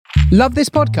Love this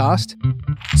podcast?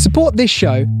 Support this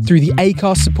show through the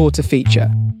Acast supporter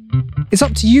feature. It's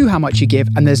up to you how much you give,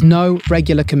 and there's no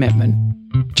regular commitment.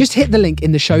 Just hit the link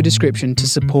in the show description to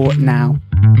support now.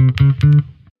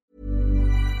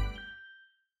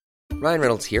 Ryan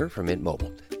Reynolds here from Mint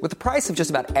Mobile. With the price of just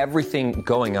about everything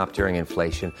going up during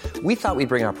inflation, we thought we'd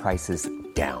bring our prices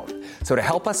down. So to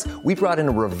help us, we brought in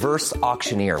a reverse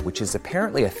auctioneer, which is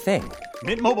apparently a thing.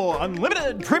 Mint Mobile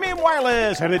Unlimited Premium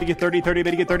Wireless. How to get 30, 30,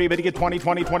 bit to get 30, bit to get 20,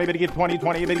 20, 20, bit to get 20,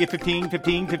 20, bit to get 15,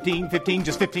 15, 15, 15,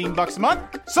 just $15 a month?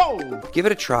 Sold! Give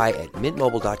it a try at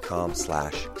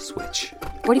mintmobile.com/switch.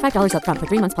 $45 up front for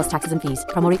 3 months plus taxes and fees.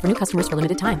 Promo rate for new customers for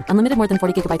limited time. Unlimited more than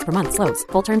 40 gigabytes per month. Slows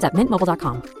full terms at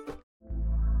mintmobile.com.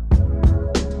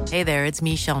 Hey there, it's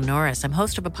Michelle Norris. I'm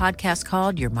host of a podcast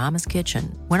called Your Mama's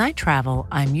Kitchen. When I travel,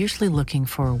 I'm usually looking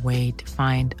for a way to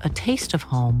find a taste of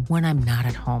home when I'm not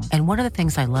at home. And one of the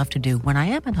things I love to do when I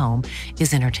am at home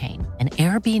is entertain. And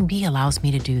Airbnb allows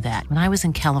me to do that. When I was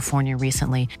in California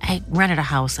recently, I rented a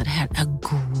house that had a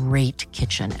great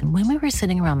kitchen. And when we were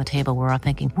sitting around the table, we were all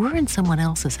thinking, we're in someone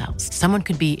else's house. Someone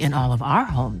could be in all of our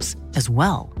homes as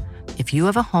well. If you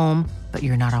have a home, but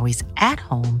you're not always at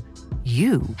home,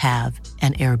 you have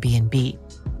an Airbnb.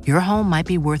 Your home might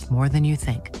be worth more than you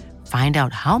think. Find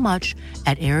out how much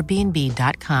at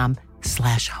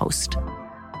airbnb.com/host.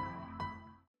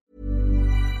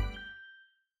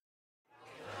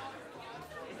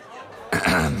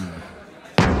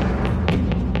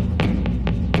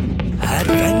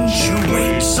 Adventure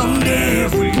waits on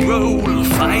every roll,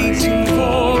 fighting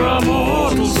for our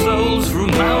mortal souls through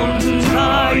mountains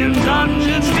high and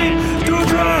dungeons deep, through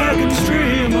dragon's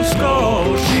stream of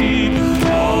skull sheep.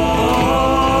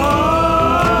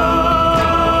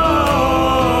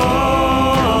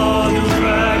 The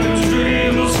dragon's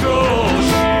dream of skull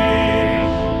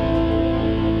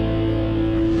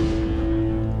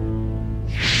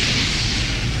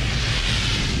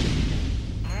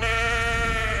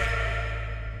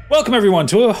Welcome everyone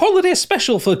to a holiday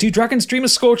special for Do Dragons Dream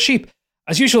of Scorched Sheep.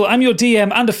 As usual, I'm your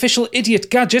DM and official idiot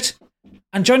Gadget,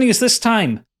 and joining us this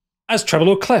time, as Treble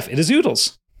O'Clef, it is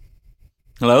Oodles.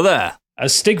 Hello there.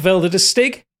 As Stigveld, it is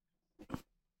Stig.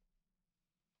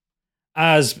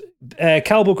 As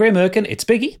Calbo Grey Merkin, it's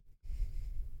Biggie.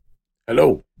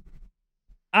 Hello.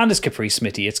 And as Capri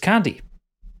Smitty, it's Candy.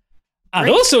 And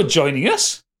also joining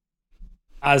us,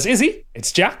 as Izzy,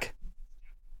 it's Jack.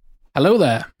 Hello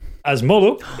there. As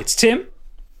Molo, it's Tim.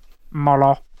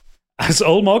 Molo. As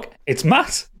Olmog, it's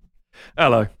Matt.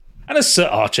 Hello. And as Sir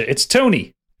Archer, it's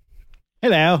Tony.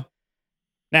 Hello.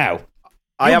 Now,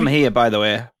 I am here, by the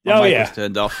way. My mic was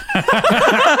turned off.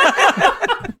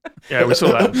 Yeah, we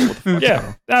saw that.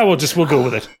 Yeah, we'll go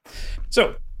with it.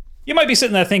 So, you might be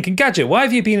sitting there thinking, Gadget, why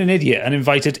have you been an idiot and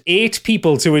invited 8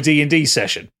 people to a D&D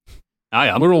session? I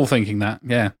am. We're all thinking that,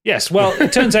 yeah. Yes, well,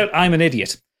 it turns out I'm an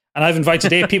idiot. And I've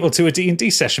invited 8 people to a D&D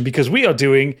session because we are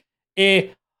doing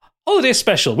a holiday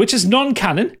special, which is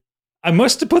non-canon. I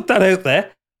must have put that out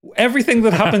there. Everything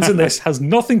that happens in this has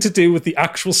nothing to do with the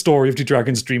actual story of Do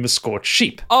Dragons Dream of Scorched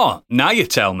Sheep. Oh, now you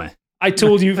tell me. I've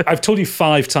told you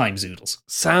 5 times, Oodles.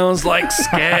 Sounds like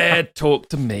scared talk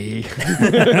to me.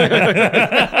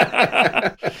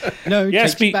 No,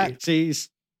 yes, take it back, please.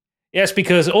 Yes,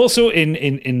 because also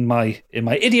in my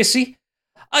idiocy,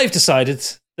 I've decided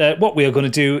that what we are going to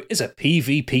do is a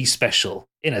PvP special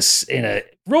in a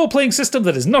role-playing system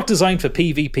that is not designed for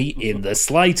PvP in the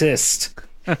slightest.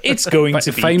 It's going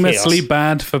to be famously chaos.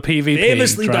 bad for PvP.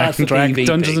 Famously bad for PvP.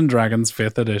 Dungeons and Dragons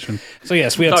 5th edition. So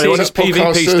yes, we are Sorry, what does taking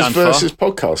PvP stand versus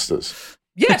for? podcasters.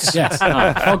 Yes. Yes.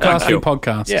 Podcasting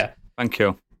podcast. Yeah. Thank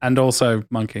you. And also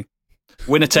Monkey.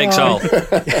 Winner takes all.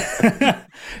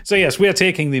 So yes, we are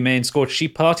taking the main Scorched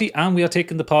Sheep party, and we are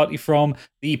taking the party from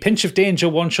the Pinch of Danger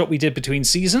one-shot we did between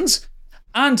seasons,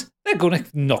 and they're going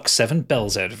to knock 7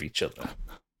 bells out of each other.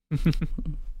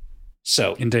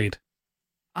 So, indeed.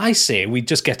 I say we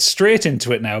just get straight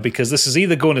into it now, because this is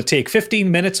either going to take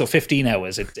 15 minutes or 15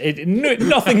 hours.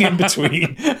 Nothing in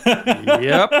between.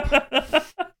 Yep.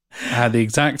 I had the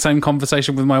exact same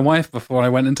conversation with my wife before I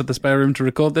went into the spare room to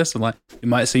record this. I'm like, you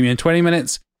might see me in 20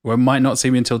 minutes, or it might not see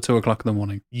me until 2 o'clock in the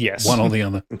morning. Yes. One or the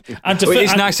other. And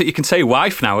It's nice that you can say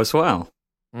wife now as well.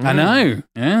 I know.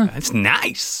 Yeah. It's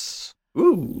nice.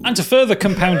 Ooh. And to further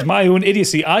compound my own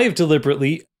idiocy, I have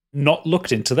deliberately not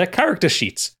looked into their character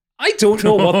sheets. I don't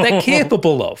know what they're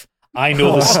capable of. I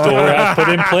know the story I've put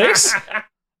in place,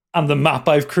 and the map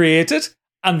I've created,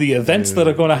 and the events that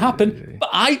are going to happen, but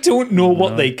I don't know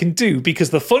what they can do,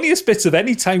 because the funniest bits of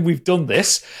any time we've done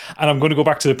this, and I'm going to go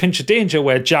back to the Pinch of Danger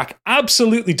where Jack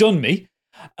absolutely done me,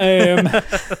 is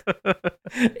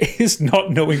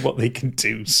not knowing what they can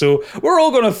do. So we're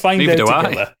all going to find Neither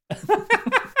out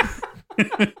do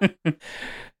together.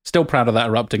 Still proud of that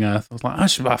erupting earth. I was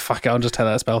like, fuck it, I'll just tell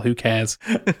that spell. Who cares?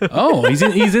 Oh,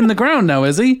 he's in the ground now,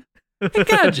 is he? Hey,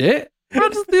 Gadget, how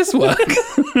does this work?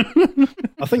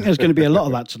 I think there's going to be a lot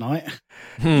of that tonight.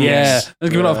 Yeah, there's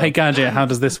going to be a lot of, hey, Gadget, how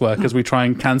does this work? As we try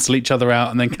and cancel each other out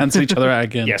and then cancel each other out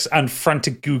again. Yes, and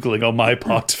frantic Googling on my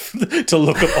part to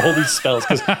look at all these spells,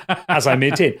 because as I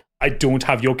maintain, I don't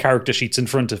have your character sheets in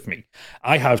front of me.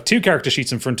 I have 2 character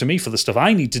sheets in front of me for the stuff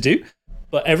I need to do,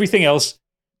 but everything else,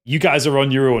 you guys are on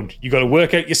your own. You got to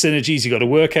work out your synergies, you got to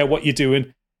work out what you're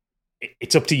doing.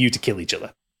 It's up to you to kill each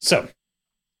other. So.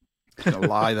 A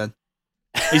lie then.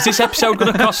 Is this episode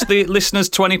going to cost the listeners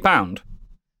 £20?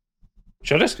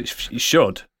 Should it? You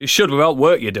should. You should with all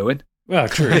work you're doing. Well,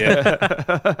 true.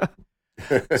 Yeah.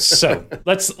 So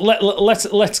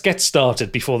let's get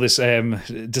started before this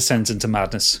descends into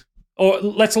madness, or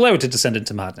let's allow it to descend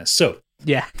into madness. So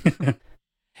Yeah.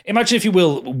 imagine, if you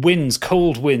will, winds,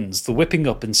 cold winds, the whipping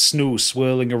up and snow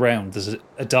swirling around. There's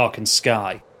a darkened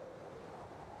sky.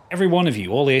 Every one of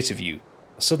you, all 8 of you,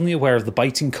 are suddenly aware of the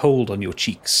biting cold on your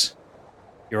cheeks.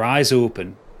 Your eyes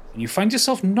open, and you find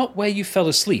yourself not where you fell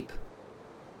asleep,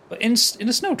 but in a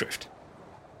snowdrift.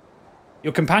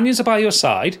 Your companions are by your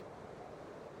side,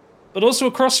 but also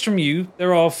across from you,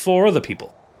 there are 4 other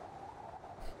people.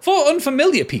 4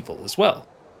 unfamiliar people as well.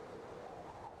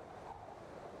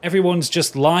 Everyone's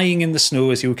just lying in the snow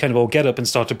as you kind of all get up and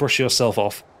start to brush yourself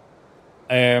off.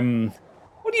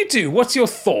 What do you do? What's your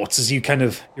thoughts as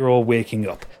you're all waking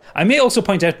up? I may also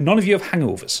point out, none of you have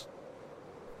hangovers.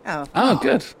 Oh,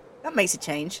 good. That makes a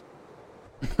change.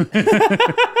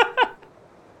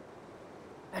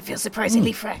 I feel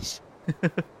surprisingly fresh.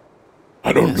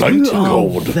 I don't like Who the are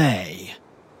cold. they?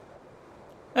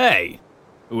 Hey.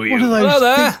 Who are you? What are those Hello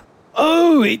there.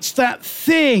 Oh, it's that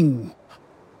thing.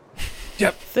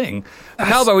 Yep. Thing.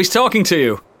 Halbo, he's talking to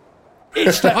you.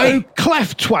 It's that old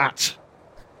clef twat.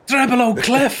 Treble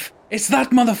O'Cliff, it's that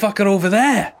motherfucker over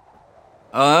there.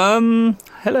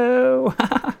 Hello.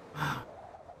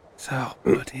 So,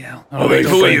 bloody hell. Are they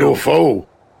friend or foe?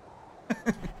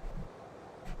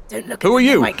 Don't look. Who are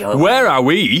you? Might go away. Where are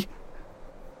we?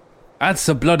 That's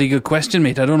a bloody good question,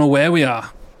 mate. I don't know where we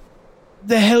are.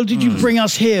 The hell did you bring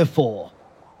us here for?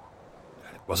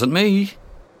 Wasn't me.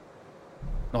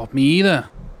 Not me either. I'm not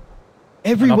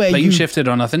Everywhere plane you shifted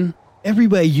or nothing.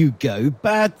 Everywhere you go,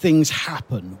 bad things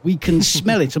happen. We can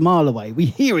smell it a mile away. We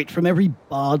hear it from every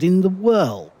bard in the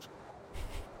world.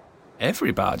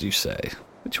 Every bard, you say?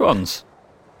 Which ones?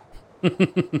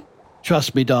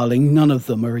 Trust me, darling, none of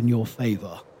them are in your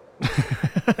favour.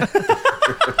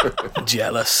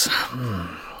 Jealous.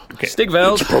 Okay.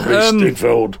 Stigveld. It's probably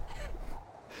Stigveld.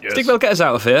 Yes. Stigveld, get us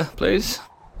out of here, please.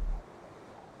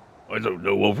 I don't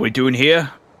know what we're doing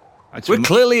here. We're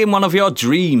clearly in one of your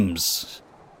dreams.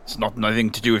 It's not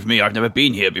nothing to do with me. I've never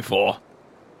been here before.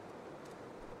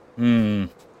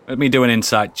 Let me do an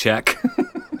insight check.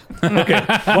 Okay.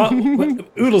 Well,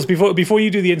 Oodles, before you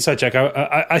do the inside check,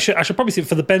 I should probably say,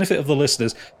 for the benefit of the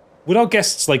listeners, would our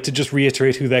guests like to just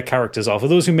reiterate who their characters are, for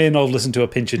those who may not have listened to A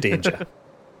Pinch of Danger?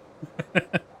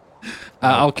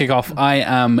 I'll kick off. I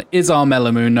am Izar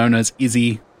Melamoon, known as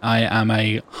Izzy. I am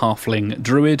a halfling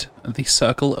druid of the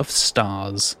Circle of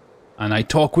Stars. And I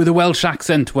talk with a Welsh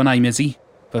accent when I'm Izzy,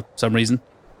 for some reason.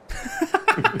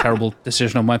 Terrible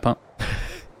decision on my part.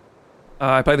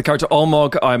 I play the character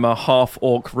Olmog. I'm a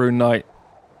half-orc rune knight.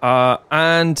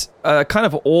 And a kind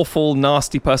of awful,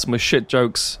 nasty person with shit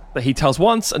jokes that he tells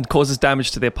once and causes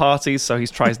damage to their parties, so he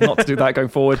tries not to do that going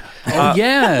forward.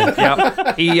 Yeah.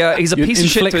 Yeah. He's a You piece of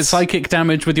shit to his... psychic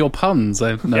damage with your puns.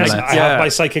 I have my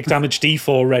psychic damage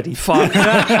D4 ready. Fuck.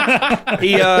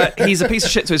 He's a piece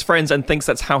of shit to his friends and thinks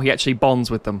that's how he actually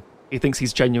bonds with them. He thinks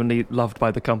he's genuinely loved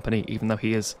by the company, even though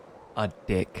he is a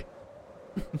dick.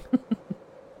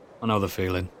 I know the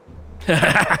feeling.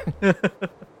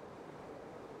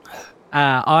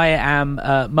 I am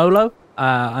Molo.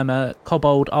 I'm a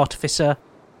kobold artificer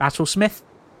battlesmith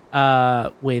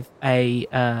with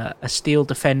a steel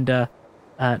defender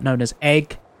known as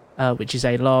Egg, which is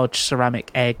a large ceramic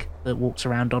egg that walks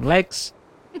around on legs.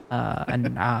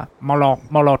 And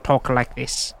Molo talk like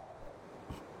this.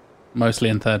 Mostly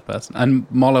in third person. And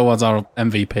Molo was our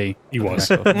MVP. He was,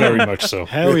 very much so.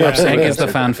 Hell yeah. Egg is the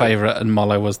fan favourite and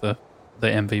Molo was the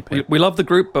MVP. We love the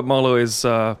group, but Molo is...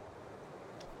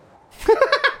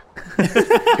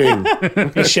 King.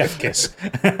 He's chef kiss.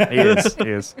 He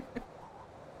is.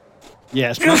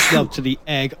 Yes, much love to the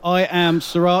egg. I am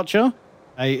Sriracha,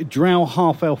 a drow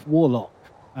half-elf warlock.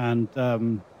 And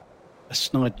a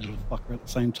snide little fucker at the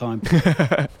same time.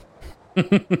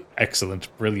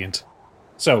 Excellent. Brilliant.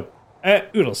 So,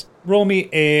 Oodles, roll me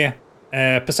a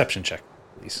perception check,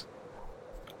 please.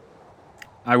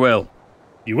 I will.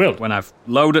 You will? When I've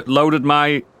loaded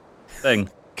my thing.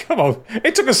 Come on.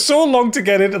 It took us so long to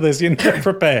get into this. You're not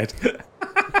prepared.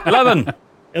 11.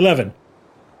 11.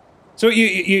 So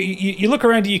you look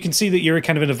around and you can see that you're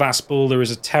kind of in a vast pool. There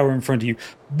is a tower in front of you.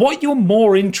 What you're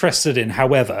more interested in,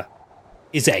 however,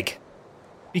 is Egg.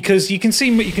 Because you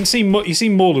see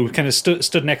Molo kind of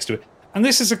stood next to it. And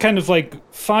this is a kind of like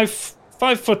 5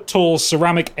 foot tall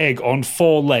ceramic egg on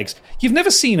 4 legs. You've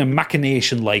never seen a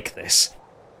machination like this.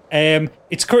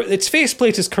 Its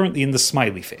faceplate is currently in the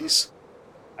smiley face,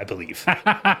 I believe.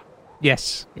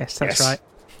 Yes, that's right.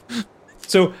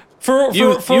 So for all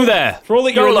that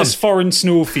you're in this foreign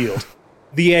snowfield,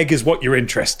 the egg is what you're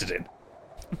interested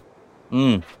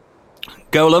in.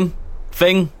 Golem,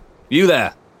 Thing, you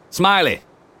there, Smiley.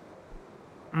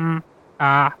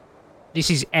 This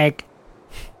is Egg.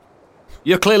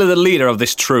 You're clearly the leader of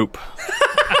this troop.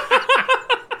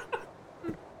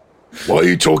 Why are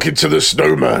you talking to the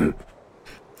snowman?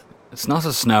 It's not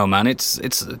a snowman. It's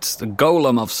the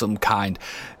golem of some kind.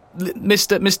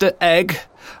 Mr. Egg.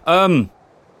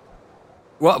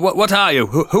 What are you?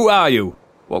 Who are you?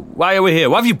 Why are we here?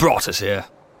 Why have you brought us here?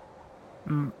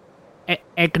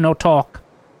 Egg no talk.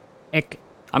 Egg.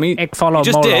 I mean, Egg follow you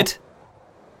just Molo. did.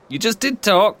 You just did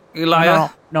talk, you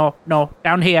liar. No.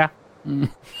 Down here.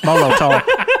 Molo talk.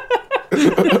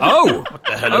 Oh, what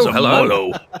the hell is a hello.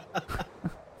 Molo?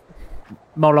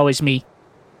 Molo is me.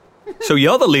 So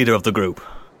you're the leader of the group?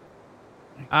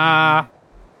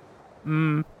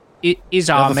 It is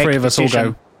our The three of us all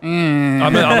decision. go.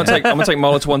 I'm gonna take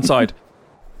Molo to one side.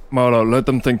 Molo, let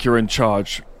them think you're in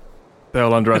charge.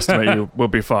 They'll underestimate you. We'll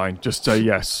be fine. Just say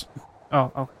yes.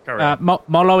 Oh.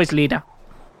 Molo is leader.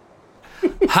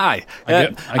 Hi. I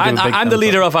give a big I'm the thumbs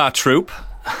leader up. of our troop.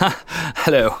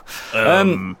 Hello.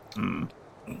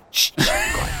 Shh,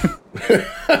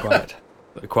 quiet.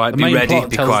 Be quiet. The Be main ready. plot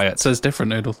Be quiet. says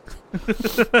different, Noodles.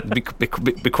 Be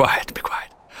quiet. Be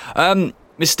quiet.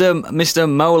 Mr.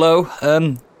 Molo.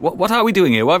 What are we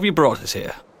doing here? Why have you brought us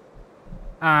here?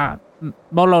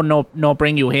 Molo no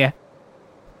bring you here.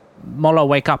 Molo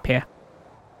wake up here.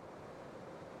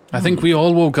 I think we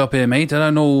all woke up here, mate. I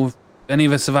don't know if any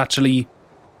of us have actually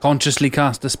consciously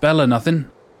cast a spell or nothing.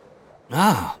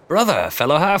 Ah, brother,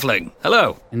 fellow halfling.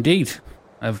 Hello. Indeed.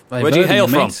 I've Where do you heard of hail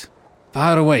from? mate.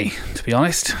 Far away, to be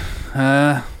honest.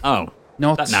 Oh,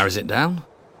 not that narrows it down.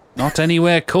 Not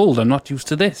anywhere cold. I'm not used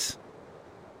to this.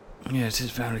 Yeah, it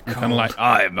is very cold. Kind of like,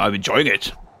 I'm enjoying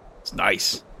it. It's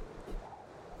nice.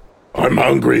 I'm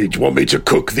hungry. Do you want me to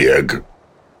cook the egg?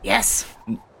 Yes.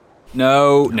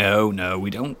 No, we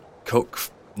don't cook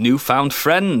newfound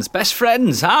friends. Best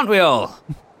friends, aren't we all?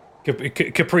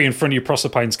 Capri in front of you,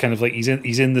 Proserpine's kind of like he's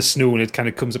in the snow and it kind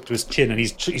of comes up to his chin and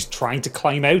he's trying to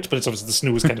climb out, but it's obviously the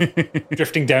snow is kind of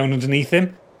drifting down underneath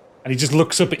him, and he just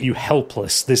looks up at you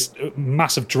helpless. This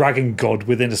massive dragon god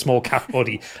within a small cat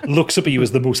body looks up at you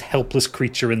as the most helpless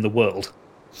creature in the world.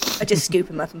 I just scoop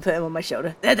him up and put him on my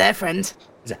shoulder. They're there, friend.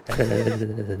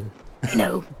 I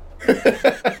know.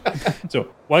 So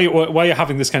while you're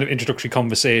having this kind of introductory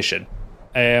conversation,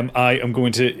 I am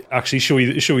going to actually show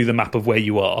you the map of where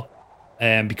you are,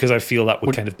 because I feel that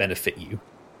would kind of benefit you.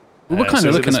 We were kind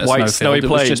of looking at a white, snowfield. It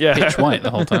was snowy just plain, yeah. pitch white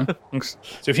the whole time.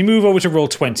 So if you move over to roll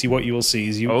 20, what you will see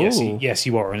is you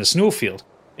are in a snowfield.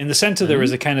 In the center there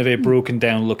is a kind of a broken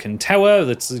down looking tower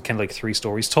that's kind of like 3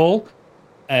 stories tall.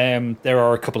 There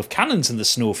are a couple of cannons in the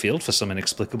snowfield for some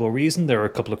inexplicable reason. There are a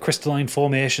couple of crystalline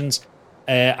formations,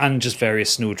 and just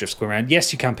various snowdrifts going around.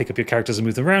 Yes, you can pick up your characters and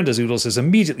move them around, as Oodles has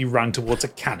immediately ran towards a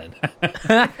cannon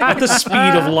at the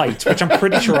speed of light, which I'm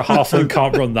pretty sure a halfling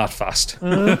can't run that fast.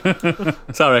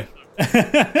 Sorry.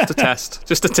 Just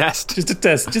a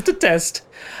test.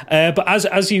 But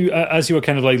as you are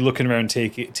kind of like looking around,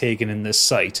 taking in this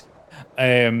sight,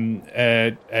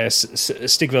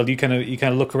 Stigveld, you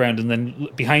kind of look around, and then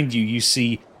behind you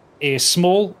see a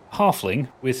small halfling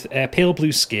with pale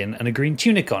blue skin and a green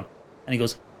tunic on, and he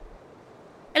goes,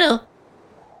 Hello.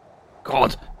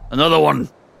 God, another one.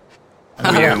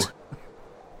 Another what?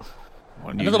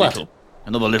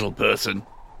 Another little person.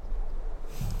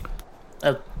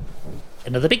 Oh,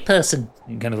 another big person.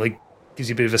 He kind of like gives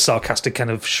you a bit of a sarcastic kind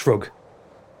of shrug.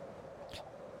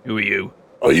 Who are you?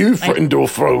 Are you friend or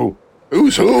foe?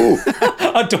 Who's who?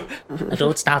 I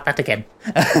don't start that again.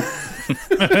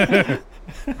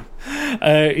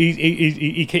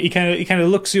 He kind of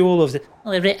looks you all over.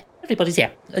 Oh, everybody's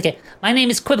here. Okay, my name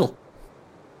is Quibble,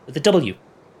 with a W.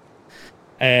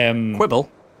 Quibble?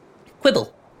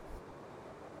 Quibble.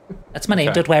 That's my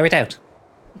name. Don't wear it out.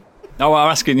 No, I'm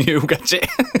asking you. Get it?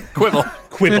 Quibble.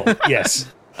 Quibble,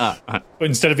 yes. Right. But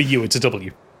instead of a U, it's a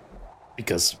W.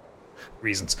 Because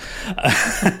reasons.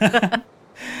 I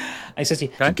said to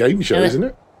you... It's a game show, isn't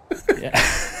it?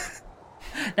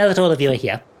 Now that all of you are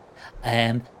here,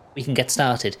 we can get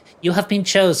started. You have been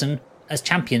chosen as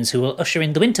champions who will usher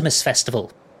in the Wintermas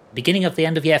Festival, beginning of the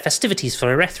end-of-year festivities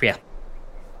for Erethria.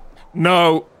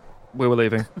 No, we were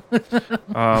leaving.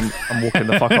 I'm walking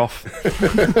the fuck off.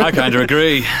 I kind of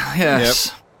agree.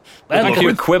 Yes. Well, Thank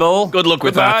you, Quibble. Good luck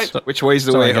with that. Which way's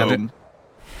the way home?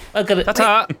 Well, good.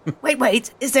 Ta-ta.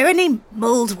 Wait. Is there any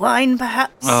mulled wine,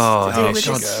 perhaps? Oh, to do here with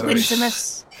she this goes.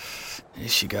 Wintermas? Here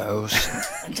she goes.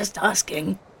 I'm just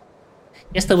asking.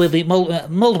 Yes, there will be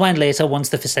mulled wine later once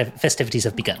the festivities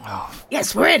have begun.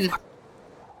 Yes, we're in.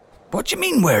 What do you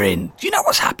mean we're in? Do you know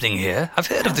what's happening here? I've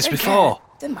heard of this before.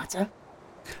 Doesn't matter.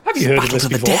 Have you heard of Battle this to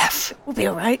the before? death. We'll be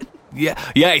all right. Yeah,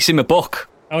 it's in my book.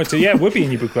 Oh, so yeah, it would be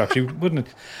in your book, actually, wouldn't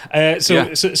it?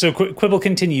 So Quibble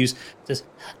continues. Says,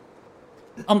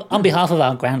 on behalf of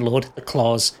our Grand Lord, the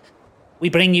Claws, we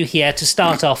bring you here to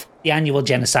start off the annual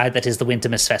genocide that is the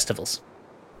Wintermas Festivals.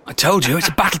 I told you, it's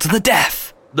a battle to the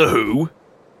death. The who?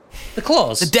 The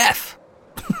Claws. The death.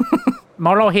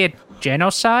 Molo here,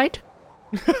 genocide?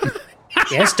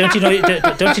 Yes, don't you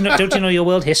know your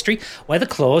world history? Where the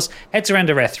Claws heads around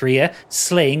Erethria,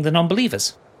 slaying the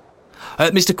non-believers.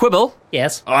 Mr. Quibble?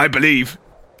 Yes? I believe.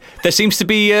 There seems to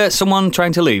be someone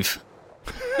trying to leave.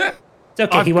 It's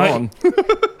okay, he won't.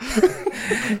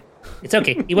 It's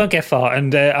okay, he won't get far.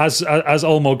 And as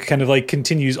Olmog kind of like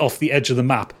continues off the edge of the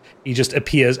map, he just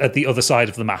appears at the other side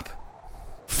of the map.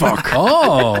 Fuck.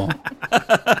 Oh.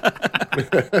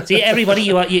 See, everybody,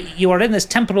 you are in this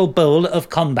temporal bowl of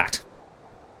combat.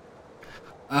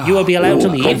 You will be allowed to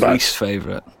leave. Least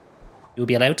favourite. You will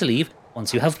be allowed to leave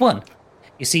once you have won.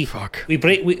 You see,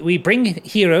 we bring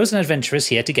heroes and adventurers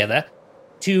here together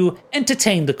to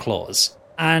entertain the Claws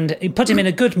and put him in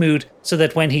a good mood so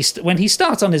that when he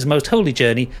starts on his most holy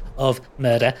journey of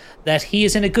murder, that he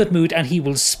is in a good mood and he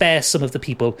will spare some of the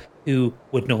people who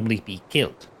would normally be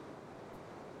killed.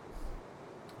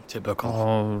 Typical.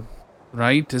 Oh,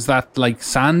 right. Is that like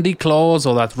Sandy Claus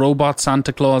or that robot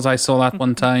Santa Claus I saw that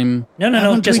one time?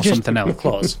 No, just something else.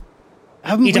 Claus.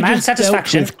 Haven't He we demands just dealt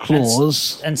satisfaction, with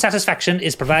claws? and satisfaction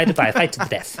is provided by a fight to the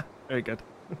death. Very good.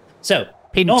 So,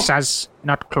 Pincers,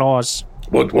 not claws.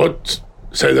 What?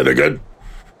 Say that again.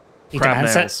 He Crab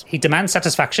demands, nails. he demands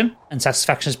satisfaction, and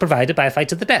satisfaction is provided by a fight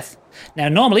to the death. Now,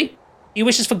 normally, he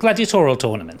wishes for gladiatorial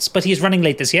tournaments, but he is running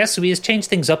late this year, so he has changed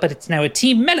things up, and it's now a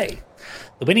team melee.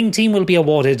 The winning team will be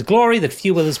awarded glory that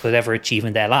few others will ever achieve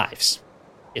in their lives.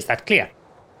 Is that clear?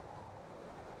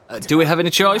 Do we have any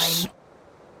choice?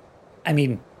 I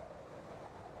mean,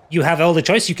 you have all the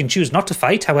choice. You can choose not to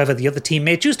fight, however, the other team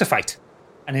may choose to fight.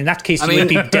 And in that case, you would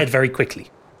be dead very quickly.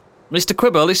 Mr.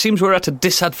 Quibble, it seems we're at a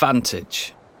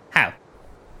disadvantage. How?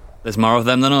 There's more of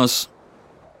them than us.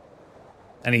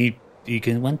 And you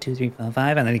can 1, 2, 3, 4,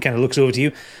 5, and then he kind of looks over to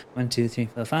you. 1, 2, 3,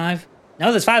 4, 5.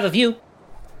 No, there's 5 of you.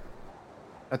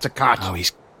 That's a cat. Oh,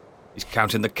 he's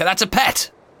counting the cat. That's a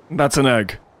pet. That's an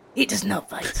egg. He does not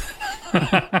fight.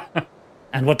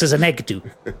 And what does an egg do?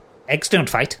 Eggs don't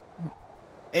fight.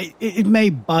 It may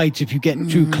bite if you get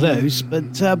too close,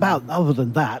 but about other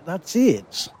than that, that's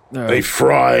it. They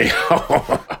fry.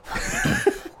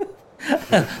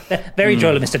 Very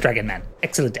droll, Mr. Dragon Man.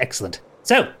 Excellent.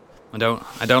 So, I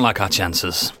don't like our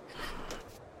chances.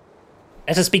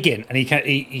 Let us begin. And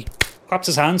he claps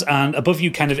his hands, and above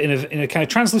you, kind of in a kind of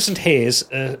translucent haze,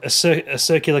 a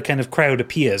circular kind of crowd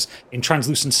appears in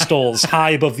translucent stalls high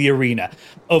above the arena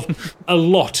of a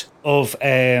lot of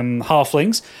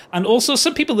halflings, and also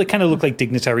some people that kind of look like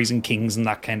dignitaries and kings and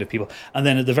that kind of people. And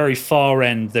then at the very far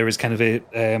end, there is kind of a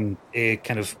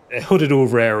kind of a hooded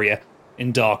over area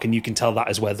in dark, and you can tell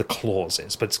that is where the Claws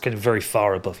is, but it's kind of very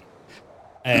far above you.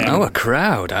 A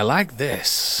crowd. I like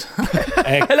this.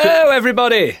 Hello,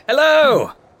 everybody.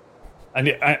 Hello. And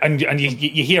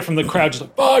you hear from the crowd just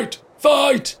like,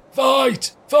 fight,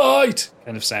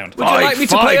 kind of sound. Would you like me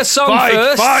to play a song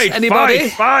first? Anybody?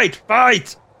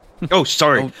 Fight! Oh,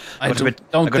 sorry. I don't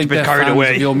think they're carried fans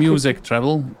away. of your music,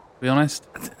 Treble, to be honest.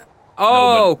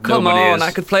 Oh, come nobody on. is.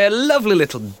 I could play a lovely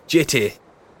little jitty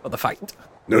for the fight.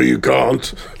 No, you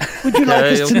can't. Would you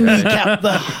like us to kneecap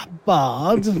the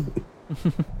bard?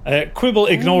 Quibble,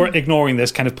 ignoring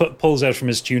this, kind of pulls out from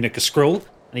his tunic a scroll,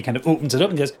 and he kind of opens it up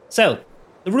and goes, "So,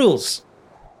 the rules.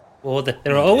 Well,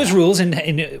 there are always rules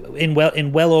in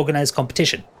well organized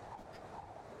competition.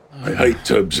 I hate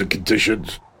terms and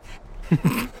conditions.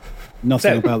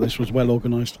 Nothing about this was well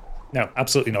organised. No,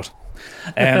 absolutely not.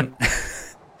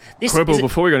 Quibble,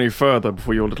 before we go any further,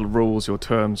 before your little rules, your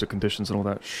terms, your conditions, and all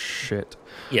that shit.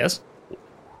 Yes?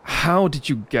 How did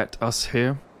you get us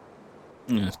here?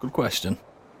 That's a good question.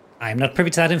 I'm not privy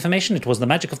to that information. It was the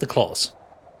magic of the claws.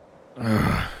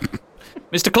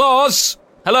 Mr. Claus!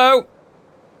 Hello!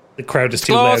 The crowd is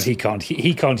too loud. He can't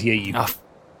hear you.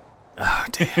 Oh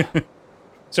dear.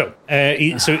 So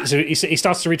he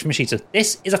starts to read from a sheet. So,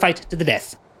 this is a fight to the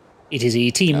death. It is a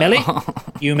team melee.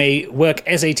 You may work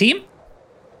as a team.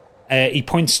 He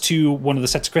points to one of the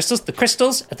sets of crystals. The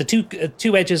crystals at the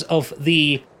two edges of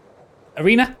the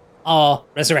arena are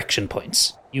resurrection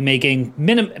points. You may gain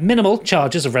minimal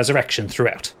charges of resurrection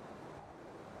throughout.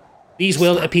 These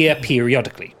will appear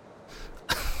periodically.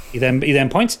 He then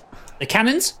points. The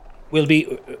cannons will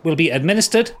be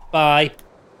administered by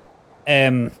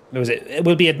It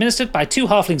will be administered by 2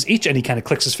 halflings each, and he kind of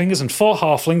clicks his fingers, and 4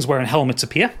 halflings wearing helmets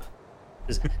appear.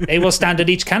 They will stand at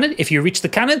each cannon. If you reach the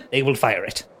cannon, they will fire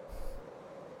it.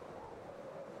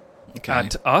 Okay.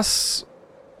 At us?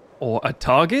 Or a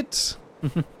target?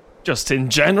 Just in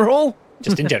general?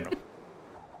 Just in general.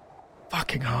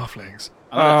 Fucking halflings.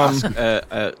 I'm gonna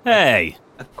ask, hey!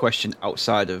 A question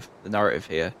outside of the narrative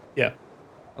here. Yeah.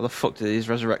 How the fuck do these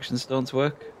resurrection stones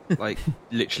work? Like,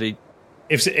 literally,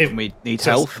 if we need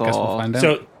health, or... We'll find out.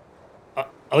 So,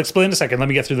 I'll explain in a second. Let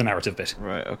me get through the narrative bit.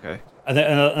 Right, okay. And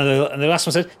the last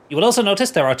one said, you will also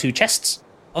notice there are 2 chests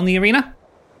on the arena.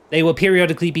 They will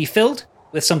periodically be filled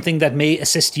with something that may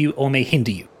assist you or may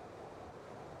hinder you.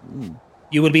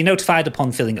 You will be notified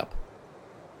upon filling up.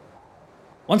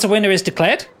 Once a winner is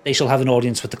declared, they shall have an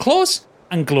audience with the claws,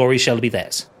 and glory shall be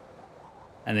theirs.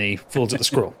 And then he folds at the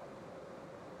scroll.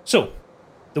 So,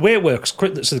 the way it works,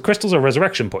 so the crystals are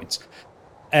resurrection points.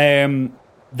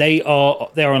 They are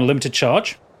on a limited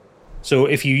charge. So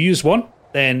if you use one,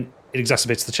 then it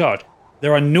exacerbates the charge.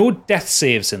 There are no death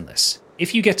saves in this.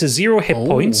 If you get to 0 hit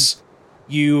points,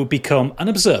 you become an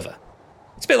observer.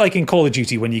 It's a bit like in Call of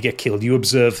Duty when you get killed, you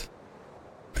observe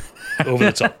over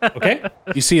the top, okay?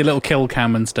 You see a little kill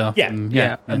cam and stuff. Yeah.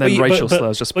 And then racial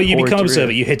slurs just But you become an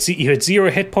observer. You hit 0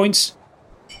 hit points,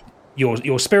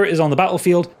 your spirit is on the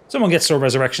battlefield, someone gets a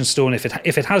resurrection stone. If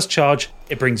it has charge,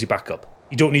 it brings you back up.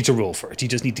 You don't need to roll for it, you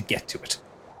just need to get to it.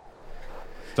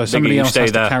 So somebody else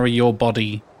has to carry your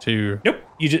body to... Nope.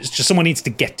 You just someone needs to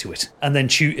get to it, and then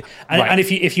choose. And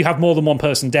if you have more than one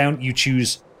person down, you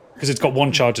choose, because it's got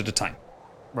 1 charge at a time.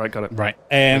 Right, got it. Right.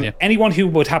 Anyone who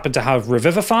would happen to have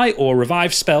Revivify or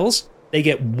Revive spells, they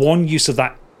get 1 use of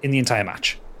that in the entire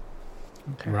match.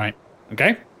 Okay. Right.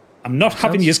 Okay? I'm not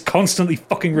having you constantly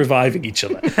fucking reviving each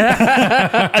other.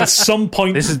 At some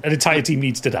point, an entire team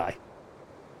needs to die.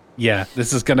 Yeah,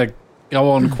 this is going to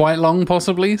go on quite long,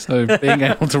 possibly, so being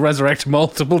able to resurrect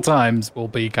multiple times will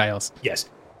be chaos. Yes.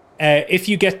 If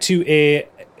you get to a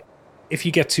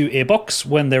box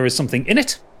when there is something in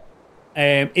it,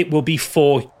 it will be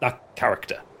for that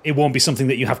character. It won't be something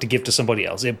that you have to give to somebody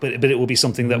else, but it will be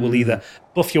something that will either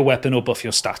buff your weapon or buff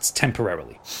your stats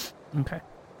temporarily. Okay.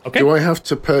 Do I have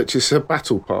to purchase a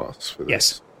battle pass for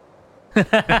this?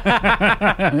 Yes.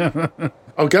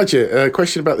 Oh, Gadget,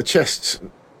 question about the chests.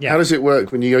 Yeah. How does it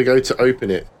work when you go to open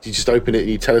it? Do you just open it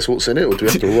and you tell us what's in it, or do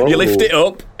we have to roll? You lift it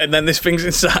up, and then this thing's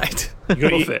inside. You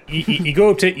go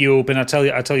up to it, you open. I tell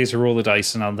you to roll the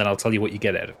dice, and then I'll tell you what you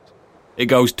get out of it. It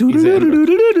goes. This is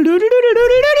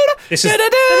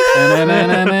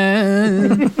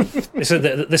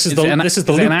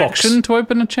the loot box. Action to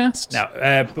open a chest. No,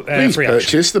 please free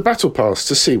purchase action. the battle pass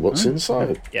to see what's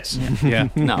inside. Yes. Yeah.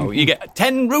 No, you get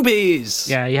 10 rupees.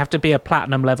 Yeah, you have to be a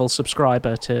platinum level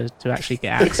subscriber to actually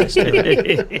get access to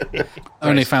it.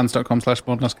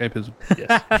 Onlyfans.com/modern-escapism.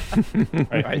 Yes.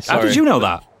 Right. How did you know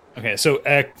that? Okay, so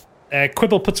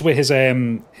Quibble puts away his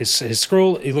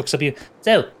scroll. He looks up at you.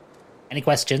 So, any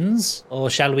questions, or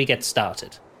shall we get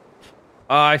started?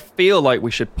 I feel like we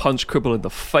should punch Quibble in the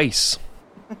face.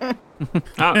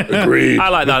 Agreed. I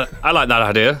like that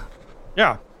idea.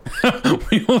 Yeah.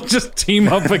 We all just team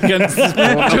up against this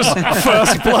just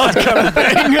first blood kind of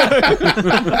thing.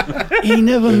 He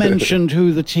never mentioned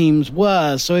who the teams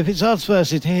were, so if it's us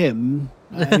versus him,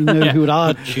 I know who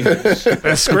I'd choose.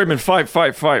 They're screaming, fight,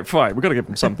 fight, fight, fight. We've got to give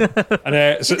them something. And,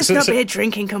 It's not be a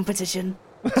drinking competition.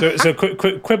 So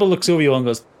Quibble looks over you and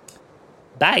goes,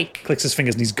 bye. Clicks his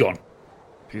fingers and he's gone.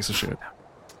 Piece of shit.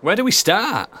 Where do we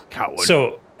start? Coward.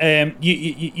 So,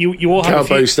 you all have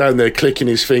Cowboy's down there clicking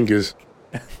his fingers.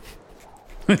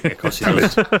 Of course he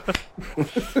does.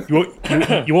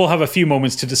 you all have a few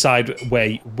moments to decide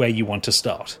where you want to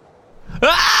start.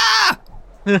 Ah!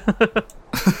 Run!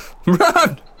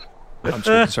 I'm just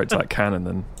walking straight to that cannon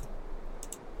then.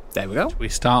 There we go. We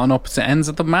start on opposite ends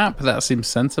of the map. That seems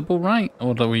sensible, right?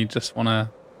 Or do we just want to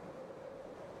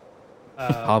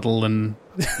Huddle and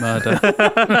murder.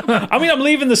 I mean, I'm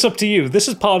leaving this up to you. This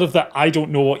is part of the I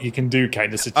don't know what you can do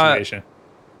kind of situation.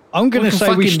 I'm going to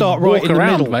say we start right in the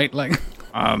middle, mate. Like,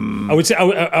 I would say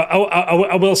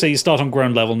I will say you start on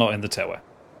ground level, not in the tower.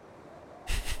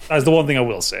 That's the one thing I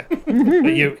will say.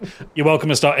 But you're welcome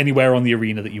to start anywhere on the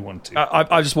arena that you want to.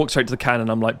 I just walked straight to the cannon.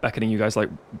 I'm like beckoning you guys, like,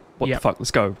 what the fuck?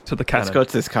 Let's go to the cannon. Let's go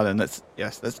to this cannon. Let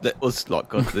us lot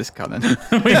go to this cannon.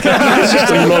 it's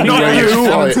just a long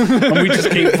range fight, and we just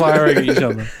keep firing at each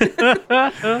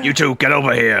other. You two, get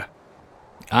over here.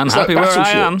 I'm It's happy like where I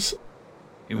am. battleships.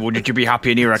 Wouldn't you be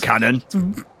happy near a cannon?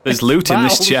 There's loot in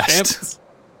this chest.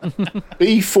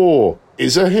 B4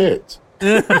 is a hit.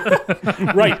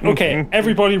 Right, okay.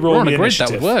 Everybody roll We're on the a grid,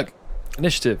 initiative. that would work.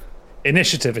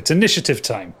 Initiative. It's initiative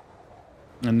time.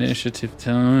 Initiative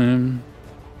time.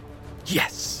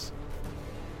 Yes.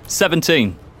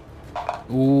 17.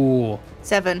 Ooh.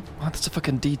 7. Oh, that's a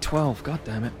fucking D12. God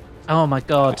damn it. Oh my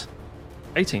god.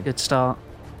 18. Good start.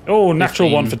 Oh, natural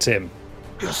 15. one for Tim.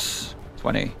 Yes.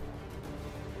 20.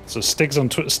 So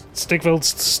Stigveld's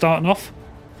starting off.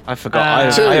 I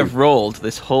forgot. I have rolled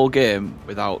this whole game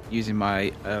without using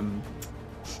my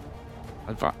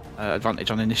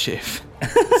advantage on initiative.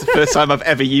 It's the first time I've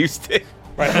ever used it.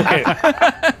 Right. Okay.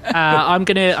 I'm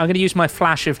gonna use my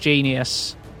flash of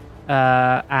genius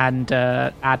and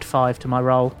add 5 to my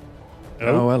roll.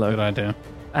 Oh, hello. Good idea.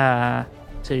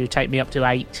 To take me up to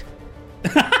 8.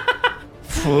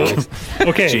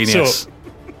 Okay. Genius.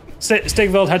 So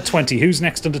Stigveld had 20. Who's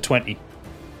next under 20?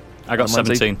 I got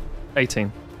 17.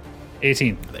 18.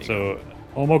 18. So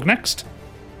Olmog next.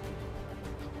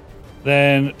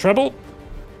 Then Treble.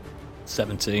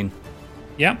 17.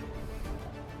 Yeah.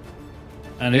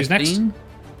 And who's next? 15?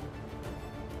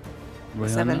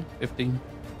 7. 15.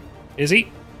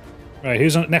 Izzy. Right,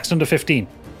 who's next under 15?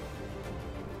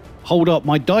 Hold up,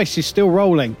 my dice is still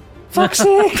rolling. Fuck's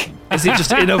sake! Is it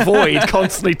just in a void,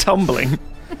 constantly tumbling?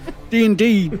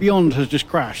 D&D Beyond has just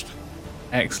crashed.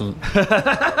 Excellent.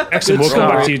 Excellent. We'll come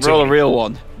back to you, Tony. Roll a real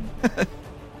one.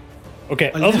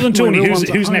 Okay, I other than left my Tony, real ones at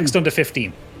who's home. next under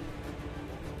 15?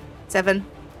 7.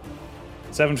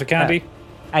 7 for Candy.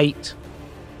 8.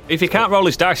 If he can't roll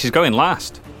his dice, he's going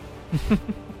last.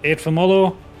 8 for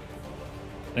Molo.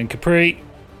 Then Capri.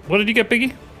 What did you get,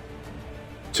 Biggie?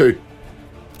 2.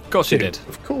 Of course he did.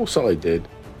 Of course I did.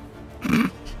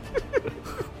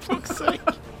 Fuck's sake.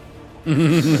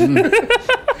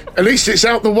 At least it's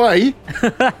out the way.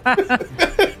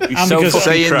 You're so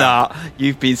saying that.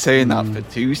 You've been saying that for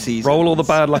 2 seasons. Roll all the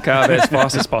bad luck out of it as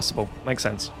fast as possible. Makes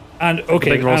sense. And The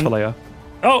okay, big rolls and- for later.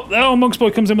 Oh, Monk's Boy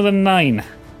comes in with a 9.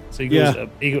 So he goes.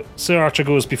 Yeah. Sir Archer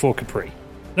goes before Capri.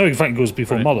 No, in fact, he goes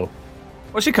before Molo.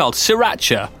 What's he called?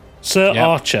 Sriracha. Sir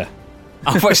Archer.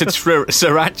 I thought you said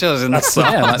sriracha's in the That's,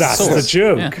 song. that's the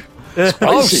joke.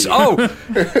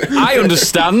 I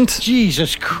understand.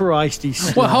 Jesus Christ,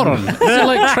 he's Well, hold on. Is it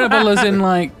like treble as in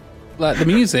like the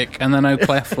music, and then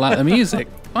O'Clef like the music?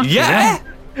 Fucking Yeah.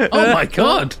 hell. Oh my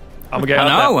god. I'm gonna get I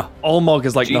out know. there. Olmog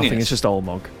is like Genius. nothing. It's just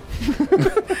Olmog.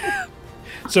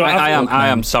 So I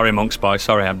am sorry, Monk's Boy.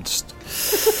 Sorry, I'm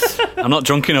not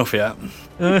drunk enough yet.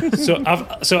 So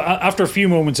after a few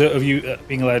moments of you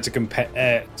being allowed to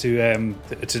compare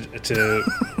to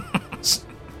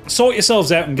sort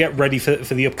yourselves out and get ready for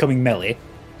the upcoming melee,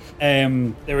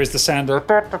 there is the sound of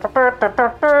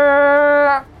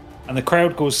and the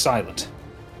crowd goes silent,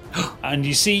 and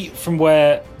you see from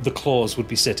where the claws would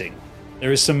be sitting,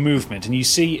 there is some movement, and you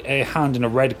see a hand in a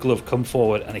red glove come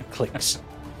forward, and it clicks,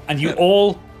 and you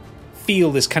all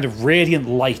feel this kind of radiant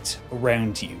light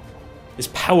around you. This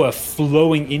power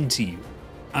flowing into you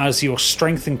as your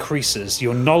strength increases,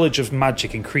 your knowledge of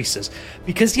magic increases.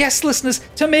 Because yes, listeners,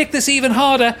 to make this even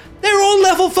harder, they're all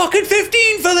level fucking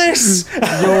 15 for this!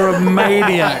 You're a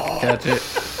maniac, Gadget.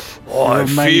 I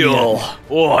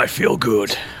feel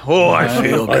good. I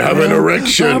feel I have an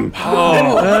erection.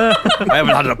 I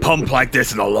haven't had a pump like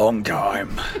this in a long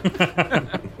time.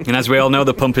 And as we all know,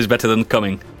 the pump is better than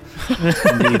coming.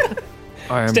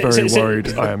 I am very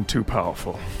worried. I am too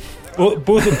powerful. Well,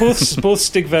 both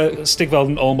Stigveld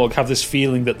and Olmog have this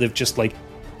feeling that they've just like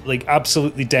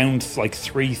absolutely downed like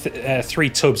three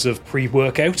tubs of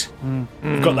pre-workout.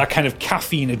 They've got that kind of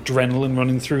caffeine adrenaline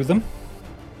running through them.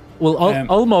 Well,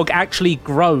 Olmog actually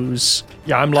grows.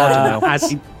 Yeah, I'm larger now.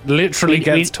 As He literally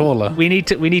gets taller. We need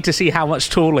to see how much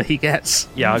taller he gets.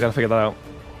 Yeah, I gotta figure that out.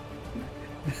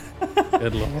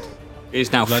 Good lord.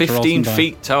 He's now Let's roll 15 some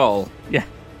feet tall. Yeah.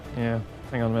 Yeah.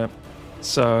 Hang on a minute.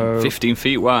 So 15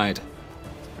 feet wide.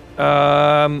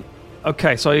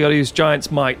 Okay, so you gotta use Giant's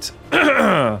Might.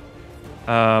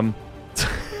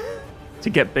 to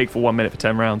get big for 1 minute for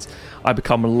 10 rounds. I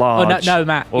become large. No,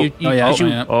 Matt.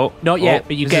 Not yet,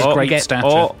 but you get great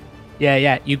stature.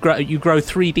 Yeah. You grow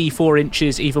 3d4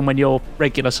 inches even when you're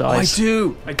regular size.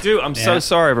 I do. I'm so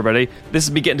sorry, everybody. This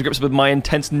is me getting to grips with my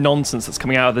intense nonsense that's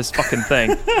coming out of this fucking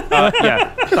thing.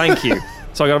 Thank you.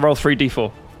 So I got to roll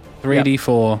 3d4.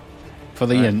 3d4 for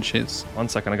the inches. 1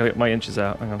 second, I got to get my inches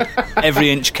out. Hang on.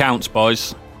 Every inch counts,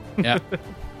 boys. Yeah.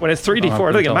 When it's 3d4, I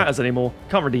don't think it matters anymore.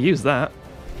 Can't really use that.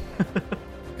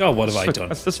 God, what have I done?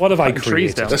 What have I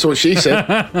created? That's what she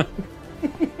said.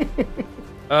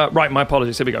 Right, my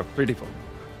apologies. Here we go. 3d4.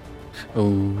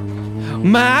 Ooh.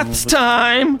 Maths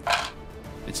time!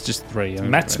 It's just 3.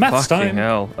 Maths Fucking time.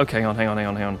 hell. Okay, hang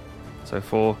on. So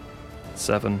 4,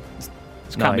 7, This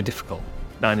can't be difficult.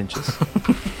 9 inches.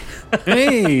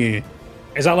 Hey!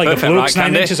 Is that like Perfect, a bloke's right, 9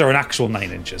 Candy? inches or an actual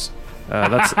 9 inches?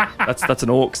 That's an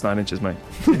orc's 9 inches, mate.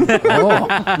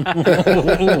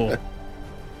 Oh.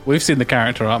 We've seen the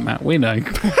character art, Matt. We know.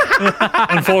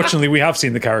 Unfortunately, we have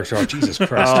seen the character art. Jesus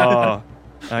Christ.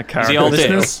 That character. Is he all dick?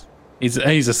 Listeners,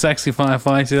 he's a sexy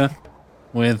firefighter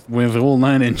with all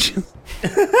 9 inches.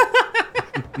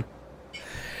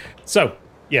 So,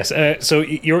 yes, so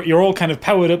you're all kind of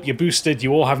powered up, you're boosted,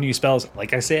 you all have new spells.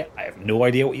 Like I say, I have no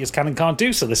idea what you can and can't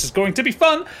do, so this is going to be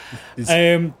fun.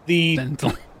 The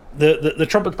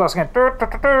trumpet blast again,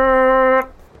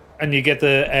 and you get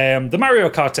the Mario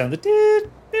Kart sound,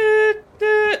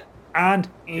 and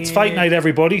it's fight night,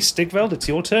 everybody. Stigveld, it's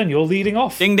your turn. You're leading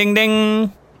off. Ding, ding,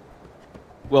 ding.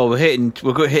 Well, we're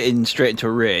hitting straight into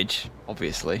a rage,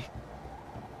 obviously.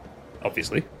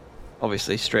 Obviously,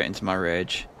 straight into my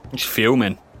rage. Just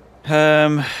fuming.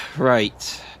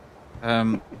 Right.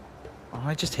 I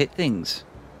just hit things.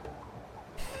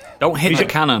 Don't hit the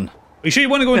cannon. Are you sure you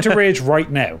want to go into rage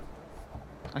right now?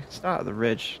 I can start at the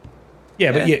ridge.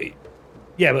 Yeah, but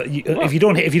if you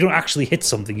don't actually hit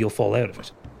something, you'll fall out of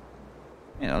it.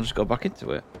 Yeah, I'll just go back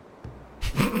into it.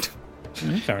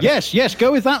 Yes,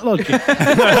 go with that logic. Be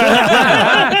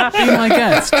my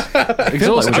guest.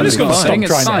 Exhausted. I'm just going to stop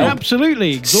trying now.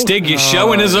 Absolutely. Stig, you're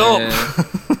showing us up.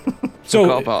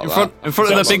 So in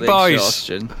front of the big boys.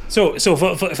 So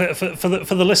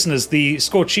for the listeners, the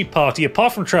Scorched Sheep party,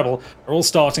 apart from Treble, are all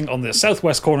starting on the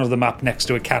southwest corner of the map next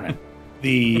to a cannon.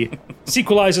 The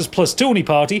Sequelizers plus Tony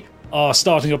party are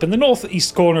starting up in the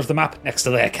northeast corner of the map next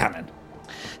to their cannon.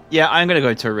 Yeah, I'm going to go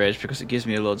into a rage because it gives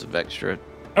me loads of extra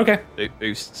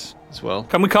boosts as well.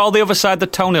 Can we call the other side the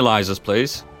Tonylizers,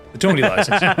 please? The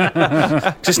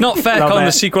Tonylizers. It's not fair calling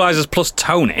the Sequelizers plus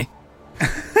Tony.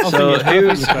 So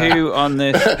who's who on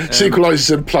this?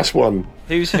 Sequelizers and +1.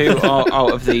 Who's who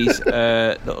out of these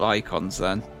little icons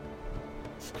then?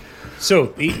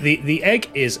 So the egg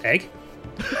is Egg.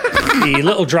 The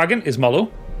little dragon is Mollo.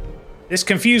 This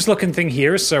confused looking thing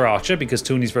here is Sir Archer because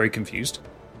Tony's very confused.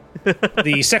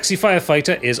 The sexy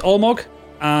firefighter is Olmog,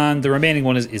 and the remaining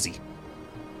one is Izzy.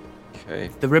 Okay.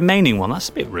 The remaining one, that's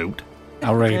a bit rude.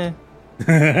 How rude.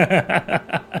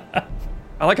 I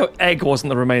like how Egg wasn't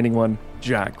the remaining one.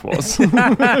 Jack was.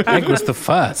 Egg was the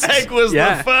first. Egg was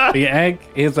the first. The egg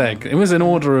is Egg. It was in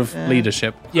order of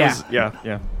leadership. Yeah.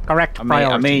 Correct I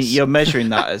priorities. mean, you're measuring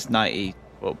that as 90,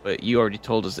 but you already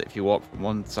told us that if you walk from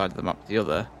one side of the map to the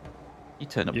other, you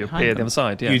turn up You behind appear them. the other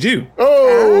side, yeah. You do.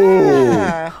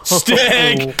 Oh!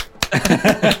 Stig!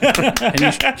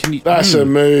 That's a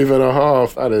move and a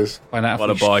half, that is. What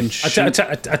a boy. I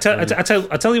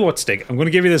tell you what, Stig. I'm going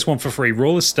to give you this one for free.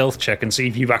 Roll a stealth check and see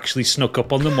if you've actually snuck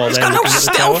up on them while He's they're got no looking at the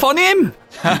stealth tower. on him!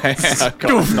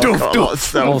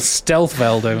 Oh, stealth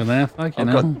Veld over there. I've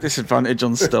got disadvantage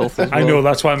on stealth as well. I know,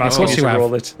 that's why I'm asking you to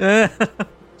roll it.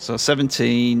 So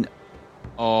 17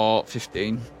 or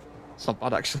 15. It's not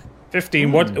bad, actually.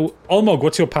 15. What? Olmog,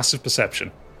 what's your passive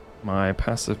perception? My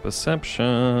passive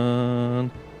perception.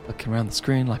 Looking around the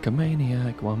screen like a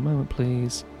maniac. One moment,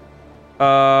 please.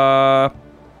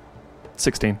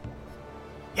 16.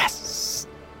 Yes!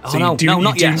 So you do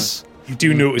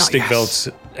notice Stigveld's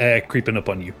creeping up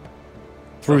on you.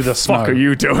 Through the snow. What are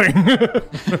you doing?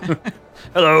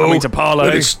 Hello. Coming to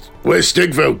parlay. Where's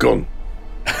Stigveld gone?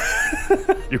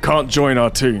 You can't join our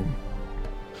team.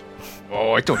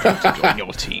 Oh, I don't want to join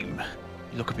your team.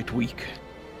 You look a bit weak.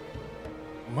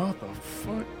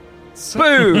 Motherfucker.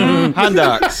 Boom! Hand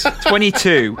axe.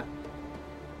 22.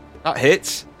 That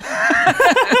hits.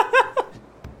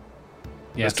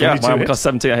 Yeah, mine cost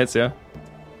 17. That hits, yeah.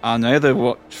 And the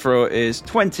other throw is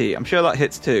 20. I'm sure that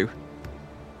hits too.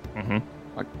 Mm-hmm.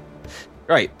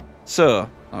 Right. So,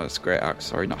 it's great axe.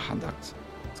 Sorry, not hand axe.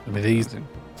 I mean, these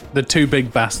the two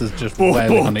big bastards just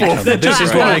wailing on each other. They're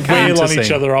just wail on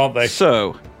each other, aren't they?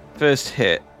 So, first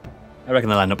hit. I reckon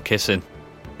they'll end up kissing.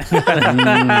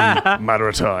 Matter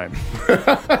of time.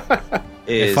 Is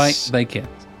They fight, they kill.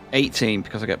 18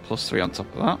 because I get +3 on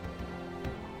top of that.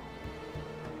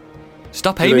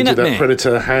 Stop You aiming do at that me.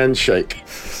 predator handshake.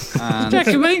 And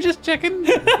Checking, mate, just checking.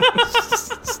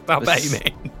 Stop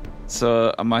aiming.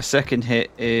 So my second hit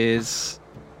is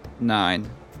 9.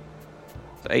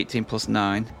 So 18 plus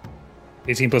 9.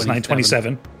 18 plus 9,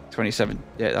 27. 27.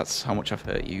 Yeah, that's how much I've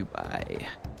hurt you by.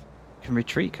 Can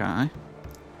retreat, can't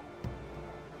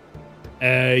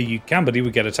I? You can, but he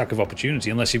would get attack of opportunity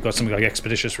unless you've got something like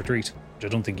Expeditious Retreat, which I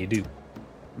don't think you do.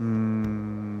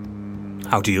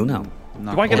 How do you know?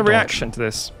 Do I get a reaction to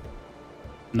this?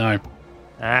 No.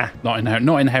 Not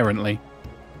inherently.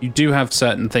 You do have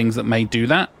certain things that may do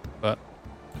that, but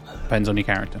depends on your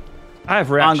character. I have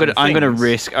reaction. I'm gonna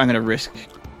risk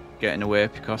getting away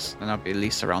because then I'll be at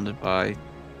least surrounded by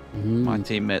my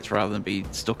teammates rather than be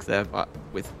stuck there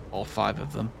with all 5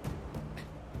 of them.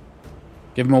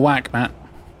 Give him a whack, Matt.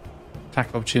 Attack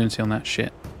of opportunity on that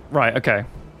shit. Right, okay.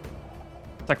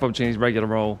 Attack of opportunities, regular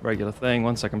roll, regular thing.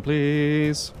 1 second,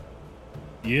 please.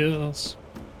 Yes.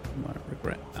 I might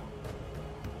regret that.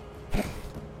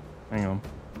 Hang on.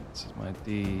 This is my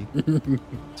D.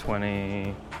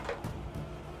 20.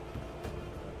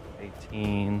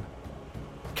 18.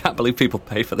 Can't believe people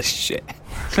pay for this shit.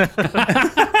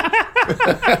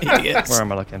 Idiots. Where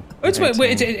am I looking?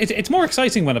 It's more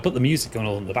exciting when I put the music on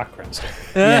all in the background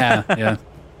stuff. Yeah.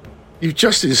 You've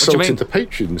just insulted the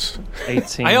patrons.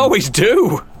 18. I always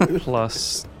do.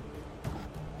 Plus.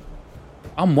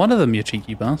 I'm one of them, you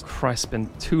cheeky bastard. Christ, it's been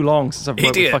too long since I've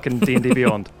worked with fucking D&D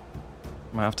Beyond.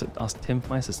 I might have to ask Tim for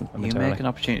my assistance. You make an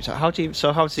opportunity attack. How do you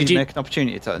make an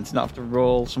opportunity attack? Does not have to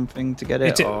roll something to get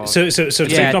it? Did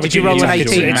you roll an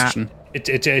 18, Matt?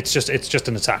 It's just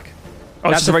an attack. Oh,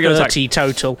 That's it's just a regular 30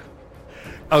 total.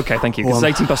 Okay, thank you. Because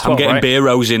it's 18 plus 12, I'm getting right? beer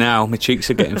rosy now. My cheeks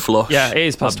are getting flushed. Yeah, it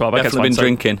is plus 12. I've definitely been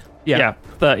drinking. Yeah,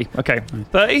 30. Okay.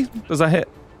 30? Does that hit?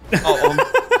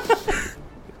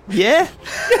 Yeah.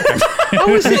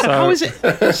 How is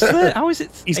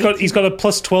it? He's got a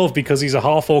plus 12 because he's a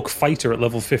half orc fighter at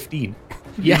level 15.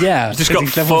 Yeah. Just got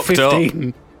fucked up.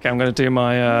 Okay, I'm going to do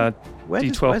my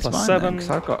D12 plus 7.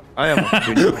 I have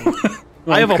opportunity.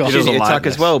 I have opportunity attack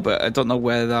as well, but I don't know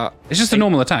where that. It's just a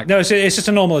normal attack. No, it's just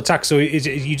a normal attack. So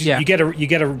you get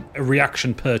a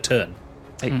reaction per turn.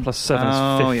 8 plus 7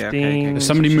 is 15. If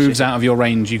somebody moves out of your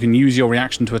range, you can use your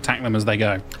reaction to attack them as they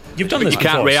go. You've done But this you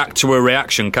can't before. react to a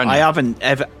reaction, can you? I haven't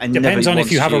ever. Depends on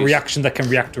if you have a reaction that can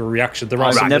react to a reaction. There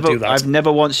are some that do that. I've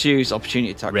never once used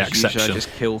opportunity attack. Usually I Reaction.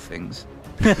 just kill things.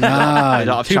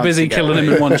 Nah, too busy killing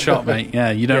him in one shot, mate.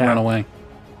 Yeah, you don't run away.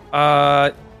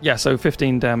 Yeah, so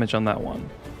 15 damage on that one.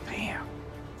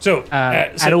 So,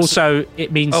 and also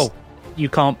it means he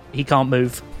can't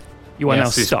move. You are now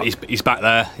stuck. He's back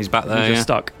there. He's back there. You're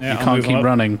stuck. You can't keep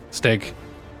running, Stig.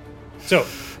 So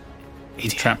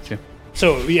he's trapped you.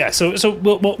 So we'll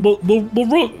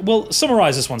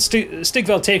summarize this one.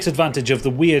 Stigveld takes advantage of the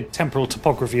weird temporal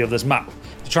topography of this map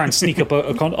to try and sneak up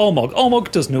on Olmog.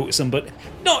 Olmog does notice him, but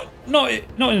not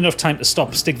enough time to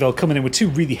stop Stigveld coming in with 2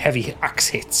 really heavy axe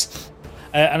hits.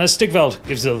 And as Stigveld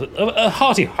gives a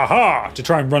hearty ha-ha to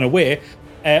try and run away,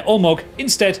 Olmog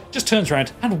instead just turns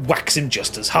around and whacks him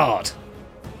just as hard.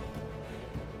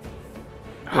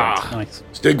 Nice.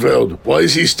 Stigveld, why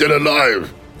is he still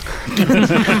alive?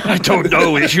 I don't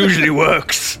know. It usually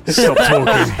works. Stop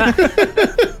talking.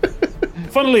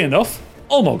 Funnily enough,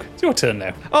 Olmog, it's your turn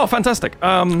now. Oh, fantastic.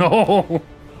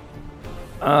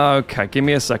 Okay, give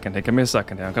me a second here.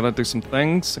 I've got to do some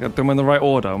things. I've got to do them in the right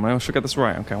order. I should get this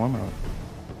right. Okay, 1 minute.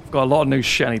 I've got a lot of new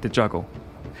shit I need to juggle.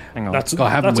 Hang on.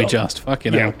 Haven't we just?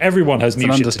 Fucking hell. Everyone has It's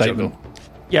new an shit to juggle. understatement.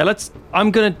 Yeah, I'm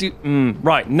going to do...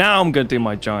 right, now I'm going to do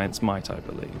my Giant's Might, I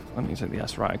believe. Let me take the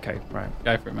S. Right, okay, right.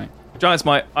 Go for it, mate. Giant's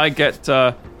Might, I get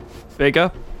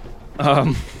bigger.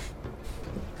 I'm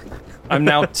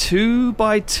now 2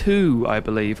 by 2, I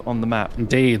believe, on the map.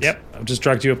 Indeed. Yep, I've just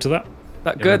dragged you up to that.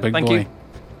 That You're a good, big thank boy. you.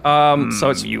 So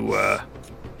it's...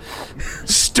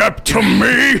 Step to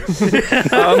me!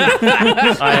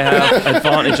 I have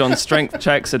advantage on strength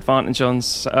checks, advantage on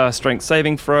strength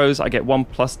saving throws. I get 1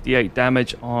 plus d8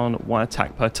 damage on 1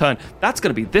 attack per turn. That's going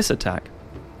to be this attack.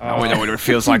 Now we know what it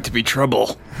feels like to be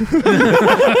trouble. Brilliant.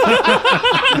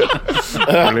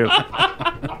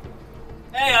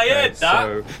 Hey, I heard that.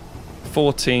 So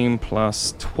 14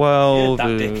 plus 12 Yeah,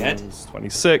 that is dickhead.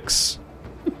 26.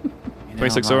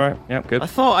 26, all right? Yep, good. I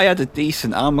thought I had a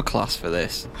decent armor class for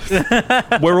this.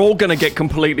 We're all going to get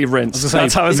completely rinsed.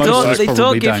 That's how it's They going to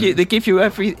don't give you. They give you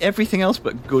everything else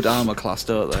but good armor class,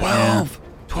 don't they? 12.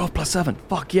 12 plus 7.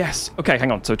 Fuck yes. Okay,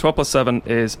 hang on. So 12 plus 7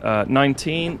 is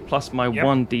 19 plus my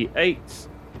 1d8.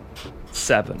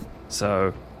 7.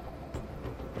 So,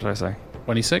 what did I say?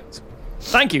 26.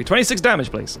 Thank you. 26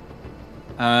 damage, please.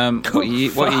 What are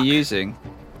you using?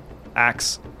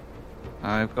 Axe.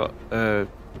 I've got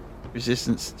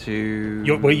resistance to.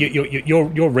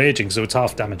 You're raging, so it's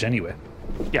half damage anyway.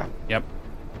 Yeah. Yep.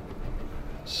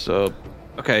 So,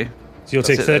 okay. So you'll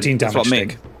take 13 damage. That's what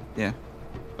Stig. Yeah.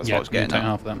 That's what I was getting take at.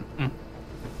 half of them.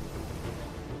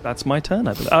 That's my turn,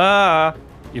 I believe.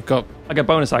 You've got. I get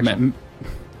bonus action.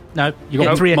 No, you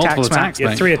got 3 multiple attacks, attacks, Matt.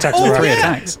 mate. 3 attacks. Oh, per Three round.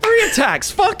 attacks. 3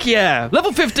 attacks. Fuck yeah.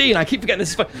 Level 15. I keep forgetting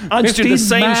this. I'm just doing the 15's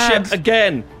same mad. shit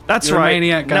again. That's You're right. a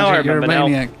maniac, now I Gadget. You're a remember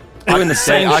maniac. now. Doing the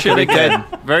same I shit can again.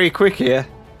 very quick here.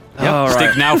 All right.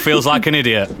 Stig now feels like an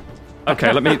idiot.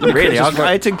 Okay, let me Really, just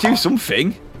I had to do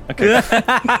something. Okay. What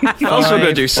else am I going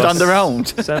to do? Stand around?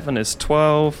 7 is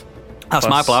 12. That's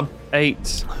plus my plan.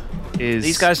 8 is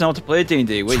These guys know how to play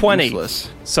D&D. We're 20. useless.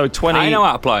 So 20. I know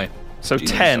how to play. So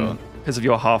Jesus, 10 son. because of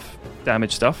your half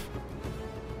damage stuff.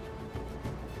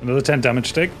 Another 10 damage,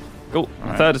 Stig. Cool.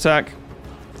 Third attack.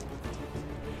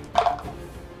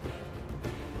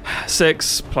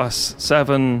 6 plus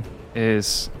 7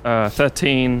 is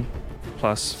 13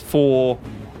 plus 4.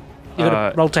 You got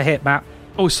to roll to hit, Matt.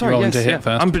 Oh, sorry. Rolling Yes, to hit yeah.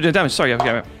 first. I'm doing damage. Sorry,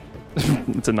 okay.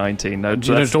 It's a 19. No, You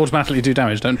don't automatically do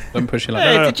damage. Don't push your luck.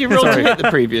 Hey, did you roll to hit the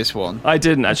previous one? I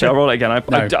didn't actually. I'll roll it again. I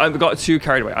No. got too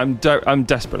carried away. I'm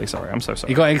desperately sorry. I'm so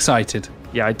sorry. You got excited.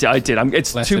 Yeah, I did.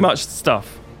 It's Bless too him. much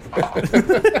stuff.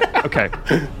 Okay.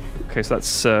 Okay, so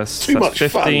that's Too much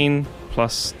 15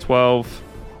 plus 12.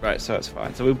 Right, so it's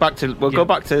fine. So we'll go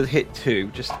back to hit 2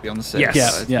 just to be on the safe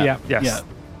Yes. side. Yeah. Yes.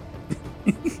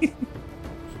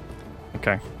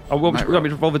 Okay. Oh, want me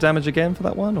to roll the damage again for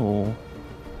that one, or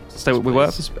stay where we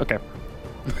were? Okay.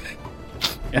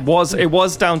 It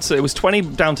was down to 20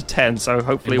 down to 10, so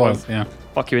hopefully It was, won't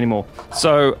fuck you anymore.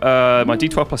 So my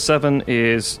d12 plus 7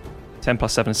 is 10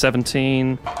 plus 7 is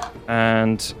 17,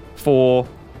 and 4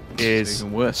 is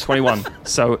even worse. 21.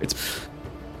 So it's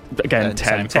again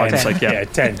 10. 10. It's like, yeah,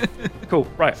 10. Cool.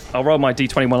 Right. I'll roll my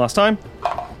d20 one last time.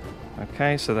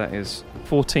 Okay, so that is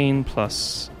 14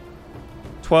 plus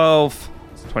 12,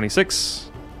 26.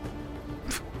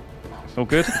 All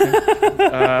good.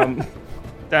 Okay.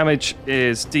 Damage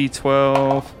is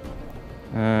d12.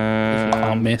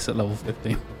 I'll miss at level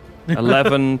 15.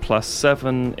 11 plus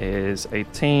 7 is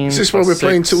 18. Is this why we're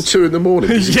playing till 2 in the morning?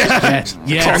 Yes.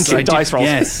 Conking dice rolls.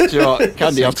 Yes. Do you know what,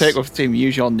 Candy, I'll take off the team.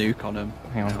 Use your nuke on him.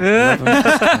 Hang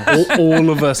on. all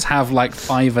of us have like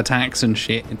 5 attacks and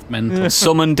shit. It's mental.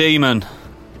 Summon demon.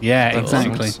 Yeah,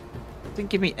 exactly. Didn't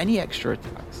give me any extra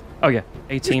attacks. Oh yeah,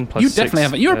 18 plus You 6. definitely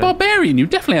have. You're a barbarian. You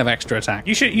definitely have extra attack.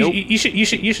 You should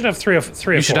have three or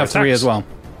four. You should have 3 as well.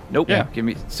 Nope. Yeah. Give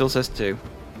me. Still says 2.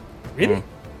 Really?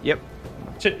 Yep.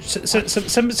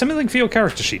 Something for your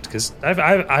character sheet, because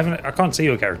I can't see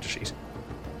your character sheet.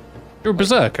 You're a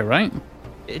berserker, right?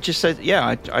 It just said,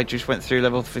 yeah, I just went through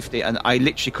level 50 and I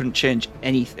literally couldn't change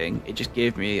anything. It just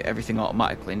gave me everything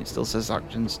automatically and it still says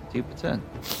actions 2 per turn.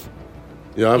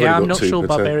 Yeah, I'm not sure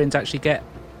barbarians actually get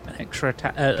an extra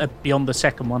attack beyond the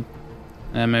second one.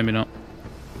 Maybe not.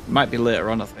 Might be later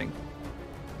on, I think.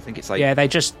 I think it's like. Yeah, they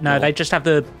just have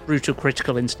the brutal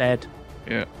critical instead.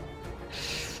 Yeah.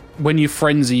 When you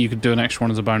frenzy, you could do an extra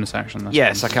one as a bonus action. That's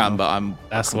Yes, I fine. can, but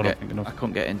That's what I'm thinking of. I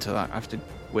couldn't get into that. I have to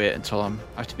wait until I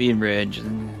have to be in range.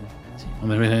 And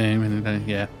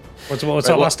Yeah. What's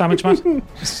that last damage, Matt?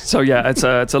 So yeah,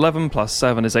 it's 11 plus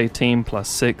 7 is 18 plus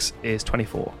 6 is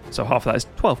 24. So half of that is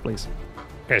 12, please.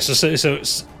 Okay, so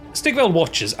Stigveld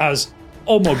watches as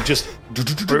Ormug just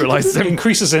Brutalizes him.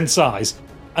 increases in size,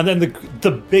 and then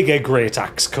the bigger great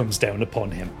axe comes down upon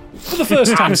him. For the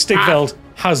first time, Stigveld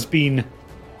has been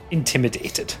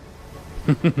intimidated.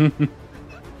 It'll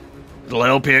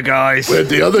help you guys. Where'd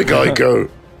the other guy go?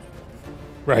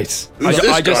 Right.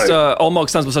 I just Olmog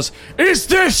stands up and says, "Is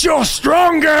this your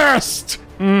strongest?"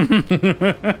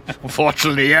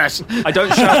 Unfortunately, yes. I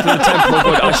don't shout to the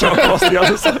temple, but I shout across the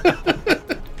other side.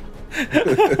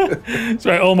 That's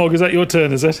right, Olmog, is that your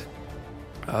turn, is it?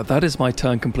 That is my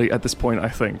turn complete at this point, I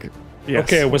think. Yes.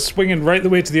 Okay, we're swinging right the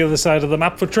way to the other side of the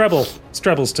map for Treble. It's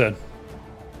Treble's turn.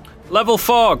 Level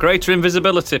 4, greater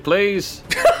invisibility, please.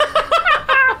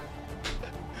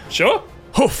 Sure.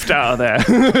 Huffed out of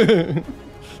there.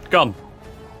 Gone.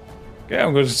 Okay,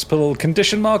 I'm going to just put a little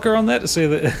condition marker on there to say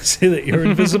that you're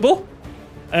invisible.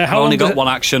 I've only got one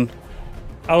action.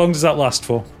 How long does that last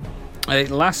for?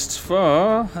 It lasts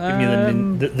for... Give me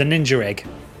the ninja egg.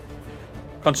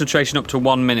 Concentration up to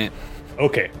 1 minute.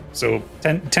 Okay, so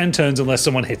 10 turns unless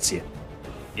someone hits you.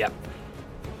 Yep.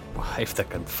 If they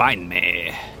can find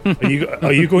me.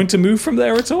 Are you going to move from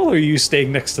there at all, or are you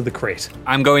staying next to the crate?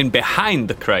 I'm going behind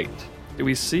the crate. Do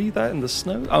we see that in the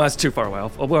snow? Oh, that's too far away.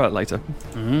 I'll worry out later.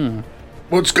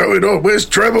 What's going on? Where's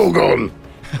Treble gone?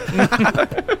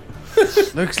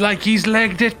 Looks like he's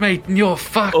legged it, mate, and you're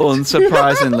fucked.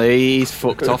 Unsurprisingly, he's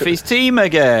fucked off his team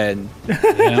again.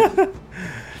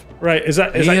 Right, is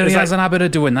that he has an habit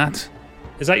of doing that.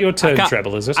 Is that your turn,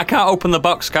 Treble, is it? I can't open the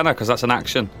box, can I? Because that's an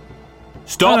action.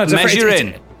 Stop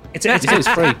measuring. It's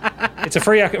free. It's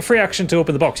a free action to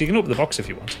open the box. You can open the box if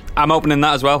you want. I'm opening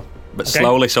that as well, but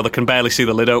slowly so they can barely see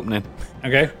the lid opening.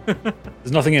 Okay.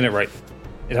 There's nothing in it, right?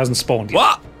 It hasn't spawned yet.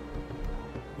 What?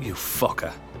 You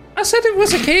fucker. I said it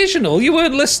was occasional. You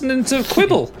weren't listening to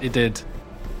Quibble. He did.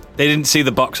 They didn't see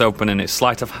the box opening. It's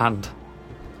sleight of hand.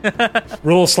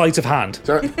 Roll sleight of hand.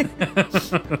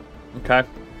 Okay.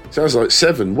 Sounds like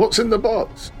 7. What's in the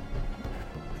box?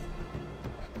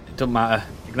 It doesn't matter.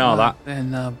 Ignore that.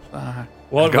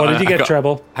 What did you get,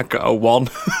 Treble? I got a 1.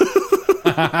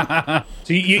 So I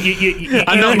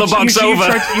knocked the box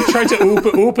over. You tried to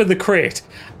open the crate,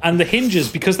 and the hinges,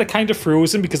 because they're kind of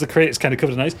frozen, because the crate is kind of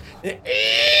covered in ice,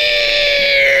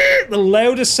 the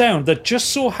loudest sound that just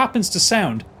so happens to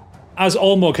sound as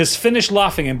Olmog has finished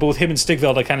laughing, and both him and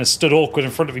Stigveld are kind of stood awkward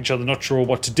in front of each other, not sure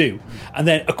what to do. And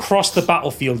then across the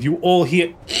battlefield, you all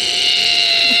hear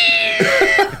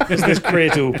as this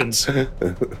crate opens. Can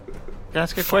I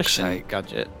ask a question,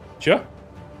 Gadget? Sure.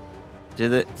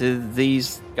 Do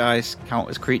these guys count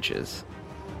as creatures?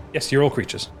 Yes, you're all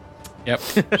creatures. Yep.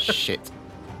 Shit.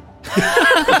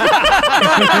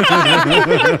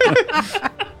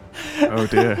 Oh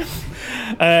dear.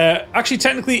 Actually,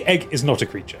 technically, Egg is not a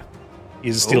creature.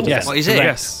 He's a steel defender. What is it?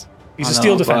 Yes. He's a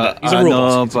steel defender. He's a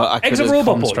robot. Egg's a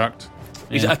robot construct.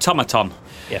 He's an automaton.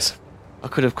 Yes. I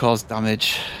could have caused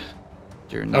damage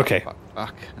during that Okay.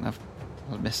 back, and I've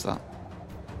missed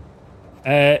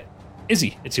that.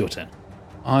 Izzy, it's your turn.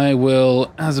 I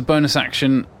will, as a bonus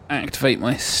action, activate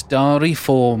my starry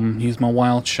form, use my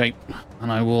wild shape,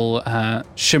 and I will,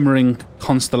 shimmering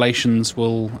constellations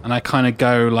and I kind of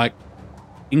go like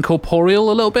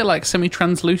incorporeal a little bit, like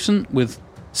semi-translucent, with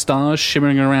stars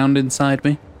shimmering around inside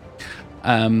me.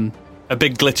 A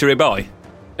big glittery boy.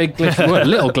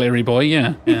 Little glittery boy,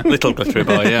 yeah. Little glittery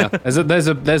boy, yeah. There's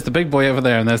the big boy over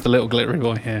there, and there's the little glittery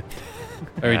boy here.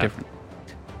 Very different.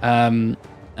 And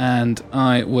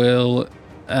I will.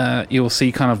 You'll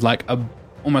see kind of like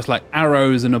almost like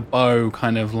arrows and a bow,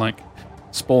 kind of like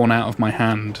spawn out of my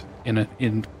hand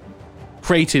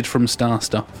created from star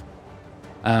stuff.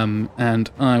 And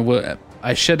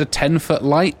I shed a 10-foot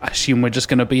light. I assume we're just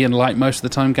going to be in light most of the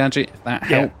time, Gadget, if that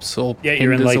helps, or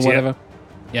you're in light, or whatever.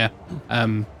 Yeah.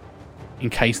 In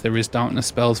case there is darkness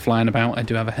spells flying about, I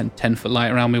do have a 10-foot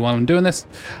light around me while I'm doing this.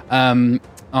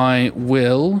 I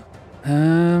will.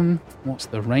 What's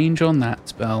the range on that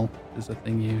spell? Is the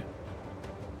thing you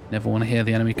never want to hear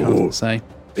the enemy caster say.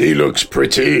 He looks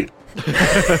pretty.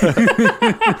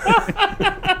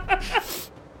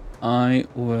 I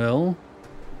will.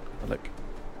 Look.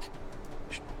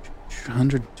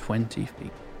 120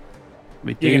 feet.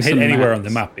 You can hit anywhere on the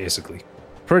map, basically.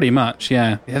 Pretty much,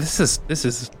 yeah. Yeah, this is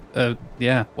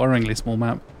worryingly small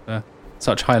map for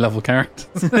such high level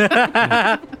characters.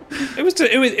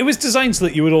 It was designed so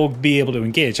that you would all be able to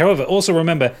engage. However, also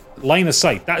remember, line of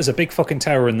sight. That is a big fucking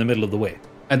tower in the middle of the way.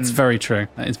 That's very true.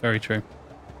 That is very true.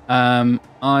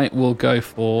 I will go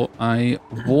for a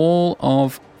wall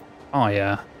of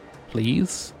fire,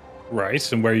 please.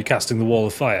 Right, and where are you casting the wall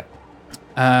of fire?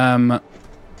 I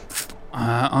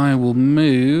will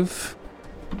move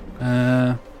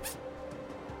about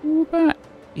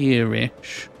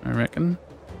here-ish, I reckon.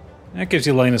 That gives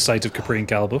you line of sight of Capri and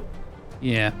Calbo.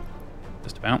 Yeah,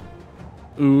 just about.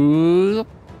 Ooh,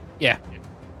 yeah.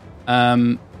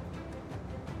 Can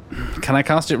I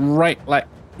cast it right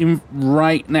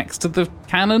next to the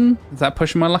cannon? Is that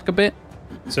pushing my luck a bit?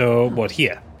 So what,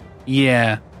 here?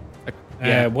 Yeah.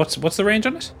 What's the range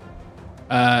on it?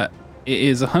 It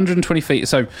is 120 feet.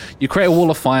 So you create a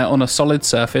wall of fire on a solid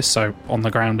surface, so on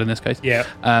the ground in this case. Yeah.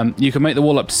 You can make the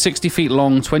wall up to 60 feet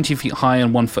long, 20 feet high,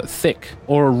 and 1 foot thick,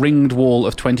 or a ringed wall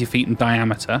of 20 feet in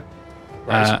diameter.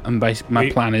 Right. And basically, my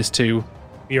plan is to.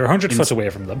 You're 100 foot away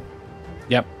from them.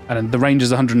 Yep. And the range is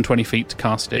 120 feet to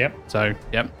cast it. Yep. So,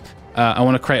 yep. I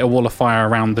want to create a wall of fire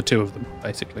around the two of them,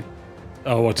 basically.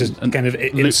 Oh, what, to kind of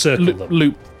encircle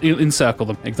them? Encircle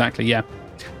them, exactly, yeah.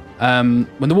 When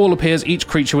the wall appears, each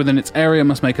creature within its area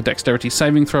must make a dexterity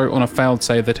saving throw. On a failed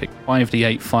save, they take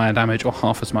 5d8 fire damage, or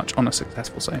half as much on a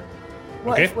successful save.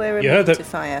 What if we're immune to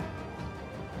fire?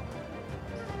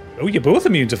 Oh, you're both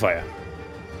immune to fire.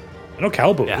 I know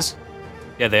Calbo is.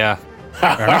 Yeah, they are.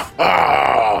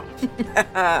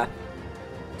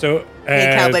 So, Me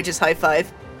and Calbo just high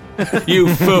five.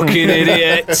 You fucking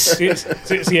idiot! So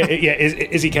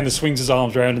Izzy kind of swings his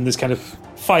arms around, and this kind of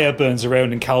fire burns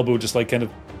around, and Calbo just like kind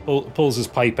of pulls his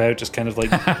pipe out, just kind of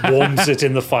like warms it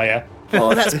in the fire.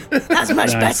 Oh, that's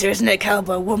much better, isn't it?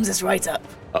 Calbo warms us right up.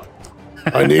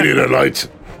 I needed a light.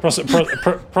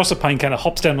 Proserpine kind of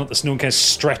hops down on the snow and kind of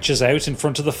stretches out in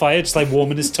front of the fire, just like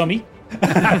warming his tummy. You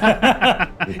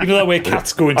know that way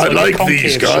cats go into I like concave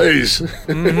these guys.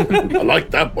 I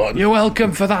like that one. You're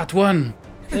welcome for that one.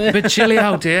 A bit chilly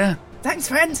out here. Thanks,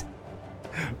 friend.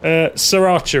 Sir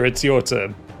Archer, it's your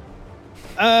turn.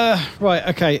 Right,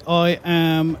 okay. I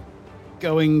am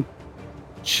going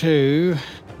to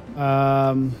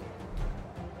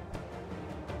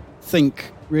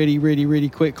think really, really, really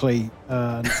quickly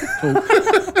and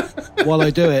talk while I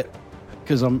do it,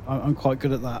 because I'm quite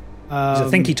good at that. It's a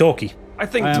thinky-talky. I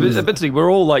think eventually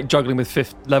we're all like juggling with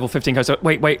level 15 guys. So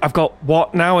wait, I've got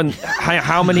what now? And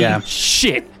how many? Yeah.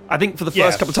 Shit. I think for the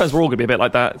first couple of turns we're all going to be a bit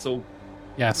like that. It's all.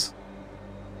 Yes.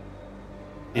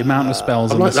 The amount of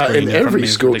spells I'm on like the that screen in front of every me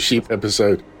is Scorched ridiculous. Sheep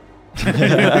episode.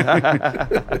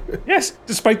 Yes,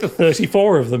 despite the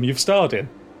 34 of them you've starred in.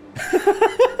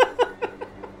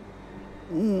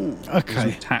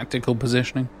 Okay. Tactical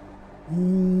positioning.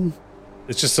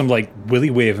 It's just some like willy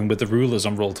waving with the rulers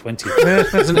on roll 20.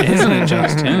 Isn't it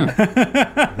just?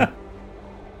 Yeah.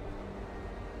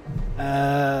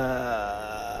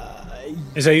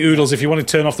 Is a Oodles, if you want to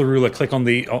turn off the ruler, click on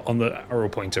the arrow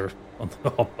pointer on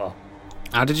the hotbar.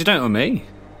 How did you know it was me?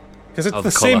 Because it's Oh, the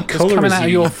the same colour. colour Coming as out of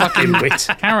you, your fucking wit.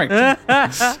 character.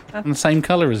 And the same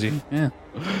colour as you. Yeah.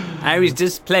 I was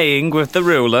just playing with the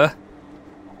ruler.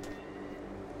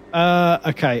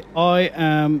 Okay, I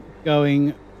am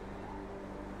going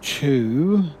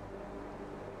to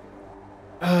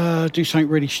do something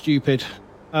really stupid.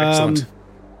 Excellent.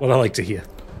 What I like to hear.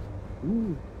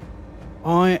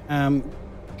 I am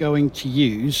going to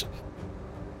use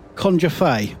Conjure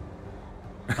Fey.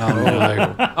 Oh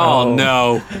no. Oh,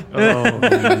 no.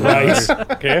 Right.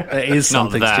 Okay. It is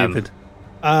Not something them. stupid.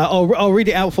 I'll read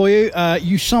it out for you.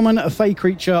 You summon a Fey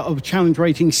creature of challenge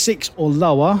rating 6 or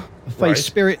lower. A Fey Right.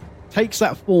 spirit takes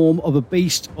that form of a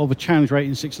beast of a challenge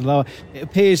rating 6 or lower. It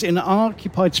appears in an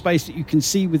unoccupied space that you can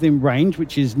see within range,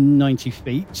 which is 90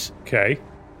 feet. Okay.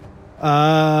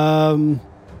 And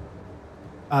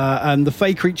the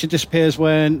Fey creature disappears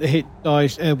when the hit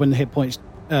dies. When the hit points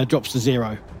drops to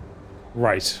 0.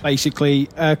 Right. Basically,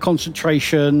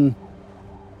 concentration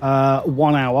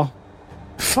 1 hour.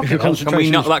 Fucking Can we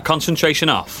knock that concentration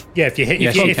off? Yeah, if you hit,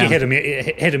 Yes, if you you can. hit him,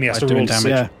 he has to By roll doing damage.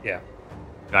 damage. Yeah.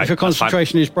 Right, If your that's fine.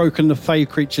 concentration is broken, the Fey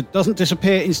creature doesn't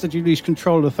disappear. Instead, you lose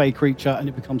control of the Fey creature and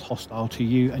it becomes hostile to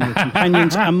you and your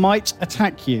companions and might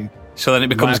attack you. So then it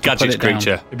becomes Might have to put Gadget's it down.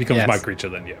 creature. It becomes Yes. my creature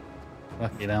then, yeah.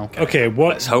 Fucking hell. Okay,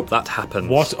 Let's hope that happens.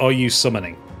 what are you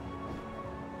summoning?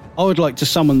 I would like to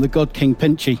summon the God King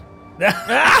Pinchy.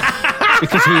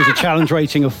 Because he has a challenge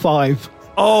rating of 5.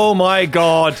 Oh my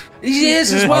god.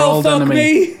 Yes, as Our old fuck enemy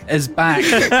me! is back.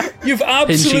 You've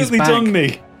absolutely back. done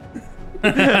me.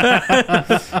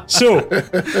 So,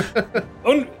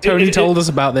 Tony told us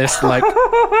about this like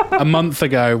a month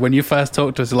ago when you first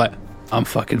talked to us. Like, I'm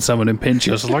fucking summoning Pinchy.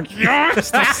 I was like, yes,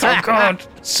 that's so good.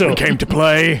 So, Came to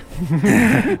play.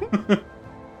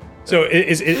 so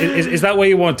is that what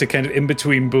you want to kind of in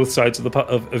between both sides of the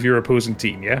of your opposing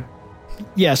team? Yeah.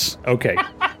 Yes. Okay.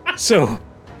 So,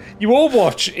 you all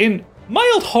watch in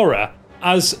mild horror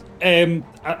as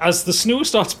the snow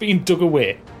starts being dug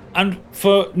away, and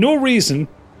for no reason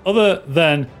other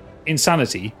than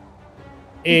insanity,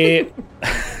 a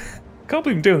can't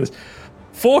believe I'm doing this.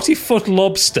 40-foot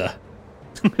lobster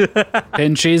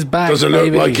Pinchy's back. Doesn't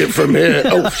baby. look like it from here.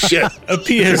 Oh, shit.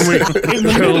 appears in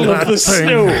the middle of the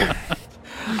snow,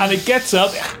 and it gets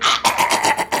up.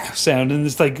 Sound and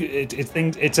it's like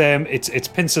it's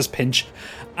Pincer's Pinch,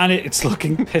 and it's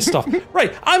looking pissed off.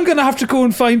 Right, I'm gonna have to go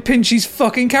and find Pinchy's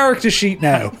fucking character sheet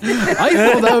now. I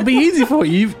thought that would be easy for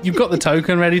you. You've got the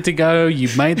token ready to go.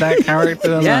 You've made that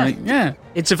character. Yeah. Like, yeah.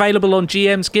 It's available on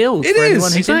GM's Guild It for is,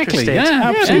 anyone who's exactly, interested.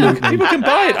 yeah. Yeah, people can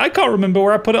buy it. I can't remember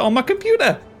where I put it on my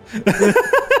computer.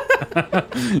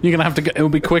 You're gonna have to. It'll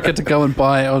be quicker to go and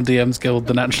buy it on DM's Guild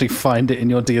than actually find it in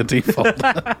your D&D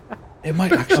folder. It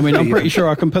might actually. I mean, I'm be. pretty sure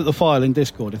I can put the file in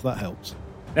Discord if that helps.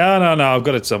 No, I've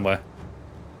got it somewhere.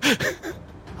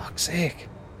 Fuck's sake.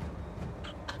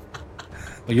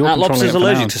 Well, you're That controlling lobster's it for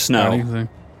allergic now, to snow. Tony,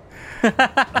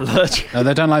 so. No,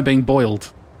 they don't like being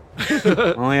boiled.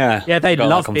 Oh, yeah. Yeah, they Got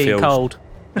love that being confused. cold.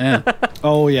 Yeah.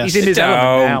 Oh, yes. He's in his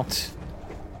element now. Don't.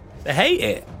 They hate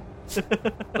it. Live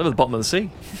at the bottom of the sea.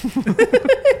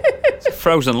 It's a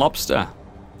frozen lobster.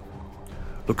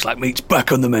 Looks like meat's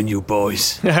back on the menu,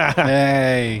 boys.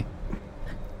 Hey.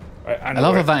 I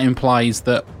love how that implies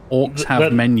that orcs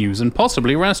have menus and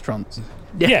possibly restaurants.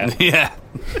 Yeah. Yeah.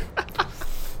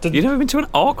 You've never been to an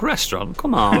orc restaurant?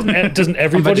 Come on. Doesn't I'm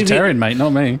everybody vegetarian, mate, not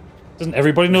me. Doesn't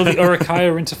everybody know the Urukai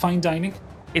are into fine dining?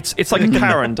 It's like a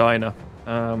Karen diner.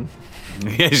 Yeah,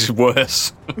 it's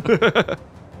worse. That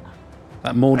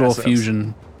Mordor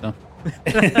fusion stuff.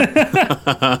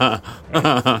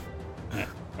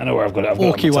 I know where I've got it.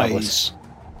 Orky ways.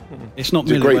 It's not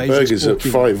The Millie great ways, burgers it's at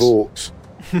Orky 5 ways. orcs.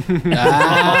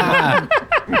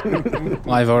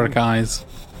 Live Urukai.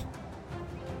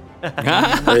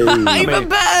 Even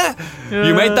better.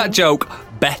 You made that joke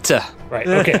better. Right.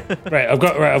 Okay. Right. I've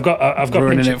got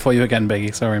ruining Pinchy. it for you again,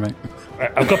 Biggie. Sorry, mate.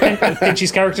 Right, I've got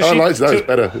Pinchy's character I sheet. like that. It's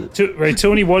better. Right,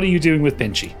 Tony. What are you doing with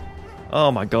Pinchy?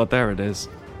 Oh my god, there it is.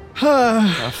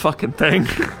 That fucking thing.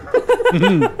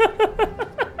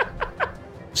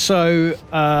 So,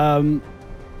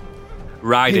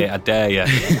 Ride it, I dare you.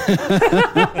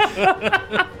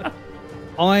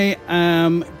 I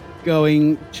am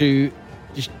going to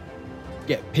just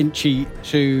get Pinchy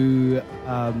to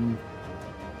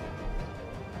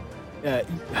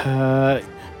hang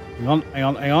on.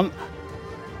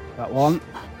 That one.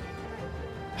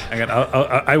 Hang on,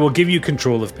 I will give you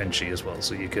control of Pinchy as well,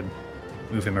 so you can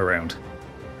move him around.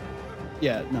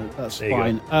 Yeah, no, that's There you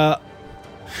fine.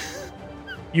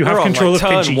 You have We're on, control like, of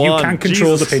turn Pinchy. one. You can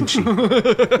control Jesus. the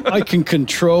Pinchy. I can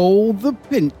control the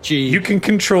Pinchy. You can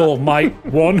control my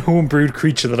one homebrewed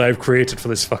creature that I've created for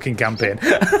this fucking campaign.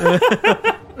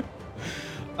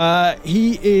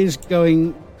 He is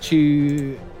going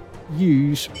to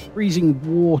use freezing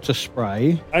water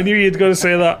spray. I knew you'd go to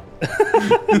say that.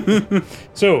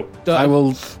 So I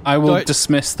will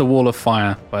dismiss the wall of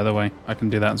fire. By the way, I can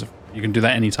do that. You can do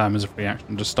that anytime as a free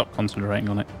action. Just stop concentrating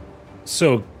on it.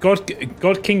 So, God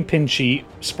King Pinchy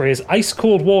sprays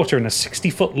ice-cold water in a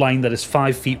 60-foot line that is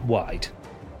 5 feet wide.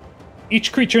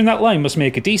 Each creature in that line must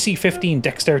make a DC 15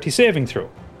 dexterity saving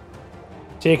throw,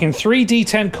 taking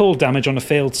 3d10 cold damage on a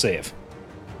failed save.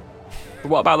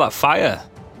 What about that fire?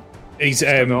 He's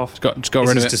just got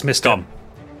rid of it. Dismissed him.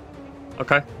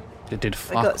 Okay. It did I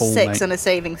fuck got all, 6 mate. on a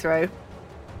saving throw.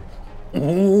 These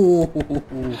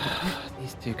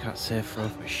two can't save throw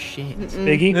for shit.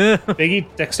 Biggie,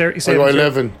 dexterity I saving got throw.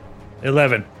 11.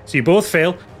 11. So you both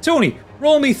fail. Tony,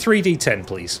 roll me 3d10,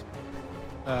 please.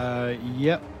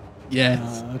 Yep.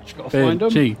 Yes. Just got to find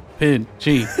him.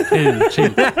 Pinchy.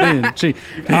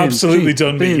 Absolutely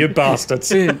done me, you bastards.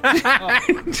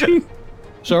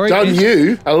 Sorry. Done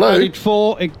you? Hello? I did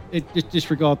 4. Just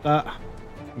disregard that.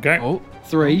 Okay. Oh,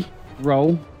 3.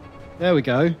 Roll. There we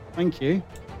go. Thank you.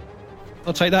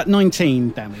 I'll take that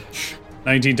 19 damage.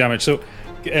 19 damage. So,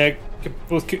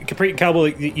 both Capri and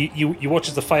Cowboy, you watch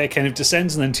as the fire kind of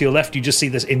descends, and then to your left, you just see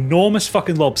this enormous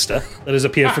fucking lobster that has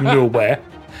appeared from nowhere.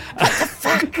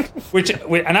 Which,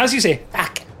 and as you say,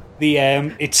 fuck,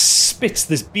 it spits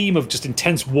this beam of just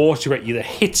intense water at you that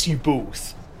hits you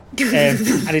both,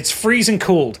 and it's freezing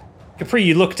cold. Capri,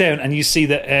 you look down and you see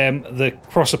that the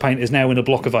Proserpine is now in a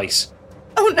block of ice.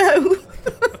 Oh no!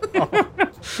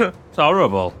 It's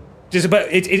horrible. Just about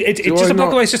it's just a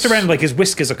block of ice just around, like his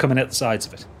whiskers are coming out the sides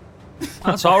of it.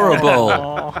 That's horrible.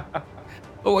 Look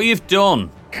what you've done.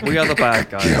 We are the bad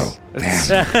guys.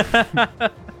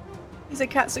 He's a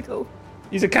catsicle.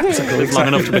 He's a catsicle. Live long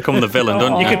enough to become the villain,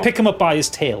 don't you? You could pick him up by his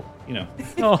tail, you know.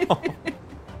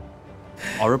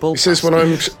 Horrible. It says when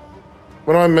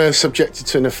I'm subjected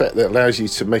to an effect that allows you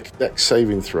to make a dex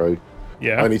saving throw,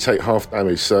 Yeah. I only take half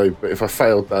damage. So, but if I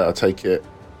failed that, I take it.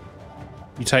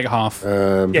 You take half.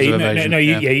 You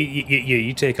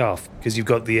take half because you've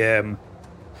got the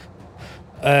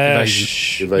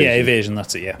Evasion. Yeah, evasion.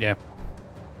 That's it. Yeah. Yeah.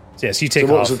 So, yes, you take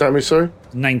So what half. was the damage? Sorry,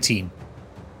 19.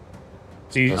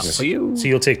 So Okay.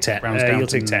 you'll take 10. Rounds down You'll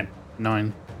take to 10.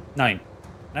 9. 9.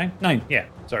 9. Yeah.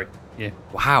 Sorry. Yeah.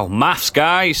 Wow, maths,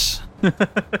 guys.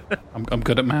 I'm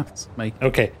good at maths, mate.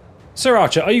 Okay. Sir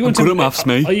Archer, are you going I'm good at maths,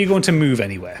 mate. Are you going to move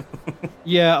anywhere?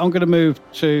 Yeah, I'm going to move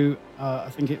to. I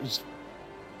think it was.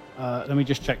 Let me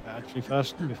just check that actually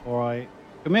first before I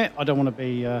commit. I don't want to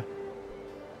be. Oh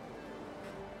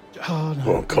no!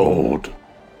 oh, cold.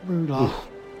 Ruler.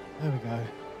 There we go.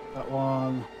 That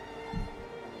one.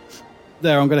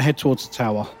 There, I'm going to head towards the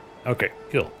tower. Okay.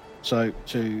 Cool. So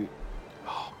to.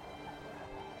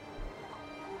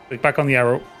 Click back on the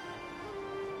arrow.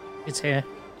 It's here.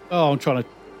 Oh, I'm trying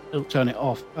to turn it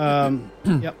off.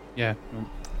 Yep. Yeah.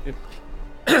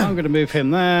 I'm going to move him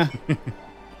there,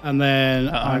 and then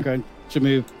I'm going to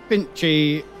move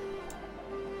Pinchy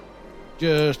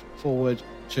just forward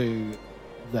to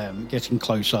them, getting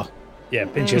closer. Yeah,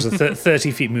 Pinchy has a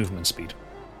 30 feet movement speed.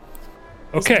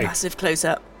 Okay. Massive close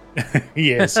up.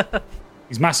 Yes.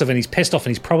 He's massive and he's pissed off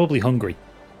and he's probably hungry.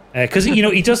 Because,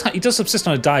 he does subsist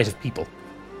on a diet of people.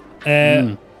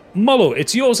 Molo,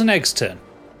 it's yours and Egg's turn.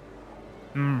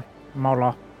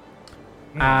 Molo.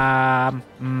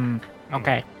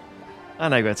 Okay. I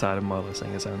know you're tired of Molo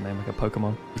saying his own name like a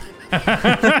Pokemon.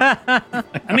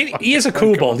 I mean, he is a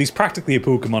kobold. He's practically a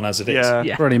Pokemon as it is.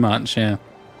 Yeah. Pretty much, yeah.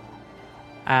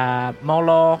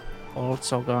 Molo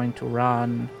also going to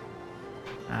run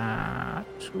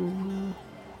to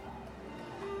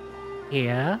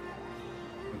here.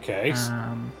 Okay.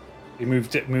 He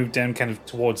moved down kind of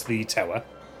towards the tower.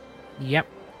 Yep.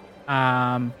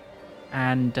 And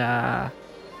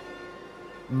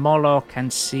Molo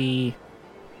can see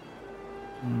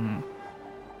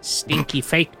stinky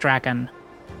fake dragon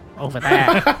over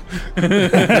there.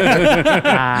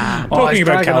 Talking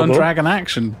about dragon on dragon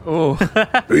action. Oh.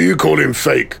 Who you calling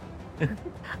fake?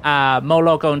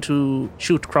 Molo going to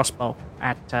shoot crossbow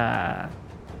at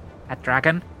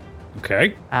dragon.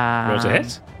 Okay. Rolls a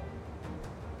hit.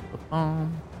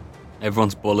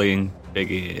 Everyone's bullying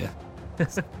Biggie here.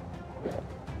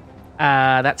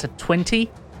 That's a 20.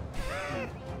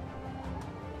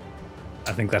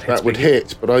 I think that hits. That would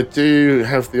hit, but I do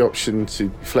have the option to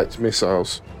deflect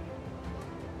missiles.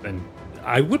 And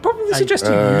I would probably suggest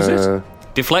you use it.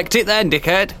 Deflect it then,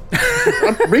 dickhead.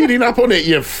 I'm reading up on it,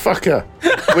 you fucker.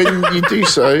 When you do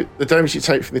so, the damage you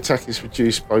take from the attack is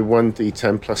reduced by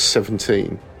 1d10 plus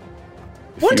 17.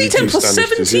 1d10 plus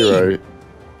 17?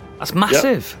 That's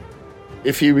massive. Yep.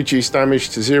 If you reduce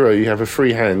damage to 0, you have a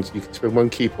free hand. You can spend 1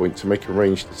 key point to make a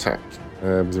ranged attack.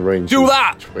 With a range Do of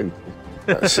that! 20.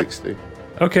 That's 60.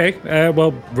 Okay,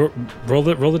 well, roll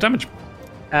the damage.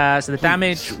 So the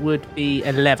damage would be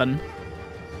 11.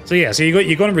 So yeah, so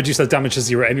you're going to reduce that damage to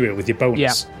 0 anyway with your bonus.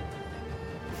 Yeah.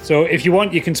 So if you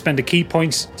want, you can spend a key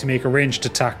point to make a ranged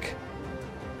attack.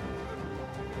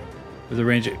 With a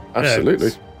range.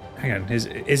 Absolutely. Hang on,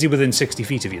 is he within 60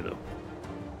 feet of you though?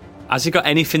 Has he got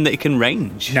anything that he can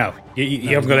range? No, you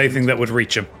haven't got anything that would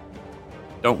reach him.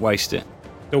 Don't waste it.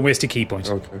 Don't waste a key point.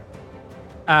 Okay.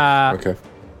 Okay.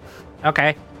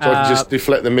 Okay. So I can just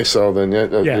deflect the missile then, yeah?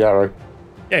 The arrow.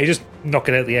 Yeah, you just knock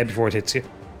it out of the air before it hits you.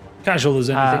 Casual as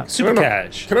anything. Super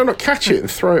cash. Can I not catch it and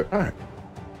throw it back?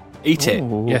 Eat it.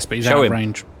 Yes, but he's Show out of him.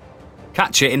 range.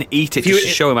 Catch it and eat it just to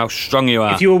show him how strong you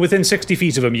are. If you were within 60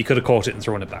 feet of him, you could have caught it and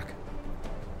thrown it back.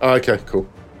 Oh, okay, cool.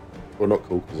 Well, not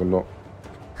cool, because I'm not.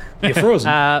 You're frozen.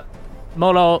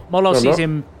 Molo I'm sees not.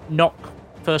 him knock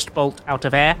first bolt out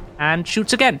of air and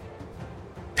shoots again.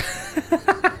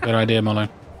 Good idea, Molo.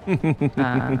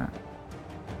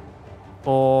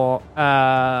 For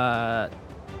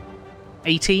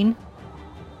 18.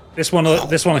 This one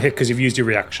will hit because you've used your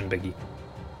reaction, Biggie.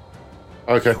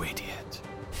 Okay. You idiot.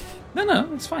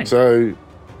 No, it's fine. So.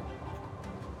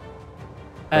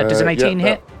 Does an 18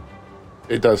 hit?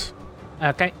 It does.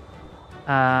 Okay.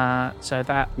 So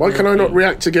that. Why can I not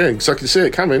react again? Because I can see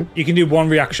it coming. You can do one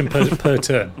reaction per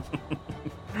turn.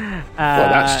 Well,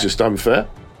 that's just unfair.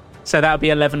 So that would be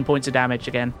 11 points of damage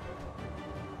again.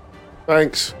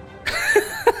 Thanks.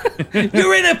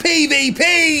 You're in a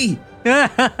PvP!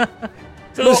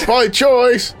 Not by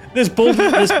choice.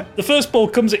 The first ball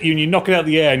comes at you and you knock it out of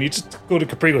the air and you just go to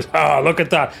Capri and goes, look at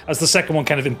that. As the second one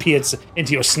kind of impedes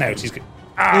into your snout. He's going,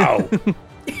 ow!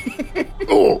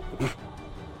 Oh.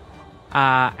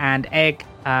 And Egg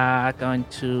going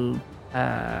to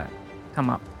come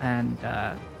up and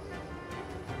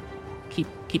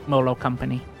keep Molo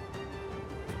company.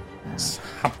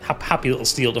 Happy little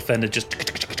steel defender just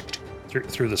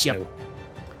through the snow.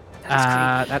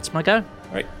 That's my go.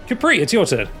 Right, Capri, it's your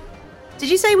turn. Did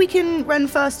you say we can run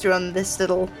faster on this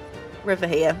little river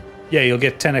here? Yeah, you'll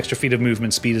get 10 extra feet of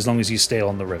movement speed as long as you stay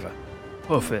on the river.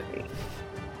 Perfect.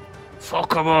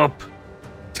 Fuck him up.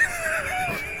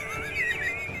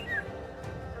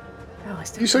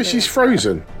 You say she's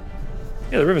frozen?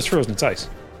 Yeah, the river's frozen. It's ice.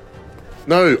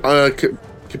 No,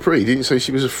 Capri, didn't you say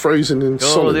she was frozen and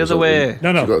solid? the other way.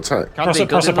 No. She got attacked.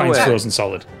 Proserpine's frozen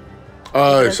solid.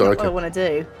 Oh, That's sorry. not what I want to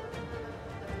do.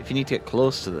 If you need to get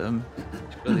close to them,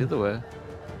 just go the other way.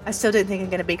 I still don't think I'm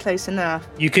going to be close enough.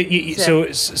 You could. So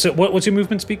what's your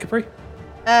movement speed, Capri?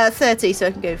 30, so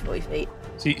I can go 40 feet.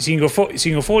 So you can go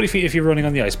 40 feet if you're running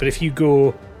on the ice, but if you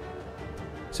go,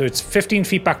 so it's 15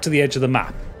 feet back to the edge of the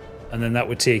map, and then that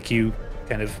would take you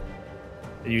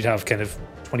you'd have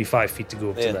 25 feet to go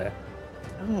up to there.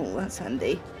 Oh, that's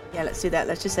handy. Yeah, let's do that.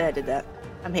 Let's just say I did that.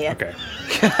 I'm here. Okay.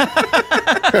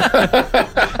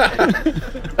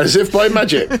 As if by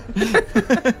magic.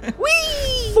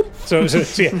 Whee! So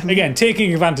yeah, again,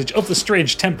 taking advantage of the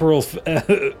strange temporal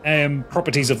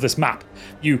properties of this map,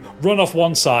 you run off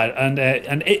one side,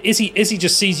 and Izzy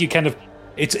just sees you kind of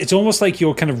It's almost like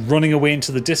you're kind of running away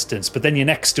into the distance, but then you're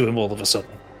next to him all of a sudden.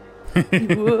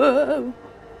 Whoa.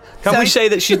 Can we say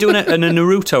that she's doing a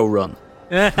Naruto run?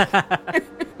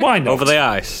 Why not? Over the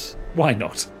ice. Why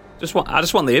not? I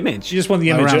just want the image. You just want the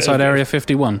image. We're outside Area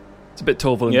 51. It's a bit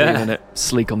taller than Yeah. Green, isn't it?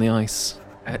 Sleek on the ice.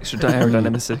 Extra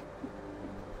aerodynamic.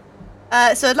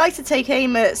 So I'd like to take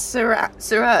aim at Sir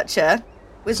Archer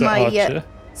with Sir my Archer?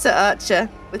 Sir Archer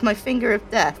with my finger of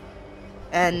death,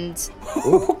 and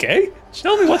Okay.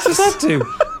 Tell me, what does that do?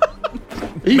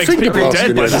 You Makes finger people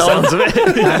dead blasting by the yourself? sounds of it.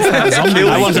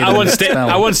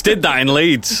 I once did that in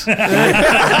Leeds.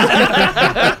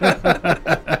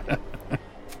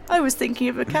 I was thinking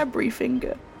of a Cadbury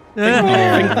finger.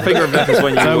 Finger of death is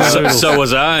when you. So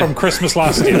was I. From Christmas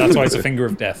last year, that's why it's a finger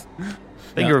of death.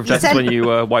 Finger of death is when you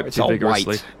wipe too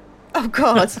vigorously. Oh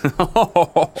God!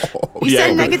 You Yeah.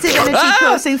 send negative energy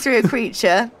coursing through a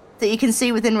creature that you can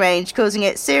see within range, causing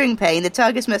it searing pain. The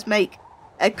target must make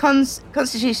a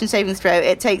Constitution saving throw.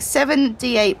 It takes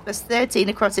 7d8 plus 13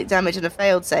 necrotic damage on a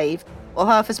failed save, or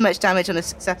half as much damage on a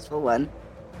successful one.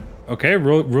 Okay,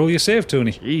 roll your save,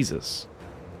 Tony. Jesus.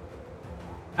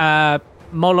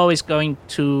 Molo is going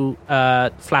to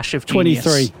Flash of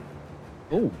 23.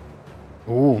 Genius.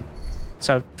 Ooh.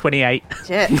 So 28.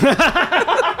 Shit.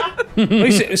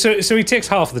 So he takes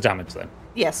half the damage then.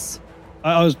 Yes.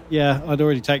 I'd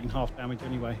already taken half damage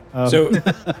anyway. So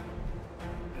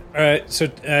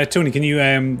Tony, can you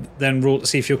then roll to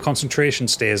see if your concentration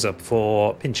stays up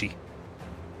for Pinchy?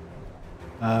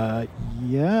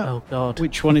 Yeah. Oh God.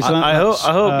 Which one is that? I hope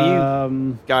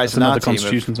you guys That's in our another team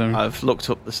Constitution zone. I've looked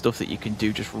up the stuff that you can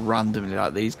do just randomly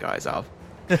like these guys have.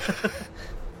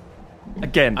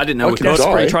 Again, I didn't know I we could could. die.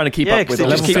 desperately trying to keep Yeah, up because with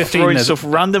they it. just keep 15, throwing there's- stuff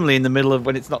randomly in the middle of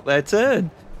when it's not their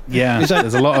turn. Yeah,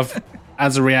 there's a lot of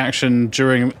as a reaction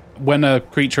during when a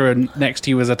creature next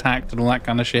to you is attacked and all that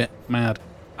kind of shit. Mad.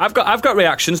 I've got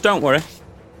reactions. Don't worry.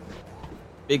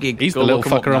 Biggie, He's go the little look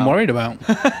 'em up fucker I'm now. worried about.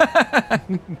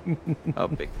 Oh,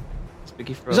 big. It's Biggie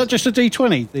Is frozen. that just a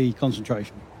D20, the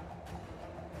concentration?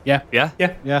 Yeah. Yeah.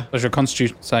 Yeah. Yeah. There's your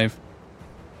Constitution save.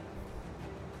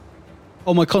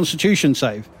 Oh, my Constitution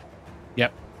save?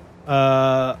 Yep.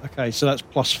 Okay, so that's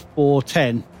plus 4,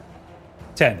 10.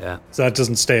 10. Yeah. So that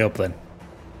doesn't stay up then.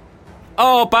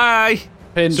 Oh, bye.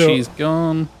 Pinchy's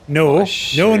gone. No.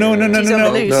 She's on the loose.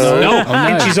 No.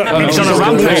 Pinchy's on He's on a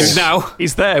rampage now.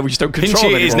 He's there. We just don't control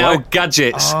Pinchy him is anymore. now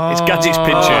gadgets. It's gadgets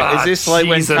Pinchy. Is this like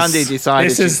when Jesus. Candy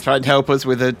decided This is- to try and help us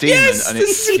with a demon? Yes, and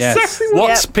this is Yes. exactly what.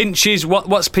 What's Pinchy's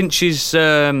what's Pinchy's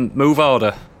move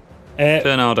order?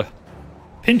 Turn order.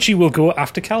 Pinchy will go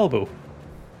after Calbo.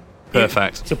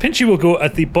 Perfect. So Pinchy will go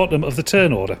at the bottom of the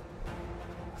turn order.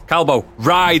 Calbo,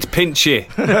 ride Pinchy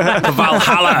to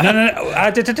Valhalla. No.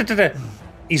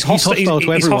 He's hostile. hostile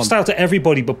to He's everyone. hostile to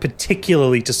everybody, but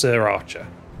particularly to Sir Archer.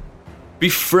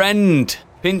 Befriend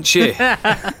Pinchy.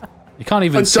 You can't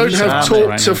even And see don't have Charmander talk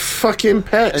right to now. fucking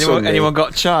pets. on me. anyone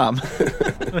got charm?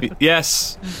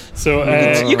 Yes. So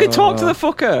You can talk to the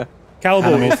fucker.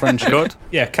 Animal Calbo. friendship. Good.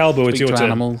 Yeah, Calbo, it's Speak your to turn.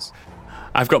 animals.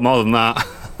 I've got more than that.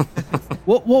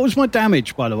 What was my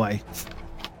damage, by the way?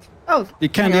 Oh,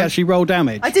 Did Candy hang on. actually roll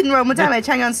damage? I didn't roll my damage.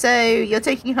 Hang on. So you're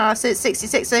taking half, so it's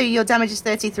 66. So your damage is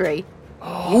 33.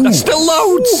 That's still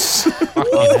loads.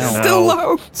 Still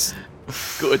loads.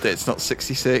 Good that it's not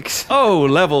 66. Oh,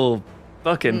 level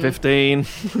fucking 15.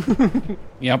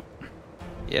 Yep.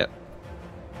 Yep.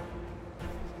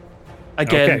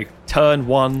 Again, Okay. turn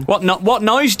 1. What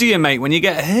noise do you make when you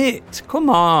get hit? Come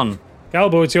on.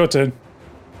 Calbo, it's your turn.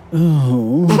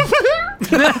 Oh.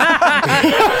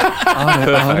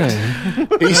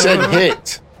 Perfect. He said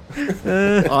hit.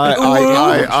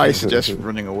 I suggest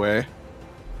running away.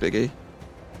 Biggie.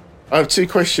 I have two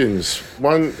questions.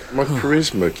 One, my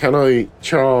charisma. Can I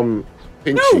charm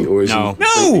Pinchy, or is No. he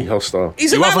completely hostile?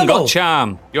 He's You an haven't animal. got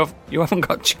charm. You haven't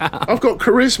got charm. I've got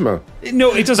charisma.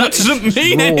 No, it doesn't. That doesn't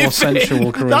mean Raw anything.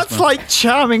 sensual charisma. That's like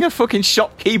charming a fucking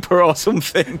shopkeeper or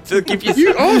something to give you.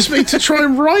 You asked me to try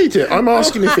and ride it. I'm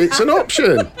asking if it's an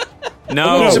option. I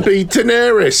No. want to be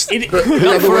Daenerys, but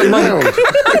the other way round.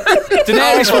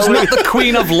 Daenerys was not the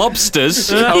queen of lobsters.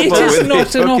 It is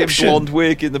not an fucking option. blonde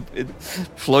wig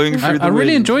flowing through the I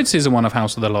really wind. enjoyed season 1 of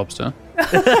House of the Lobster.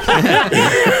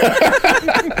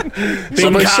 So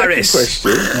my second Caris.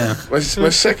 question, my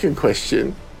second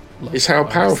question is how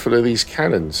powerful are these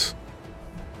cannons?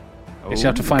 Guess you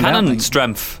have to find out. Cannon mate.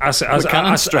 strength. Ask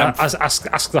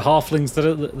the halflings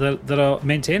that are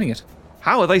maintaining it.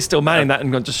 How are they still manning that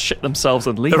and going to just shit themselves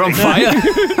and leave? They're on fire.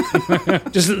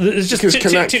 There's just Because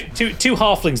two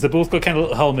halflings. They both got kind of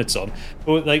little helmets on,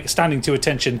 but like standing to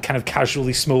attention, kind of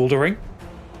casually smouldering.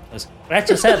 Right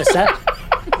to service, sir.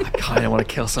 I kind of want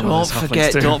to kill some of those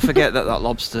halflings too. Don't forget that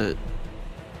lobster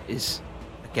is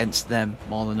against them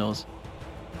more than us.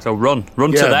 So run to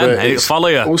them, and it'll follow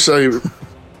you. Also,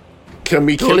 can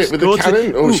we kill it with the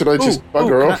cannon, or should I just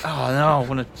bugger off? Oh no, I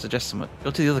want to suggest something.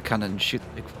 Go to the other cannon and shoot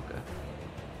the big fucker.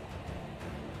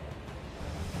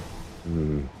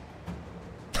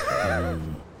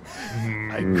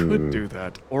 I could do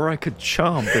that, or I could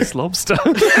charm this lobster.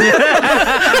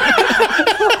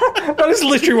 That is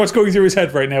literally what's going through his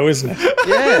head right now, isn't it?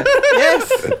 Yeah.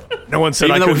 Yes. No one said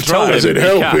Even I though couldn't we've tried. try. Does it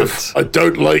help if I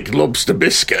don't like lobster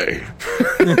biscuit?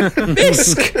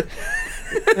 Bisque!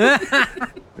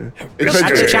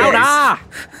 That's chowder!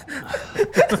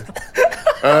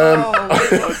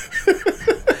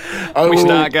 I We will-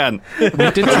 start again. We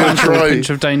did try for a pinch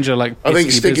of danger, like. I think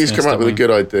biscuity Stiggy's business, come up with a didn't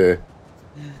good idea.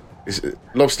 It's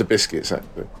lobster biscuits,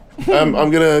 actually. I'm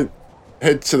going to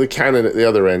head to the cannon at the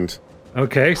other end.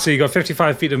 Okay, so you got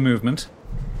 55 feet of movement.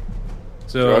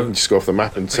 So I So can just go off the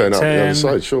map and turn up the 10. other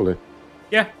side, surely.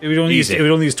 yeah, it would only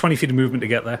use 20 feet of movement to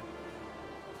get there.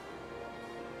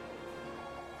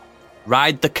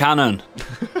 Ride the cannon.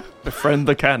 Befriend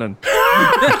the cannon.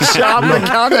 Charm the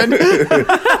cannon.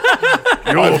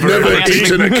 I've never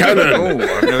eaten a cannon. Oh,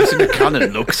 I've never seen a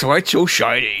cannon look quite so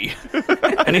shiny.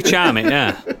 Any charm it,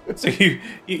 yeah. So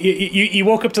you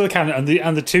walk up to the cannon, and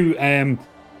the two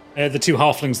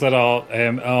halflings that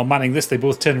are manning this, they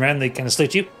both turn around, they kind of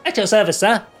salute you, at your service,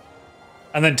 sir.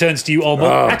 And then turns to you,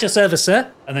 Olmo, at your service,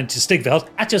 sir. And then to Stigveld,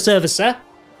 at your service, sir.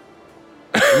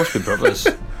 They must be brothers.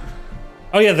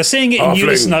 Oh yeah, they're saying it in Halfling.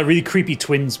 unison, that really creepy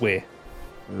twins way.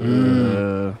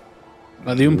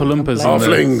 Like the Oompa Loompas in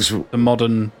Halflings. the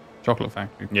modern chocolate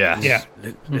factory. Yeah. Yeah.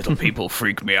 Little people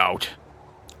freak me out.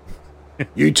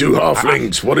 You two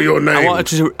halflings, what are your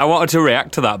names? I wanted to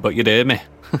react to that, but you'd hear me.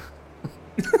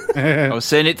 I was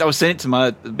saying it to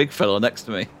the big fellow next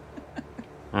to me.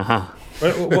 Uh-huh.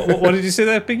 What did you say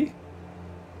there, Piggy?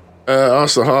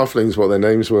 Ask the halflings what their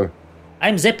names were.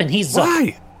 I'm Zip and he's Zup.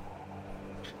 Why?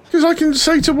 Because I can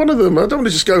say to one of them, I don't want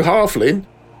to just go halfling.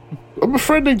 I'm a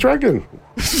friendly dragon.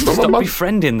 Stop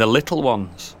befriending the little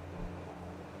ones.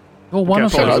 You're one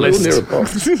of Shall I those live lists. near a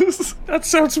box? That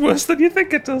sounds worse than you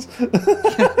think it does. He's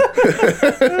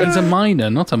a miner,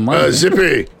 not a miner.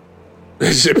 Zippy.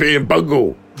 Zippy and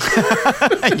Bungle.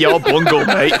 You're Bungle,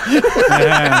 mate.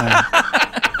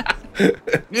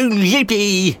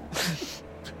 Yippee!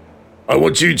 I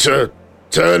want you to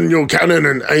turn your cannon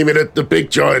and aim it at the big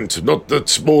giant, not the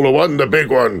smaller one, the big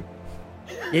one.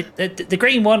 The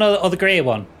green one or the grey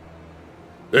one?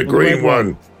 The green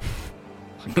one.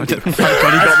 Thank God he got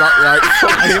that right.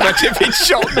 Fuck me, imagine if he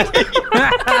shot me.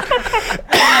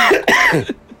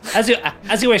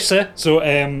 As you wish, sir. So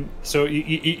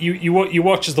you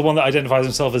watch as the one that identifies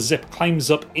himself as Zip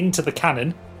climbs up into the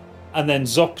cannon, and then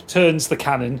Zop turns the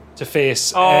cannon to face.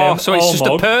 So it's just a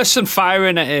Ormod. person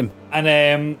firing at him.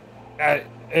 And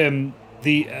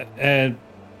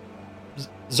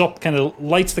Zop kind of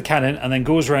lights the cannon and then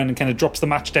goes around and kind of drops the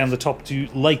match down the top to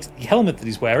light the helmet that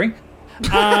he's wearing.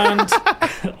 And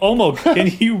Olmo, can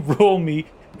you roll me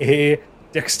a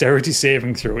dexterity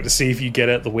saving throw to see if you get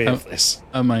out the way of this?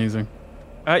 Amazing.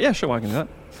 Yeah, sure, I can do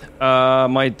that.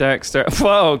 My dexterity.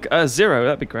 Whoa, 0.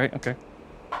 That'd be great. Okay.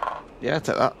 Yeah,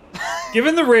 take that.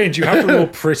 Given the range, you have to roll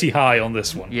pretty high on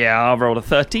this one. Yeah, I'll roll a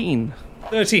 13.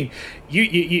 13.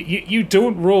 You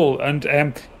don't roll,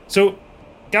 and so,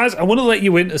 guys, I want to let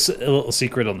you in a little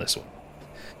secret on this one.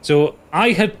 So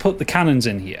I had put the cannons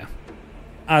in here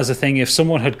as a thing if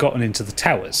someone had gotten into the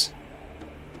towers,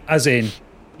 as in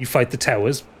you fight the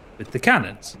towers with the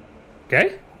cannons.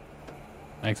 Okay,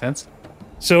 makes sense.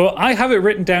 So I have it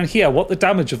written down here what the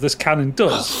damage of this cannon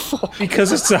does,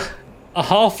 because it's a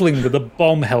halfling with a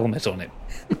bomb helmet on it.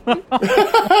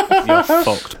 You're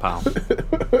fucked, pal.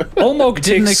 Olmog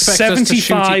takes expect us to shoot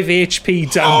 75 HP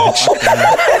damage.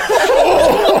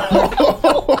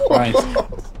 Right.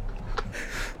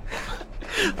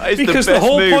 Because the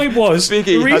whole point was Biggie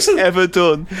the reason has ever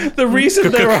done. The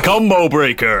reason there are combo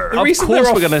breaker. The Of reason course there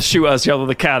are we're going to shoot us the other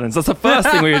the cannons. That's the first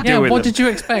thing we would do Yeah, with what them. did you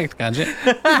expect, Gadget?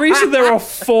 the reason there are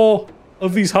 4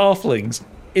 of these halflings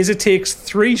is it takes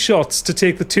 3 shots to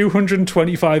take the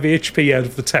 225 HP out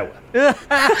of the tower.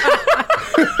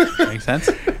 Makes sense.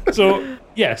 So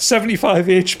yeah, 75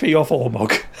 HP off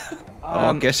Ormog.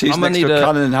 I guess who's I'm gonna next to need a a-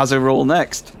 cannon has a roll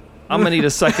next. I'm going to need a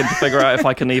second to figure out if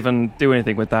I can even do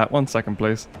anything with that. 1 second,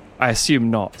 please. I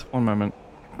assume not. 1 moment.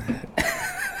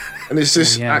 And is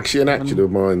this actually an action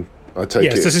of mine? I take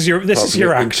it. Yes, this is your apart from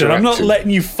the action. I'm not interacting. letting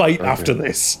you fight Okay. after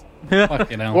this.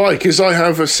 Fucking hell. Why? Because I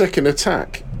have a second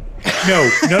attack. No.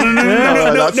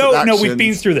 that's an We've action.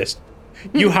 been through this.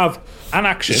 You have an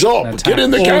action. Zop, get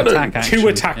in the cannon. Two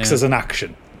attacks as an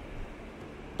action.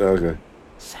 Okay.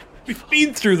 We've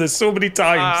been through this so many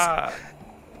times.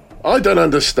 I don't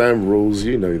understand rules,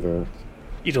 you know that.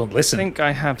 You don't listen. I think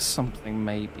I have something,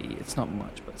 maybe. It's not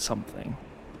much, but something.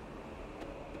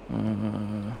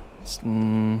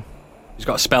 He's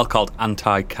got a spell called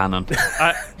Anti-Cannon.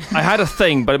 I had a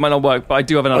thing, but it might not work, but I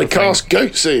do have another thing. I cast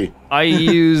Goatsy. I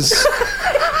use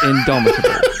Indomitable.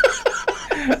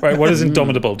 Right, what does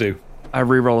Indomitable do? I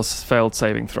reroll a failed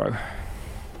saving throw.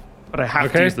 But I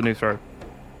have to use the new throw.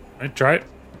 Right, try it.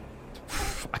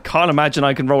 I can't imagine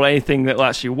I can roll anything that will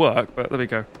actually work, but there we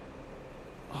go.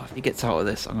 Oh, if he gets out of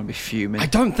this, I'm going to be fuming. I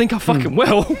don't think I fucking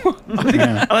will. I think,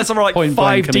 unless I'm like 5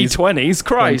 D20s.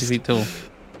 Christ.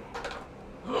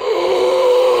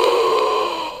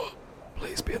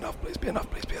 Please be enough, please be enough,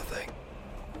 please be a thing.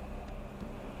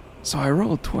 So I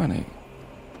rolled 20.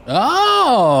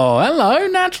 Oh, hello,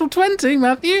 natural 20,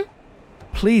 Matthew.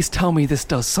 Please tell me this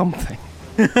does something.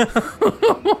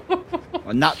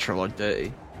 A natural or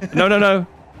dirty? No.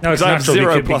 No, it's I have natural.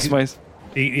 0 plus my...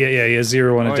 Yeah,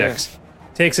 0 on a Oh, dex.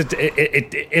 Takes it.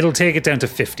 It'll take it down to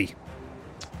 50.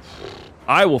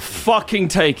 I will fucking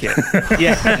take it.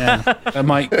 Yeah. That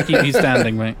might keep you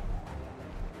standing, mate.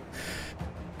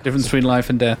 Difference between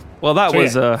life and death. Well, that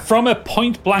was from a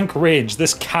point blank range.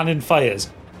 This cannon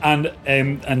fires, and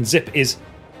Zip is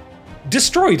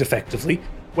destroyed effectively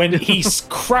when he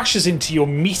crashes into your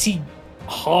meaty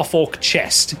half-orc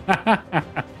chest.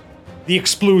 The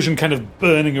explosion kind of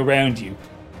burning around you.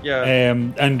 Yeah.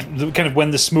 And kind of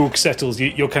when the smoke settles,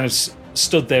 you're kind of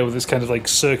stood there with this kind of like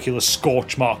circular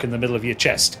scorch mark in the middle of your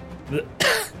chest.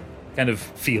 Kind of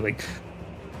feeling.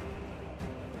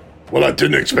 Well, I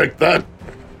didn't expect that.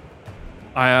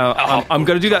 I'm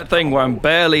going to do that thing where I'm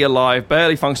barely alive,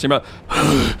 barely functioning, but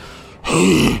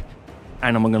and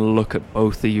I'm going to look at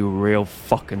both of you real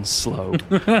fucking slow.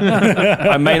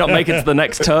 I may not make it to the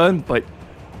next turn, but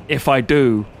if I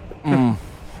do...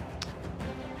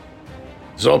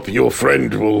 Zop, your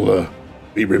friend will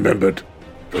be remembered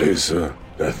for his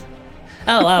death.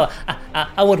 Oh,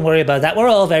 I wouldn't worry about that. We're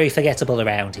all very forgettable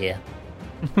around here.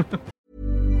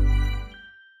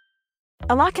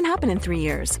 A lot can happen in 3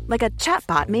 years, like a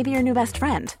chatbot may be your new best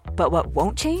friend. But what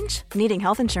won't change? Needing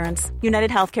health insurance. United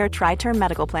Healthcare Tri-Term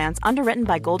Medical Plans, underwritten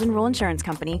by Golden Rule Insurance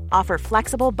Company, offer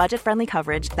flexible, budget-friendly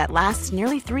coverage that lasts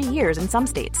nearly 3 years in some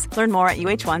states. Learn more at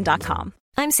uh1.com.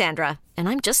 I'm Sandra, and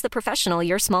I'm just the professional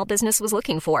your small business was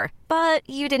looking for. But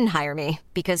you didn't hire me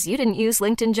because you didn't use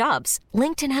LinkedIn Jobs.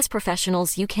 LinkedIn has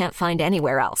professionals you can't find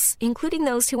anywhere else, including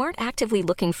those who aren't actively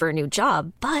looking for a new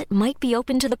job, but might be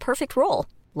open to the perfect role,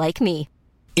 like me.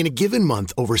 In a given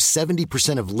month, over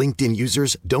 70% of LinkedIn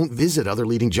users don't visit other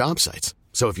leading job sites.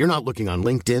 So if you're not looking on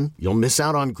LinkedIn, you'll miss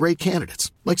out on great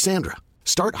candidates like Sandra.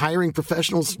 Start hiring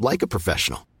professionals like a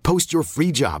professional. Post your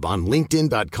free job on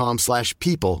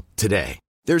linkedin.com/people today.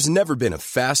 There's never been a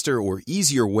faster or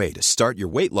easier way to start your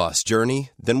weight loss journey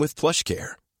than with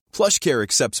PlushCare. PlushCare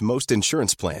accepts most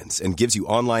insurance plans and gives you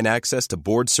online access to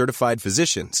board-certified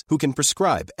physicians who can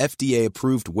prescribe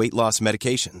FDA-approved weight loss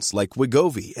medications like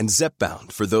Wegovy and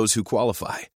Zepbound for those who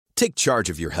qualify. Take charge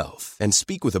of your health and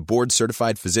speak with a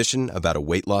board-certified physician about a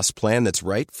weight loss plan that's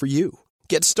right for you.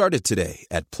 Get started today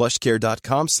at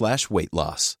plushcare.com/weight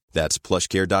loss. That's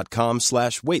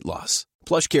plushcare.com/weight loss.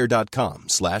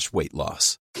 plushcare.com/weight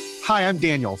loss. Hi, I'm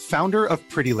Daniel, founder of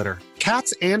Pretty Litter.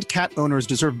 Cats and cat owners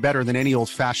deserve better than any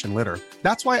old-fashioned litter.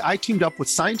 That's why I teamed up with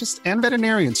scientists and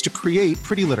veterinarians to create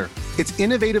Pretty Litter. Its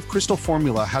innovative crystal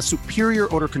formula has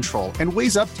superior odor control and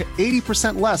weighs up to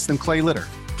 80% less than clay litter.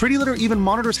 Pretty Litter even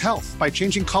monitors health by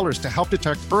changing colors to help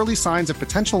detect early signs of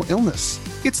potential illness.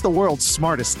 It's the world's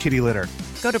smartest kitty litter.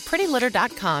 Go to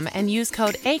prettylitter.com and use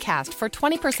code ACAST for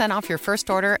 20% off your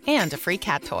first order and a free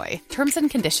cat toy. Terms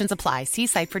and conditions apply. See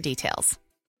site for details.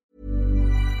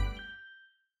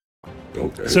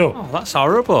 Okay. So that's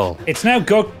horrible. It's now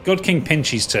God King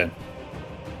Pinchy's turn.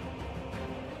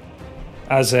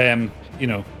 As Sir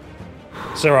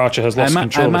Archer has lost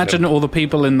control. I imagine all the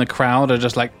people in the crowd are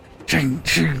just like, ching,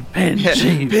 ching,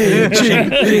 pinchy,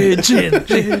 pinchy,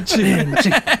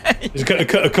 pinchy. He's got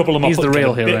a couple of them. He's the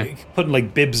real hero. Putting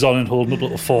like bibs on and holding up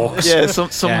little forks. Yeah,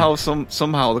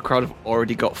 somehow the crowd have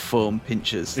already got foam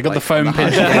pinchers. They got the foam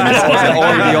pinchers. They're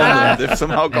already on them. They've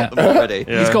somehow got them already.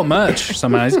 Yeah. He's got merch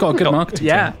somehow. He's got a good marketing.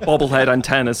 Yeah, bobblehead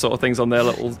antennas sort of things on their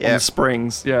little on the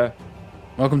springs. Yeah.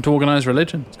 Welcome to organised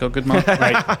religion. It's got good marketing.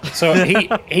 Right. So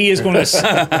he is going to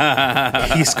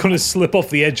slip off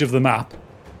the edge of the map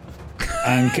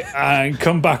and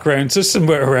come back round to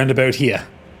somewhere around about here.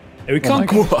 Now,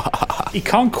 he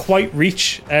can't quite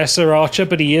reach Sir Archer,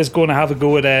 but he is going to have a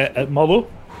go at Molo.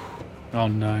 Oh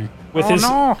no. With his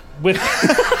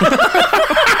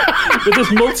with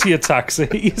his multi attacks,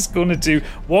 he's going to do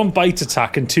 1 bite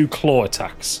attack and 2 claw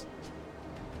attacks.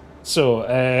 So,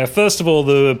 first of all,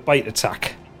 the bite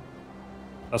attack.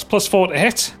 That's +4 to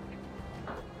hit.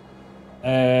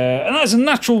 And that's a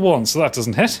natural 1, so that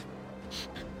doesn't hit.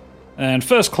 And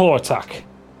first claw attack.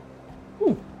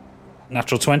 Ooh.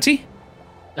 Natural 20.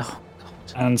 Oh, God.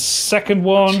 And second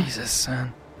one. Jesus,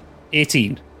 son.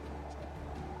 18.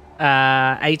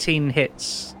 18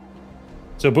 hits.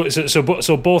 So both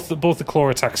the claw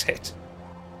attacks hit.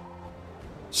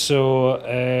 So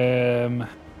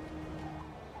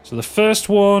the first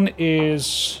one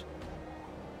is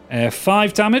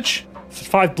 5 damage,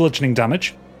 5 bludgeoning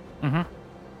damage. Mm-hmm.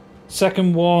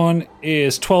 Second one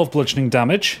is 12 bludgeoning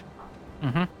damage.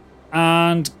 Mm-hmm.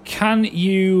 And can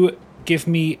you give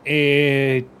me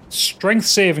a strength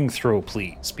saving throw,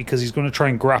 please? Because he's going to try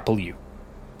and grapple you.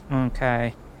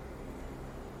 Okay.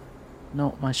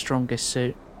 Not my strongest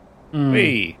suit.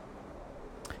 Hey.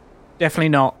 Definitely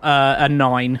not. A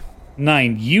 9.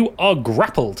 9. You are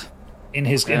grappled in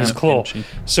his claw. Pinchy.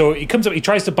 So he comes up, he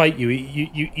tries to bite you.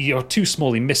 You're too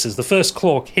small, he misses. The first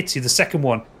claw hits you. The second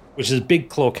one, which is a big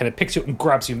claw, kind of picks you up and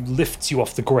grabs you and lifts you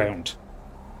off the ground.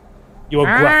 You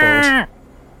are grappled.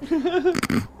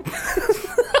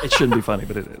 It shouldn't be funny,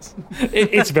 but it is.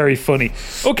 It's very funny.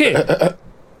 Okay.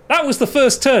 That was the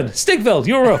first turn. Stigveld,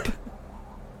 you're up.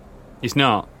 He's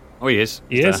not. Oh, he is.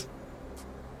 He is.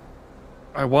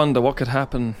 I wonder what could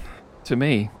happen to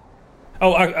me.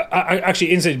 Oh,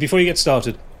 actually, inside, before you get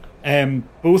started,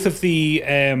 both of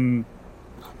the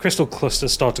crystal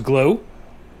clusters start to glow,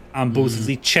 and both of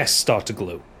the chests start to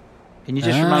glow. Can you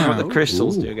just remind me what the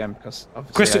crystals do again? Because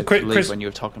obviously I believe when you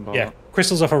were talking about that.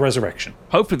 Crystals are for resurrection.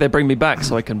 Hopefully they bring me back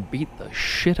so I can beat the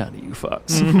shit out of you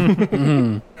fucks.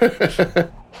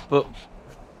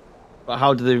 But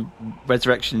how do the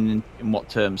resurrection in what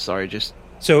terms? Sorry, just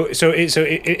So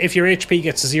if your HP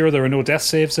gets to 0, there are no death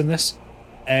saves in this.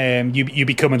 You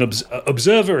become an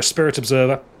observer, a spirit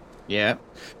observer. Yeah.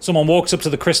 Someone walks up to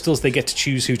the crystals, they get to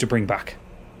choose who to bring back.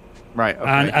 Right.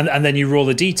 Okay. And then you roll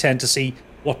a d10 to see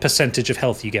what percentage of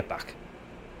health you get back.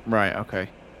 Right. Okay.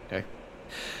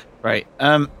 Right.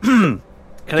 Can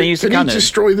I use the cannon? Can you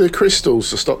destroy the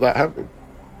crystals to stop that happening?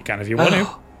 You can if you want to.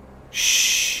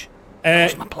 Shh.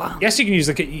 That's my plan. Yes, you can use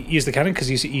the cannon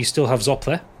because you still have Zop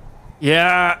there.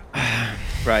 Yeah.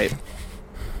 Right.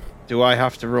 Do I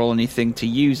have to roll anything to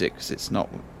use it? Because it's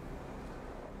not.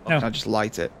 No. Can I just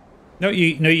light it? No,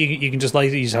 you can just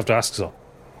light it. You just have to ask Zop.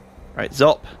 Right,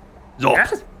 Zop.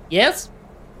 Yes?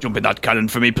 Jump in that cannon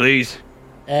for me, please.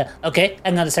 Okay,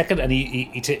 hang on a second. And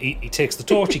he takes the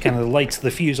torch. He kind of lights the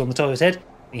fuse on the top of his head.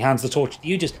 He hands the torch to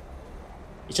you. It's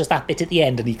just that bit at the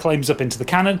end, and he climbs up into the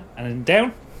cannon and then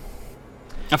down.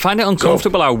 I find it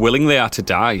uncomfortable how willing they are to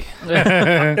die.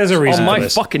 There's a reason on for my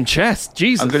this. fucking chest.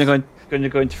 Jesus. I'm going to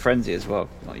go into frenzy as well.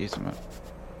 Not using that.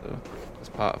 So that's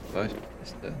part of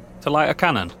this turn. To light a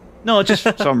cannon? No, just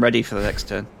so I'm ready for the next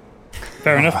turn.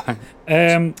 Fair enough.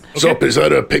 Zop, is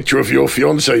that a picture of your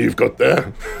fiance you've got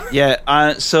there?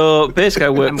 Yeah. So basically, I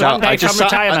worked out. I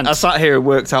sat here and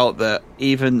worked out that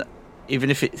even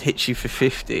if it hits you for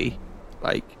 50,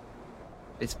 like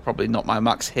it's probably not my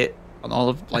max hit on all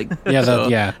of like. Yeah. So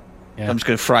Yeah. I'm just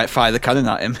going to fire the cannon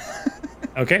at him.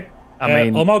 Okay. I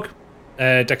mean, Olmog,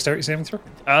 dexterity saving throw.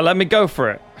 let me go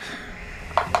for it.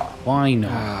 Why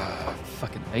not?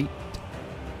 Fucking 8.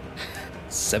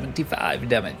 75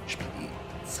 damage,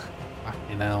 please.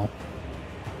 Fucking hell.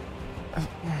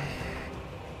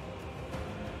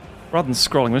 Rather than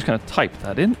scrolling, I'm just going to type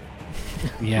that in.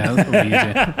 Yeah, that's probably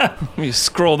easier. Let me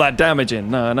scroll that damage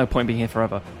in. No point being here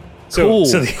forever. Cool.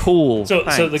 Cool. So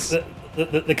Thanks.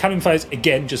 the cannon fires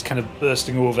again, just kind of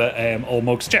bursting over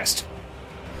Olmog's chest.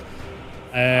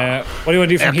 What do you want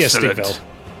to do from Excellent. here, Stigveld?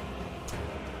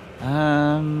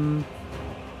 I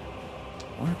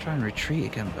want to try and retreat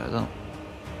again, but I don't.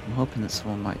 I'm hoping that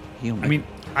someone might heal me. I mean,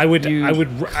 I would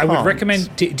can't.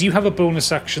 recommend. Do you have a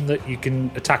bonus action that you can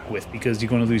attack with because you're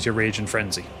going to lose your rage and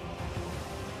frenzy?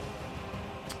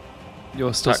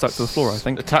 You're still stuck to the floor, I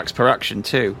think. Attacks per action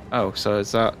too. Oh, so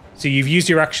is that? So you've used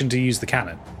your action to use the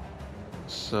cannon.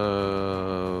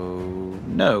 So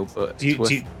no, but Do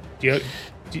you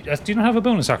not have a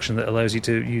bonus action that allows you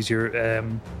to use your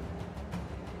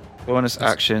bonus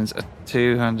actions? A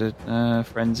two-handed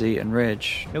frenzy and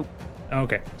rage. Nope.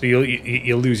 Okay, so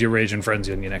you'll lose your rage and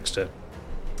frenzy on your next turn.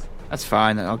 That's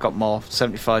fine. I've got more.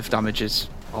 75 damages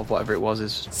or whatever it was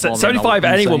is more than 75.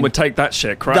 insane. Anyone would take that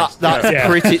shit. Christ. That's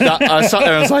pretty. I sat there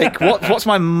and I was like, "What's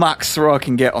my max throw I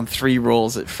can get on 3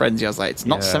 rolls at frenzy?" I was like, "It's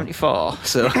not 74."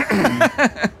 So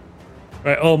Right,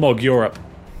 Olmog, you're up.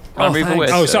 Can I move away?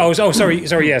 Sorry.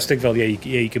 Yeah, Stigveld. Yeah,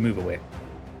 you can move away.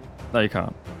 No, you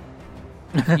can't.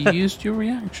 You used your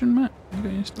reaction, Matt. You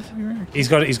got your stuff for your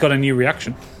reaction. He's got a new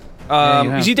reaction.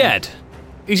 Is he dead?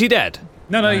 Is he dead?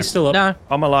 No, he's still up. No,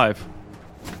 I'm alive.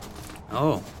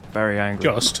 Oh, very angry.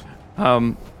 Just.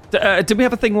 Did we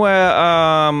have a thing where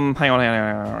hang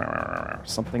on,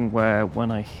 something where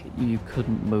when I hit you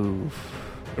couldn't move?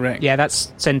 Correct. Yeah,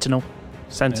 that's Sentinel.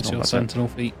 Sentinel. That's your Sentinel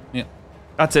feat. Yeah.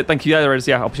 That's it. Thank you. Yeah, there is.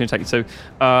 Yeah, opportunity to take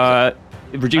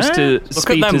you. Reduced to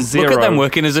speed to 0. Look at them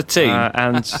working as a team.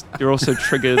 And you're also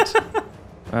triggered.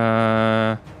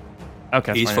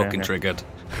 Okay. He's fine, fucking triggered.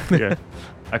 Yeah.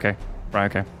 Okay.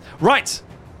 Right. Okay. Right.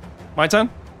 My turn.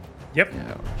 Yep.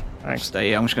 Yeah. Thanks. Stay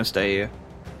here. I'm just gonna stay here.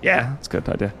 Yeah, that's a good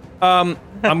idea. I'm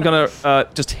gonna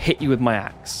just hit you with my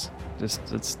axe.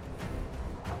 Let's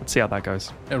see how that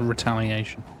goes. A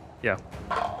retaliation. Yeah.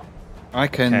 I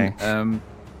can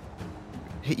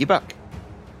hit you back.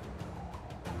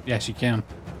 Yes, you can.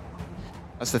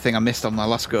 That's the thing I missed on my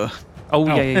last go. Oh.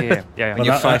 Yeah. When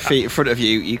you're 5 feet in front of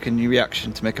you, you can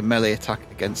reaction to make a melee attack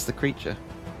against the creature.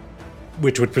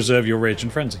 Which would preserve your rage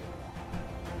and frenzy.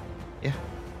 Yeah.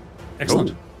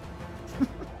 Excellent.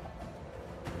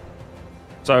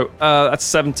 So that's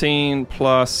 17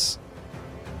 plus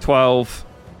 12.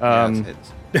 Yeah,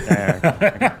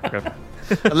 okay.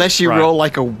 Unless you roll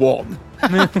like a 1.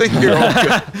 I think you're all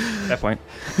good. Fair point.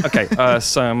 Okay,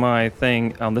 so my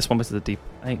thing on this one was the D8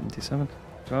 and D7,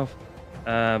 12.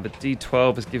 The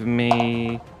D12 is giving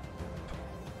me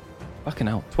fucking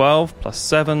hell. 12 plus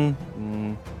 7,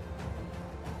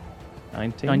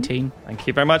 19. Thank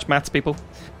you very much, maths people.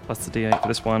 Plus the D8 for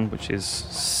this one, which is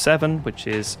 7, which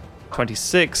is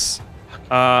 26.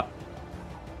 So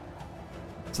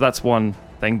that's one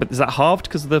thing, but is that halved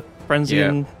because of the frenzy?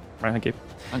 Yeah. Right, thank you.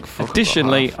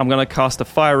 Additionally, I'm going to cast a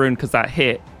fire rune because that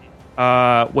hit,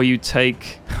 where you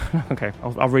take... Okay,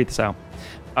 I'll read this out.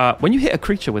 When you hit a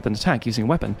creature with an attack using a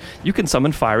weapon, you can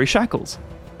summon fiery shackles.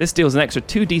 This deals an extra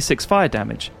 2d6 fire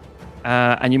damage,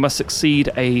 and you must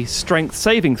succeed a strength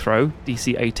saving throw,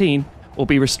 DC 18, or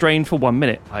be restrained for 1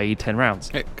 minute, i.e. 10 rounds.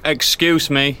 Excuse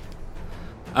me.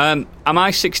 Am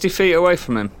I 60 feet away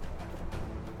from him?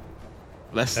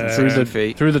 Less than through 60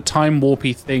 feet. Through the time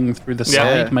warpy thing through the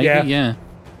side, maybe? Yeah.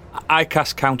 I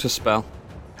cast counter spell.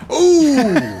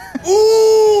 Ooh!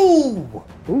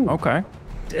 Okay.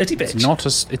 Dirty bitch.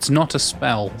 It's not a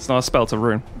spell. It's not a spell, it's a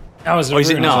rune. Oh, is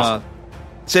it not?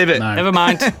 Save it. No. Never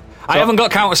mind. I haven't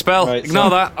got counter spell. Right, Ignore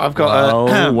that. I've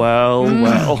got well.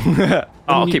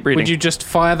 I'll keep reading. Would you just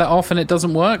fire that off and it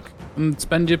doesn't work and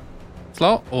spend your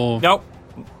slot? Or No.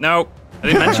 I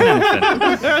didn't mention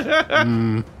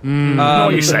anything. Don't know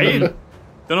what you're saying. Don't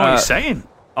know what you're saying.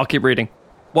 I'll keep reading.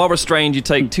 While restrained, you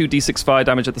take 2d6 fire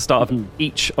damage at the start of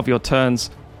each of your turns.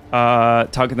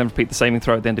 Target then repeat the saving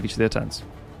throw at the end of each of their turns.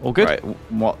 All good? Right,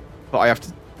 what? But I have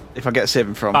to... If I get a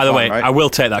saving from... By the way, right? I will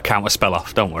take that counter spell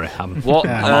off. Don't worry. I'm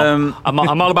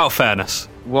all about fairness.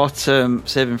 What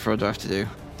saving throw do I have to do?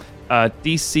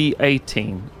 DC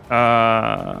 18.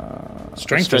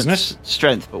 Strength, isn't it?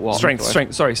 Strength, but what? Strength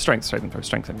saving throw. Strength saving throw.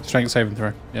 strength saving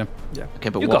throw. Yeah. Okay,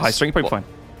 but You've what? got high strength, probably fine.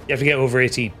 You have to get over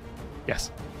 18.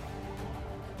 Yes.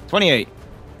 28.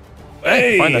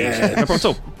 Hey! Fine then. No problem at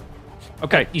all.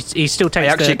 Okay. He still takes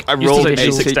I you rolled still take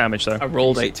 18 6 damage, though. I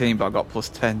rolled 18, but I got plus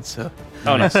 10, so...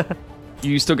 Oh, nice.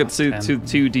 You still get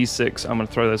 2d6. I'm going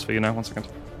to throw those for you now. 1 second.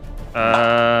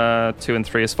 2 and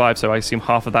 3 is 5, so I assume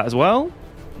half of that as well?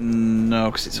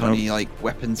 No, because it's only, like,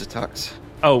 weapons attacks.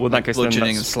 Oh, well, in like that case, then bludgeoning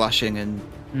and that's slashing and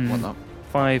whatnot.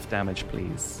 5 damage,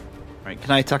 please. Right,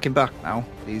 can I attack him back now,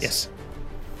 please? Yes.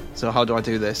 So how do I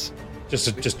do this?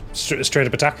 Just straight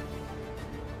up attack.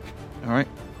 Alright.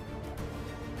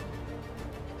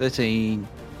 13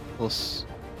 plus...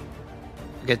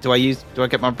 Okay, do I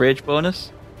get my rage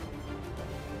bonus?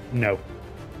 No.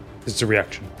 It's a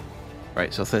reaction.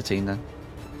 Right, so 13 then.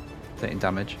 13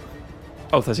 damage.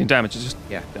 Oh, 13 damage. It's just...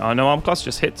 Yeah. No armor class,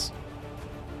 just hits.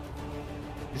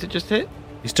 Is it just hit?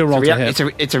 You still roll to hit.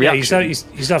 It's a Yeah, reaction. you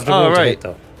still have to roll to hit,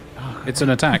 though. It's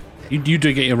an attack. You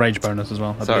do get your rage bonus as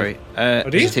well. I Sorry.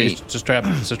 believe. do you? It's a straight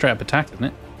up attack, isn't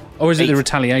it? Or is it the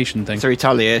retaliation thing? It's a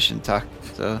retaliation attack.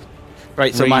 So,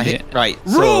 right. So Read my it. hit. Right.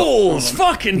 Rules!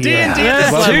 Fucking D&D.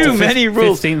 There's too many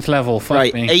rules. 15th level. Fuck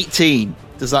Right. me. 18.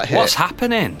 Does that hit? What's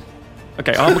happening?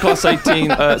 Okay, armor class 18.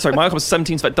 Sorry, my armor class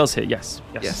 17, so that does hit. Yes.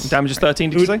 Yes. Damage is 13,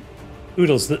 did you say?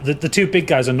 Oodles, the two big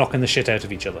guys are knocking the shit out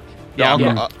of each other. Yeah,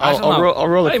 I'll roll.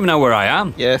 I don't even know where I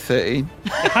am. Yeah, 13.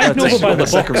 Hide over by the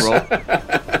second box. roll.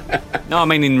 No, I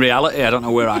mean in reality, I don't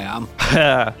know where I am.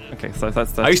 Okay, so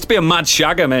that's I used to be a mad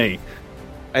shagger, mate.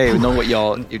 Hey, you know what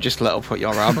you just let up what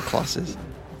your armor class is.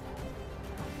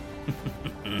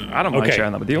 I don't mind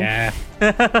sharing that with you. Yeah.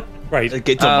 Right. It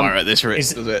doesn't matter at this rate,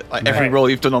 does it? Like every roll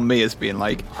you've done on me has been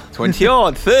like 20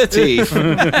 odd, 30.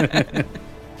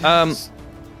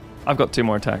 I've got 2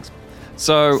 more attacks.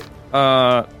 So,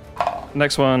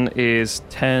 next one is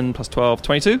 10 plus 12,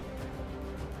 22.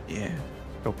 Yeah.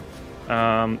 Cool.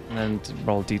 And then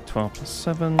roll d12 plus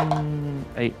 7.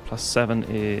 8 plus 7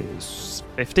 is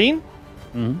 15.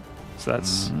 Mm-hmm. So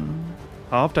that's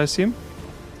halved, I assume.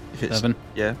 If it's, 7.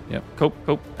 Yeah. Yep.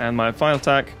 Cool. And my final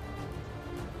attack.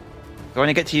 Do I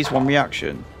only get to use 1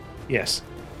 reaction? Yes.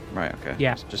 Right, okay.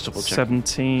 Yeah. Just double check.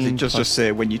 17. Does it just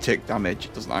say when you take damage?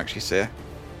 It doesn't actually say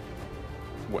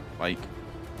what, like.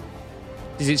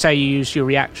 Does it say you use your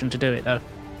reaction to do it, though?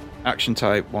 Action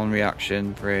type, 1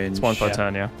 reaction, range. It's 1 per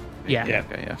turn, yeah. Yeah.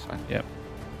 Okay, yeah, fine. Yeah.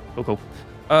 Cool.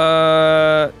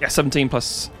 Yeah, 17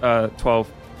 plus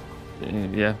 12.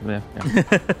 Yeah.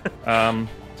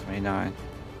 29.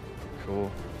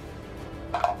 Cool.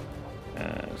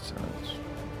 So that's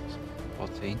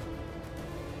 14.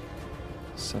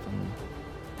 7.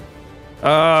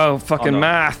 Oh, fucking no.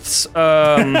 maths.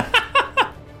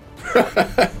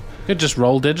 Could just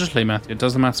roll digitally, Matthew. It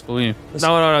does the maths for you.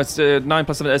 No. It's 9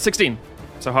 plus 7. 16.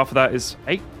 So half of that is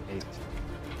 8.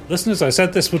 Listeners, I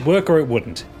said this would work or it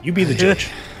wouldn't. You be the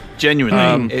judge.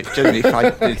 Genuinely,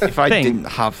 if I didn't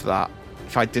have that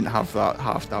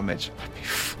half damage, I'd be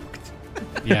fucked.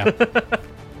 Yeah.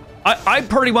 I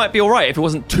probably might be alright if it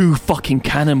wasn't 2 fucking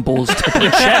cannonballs to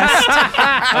the chest.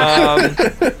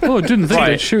 I didn't think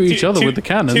they'd shoot each other with the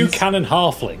cannons. 2 cannon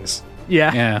halflings.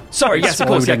 Yeah. Sorry, yes, of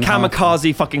course. Yeah, Exploding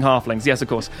kamikaze fucking halflings. Yes, of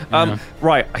course.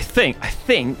 Right, I think I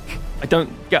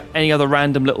don't get any other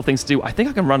random little things to do. I think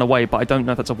I can run away, but I don't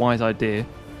know if that's a wise idea.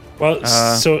 Well,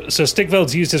 so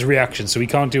Stigveld's used his reaction, so he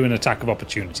can't do an attack of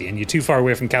opportunity, and you're too far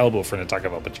away from Calibor for an attack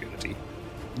of opportunity.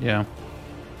 Yeah.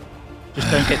 Just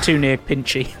don't get too near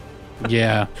Pinchy.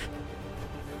 Yeah.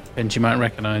 Pinchy might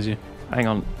recognise you. Hang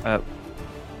on.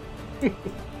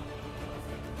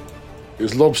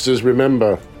 It's lobsters,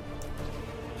 remember.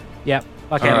 Yep.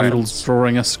 Like Oodles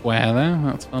drawing a square there.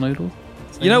 That's fun, Oodles.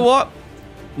 You know what?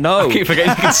 No. I keep forgetting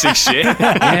you can see shit.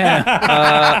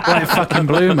 Yeah. Like fucking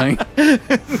blue, mate.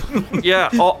 Yeah,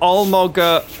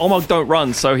 Olmog don't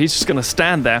run, so he's just going to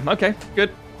stand there. Okay, good.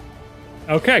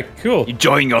 Okay, cool.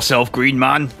 Enjoying yourself, green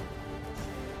man.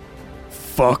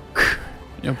 Fuck.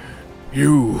 Yep.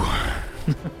 You.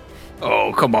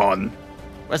 Oh, come on.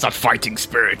 Where's that fighting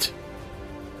spirit?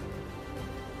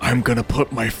 I'm gonna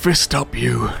put my fist up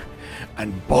you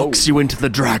and box you into the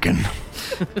dragon.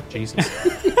 Jesus.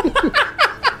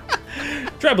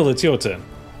 Treble, it's your turn.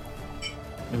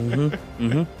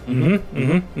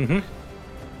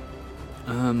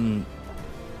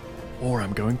 Or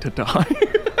I'm going to die.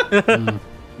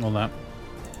 All that.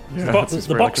 Yeah,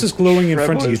 the box is glowing in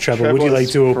front of you, Treble. Would you like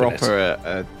to open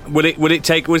it? Would it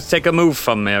take a move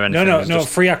from me or anything? No.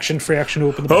 Free action.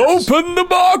 Open the box. Open the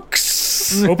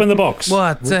box. Open the box.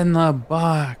 What's in the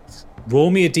box?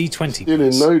 Roll me a d20. Still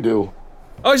in no deal.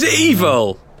 Oh, is it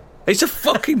evil? It's a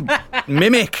fucking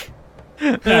mimic.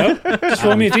 No, just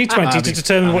roll me a d20 to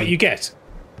determine what you get.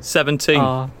 17.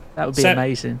 Oh, that would be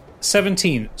amazing.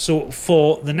 17. So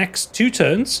for the next 2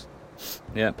 turns,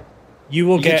 you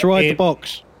will get to ride the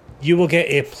box. You will get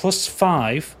a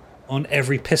 +5 on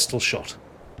every pistol shot.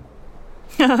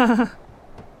 So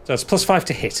it's +5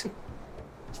 to hit.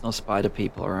 There's no spider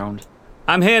people around.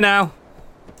 I'm here now.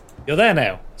 You're there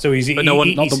now. So But no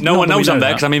one knows I'm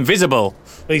there because I'm invisible.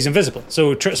 But he's invisible.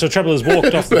 So Treble has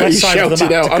walked off the west side of the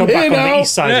map to come back on the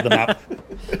east side of the map.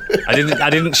 I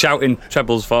didn't shout in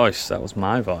Treble's voice. That was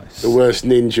my voice. The worst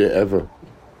ninja ever.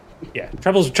 Yeah,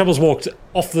 Treble's walked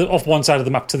off one side of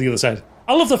the map to the other side.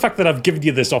 I love the fact that I've given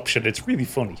you this option. It's really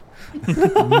funny.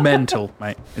 Mental,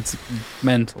 mate. It's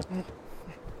mental.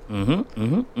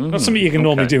 Not something you can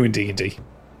normally do in D&D.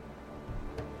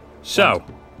 So,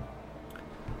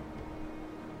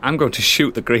 I'm going to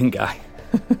shoot the green guy.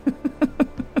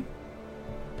 I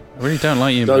really don't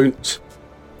like you. Don't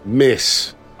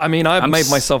miss. I mean, I've made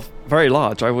myself very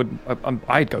large.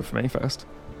 I'd go for me first.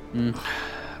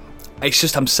 It's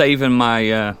just I'm saving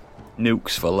my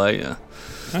nukes for later.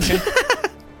 Okay.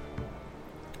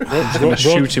 Roll,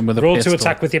 shoot him with a roll pistol. to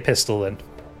attack with your pistol then.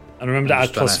 And remember to add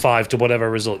 +5 to whatever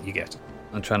result you get.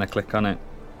 I'm trying to click on it.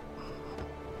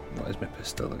 What is my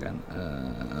pistol again?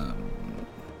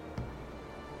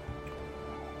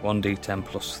 1d10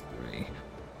 +3.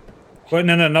 Wait,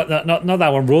 no, not that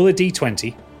one. Roll a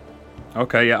d20.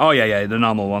 Okay, yeah. Oh, yeah, the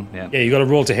normal one. Yeah. Yeah, you got to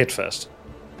roll to hit first.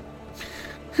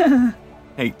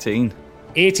 18.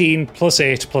 18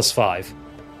 +8 +5.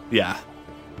 Yeah.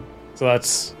 So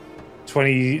that's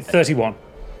 31.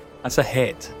 That's a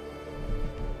hit.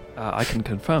 I can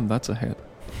confirm that's a hit.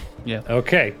 Yeah.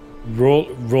 Okay.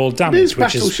 Roll damage,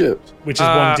 which is battleships.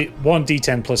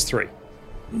 1d10 plus 3.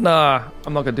 Nah,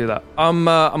 I'm not gonna do that. I'm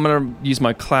gonna use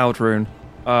my cloud rune.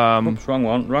 Oops, wrong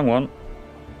one.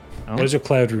 What does your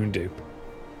cloud rune do?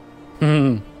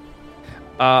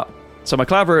 So my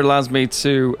cloud rune allows me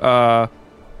to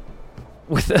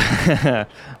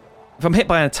if I'm hit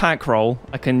by an attack roll,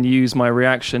 I can use my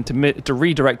reaction to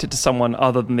redirect it to someone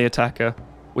other than the attacker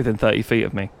within 30 feet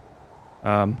of me.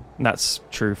 And that's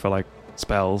true for like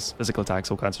spells, physical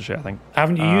attacks, all kinds of shit, I think.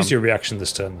 Haven't you used your reaction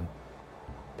this turn, then?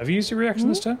 Have you used your reaction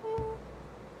this turn?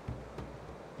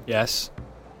 Yes.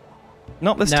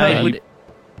 Not this turn.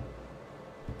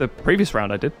 The previous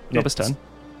round I did, not this turn.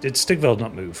 Did Stigveld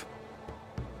not move?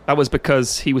 That was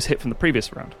because he was hit from the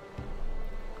previous round.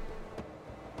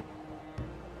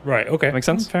 Right, okay. Makes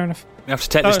sense? Fair enough. We have to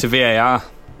take this to VAR.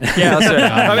 Yeah, that's it.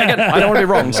 I mean, again, I don't want to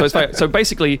be wrong. So it's fine. So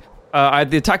basically, I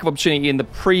had the attack of opportunity in the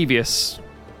previous.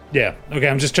 Yeah. Okay.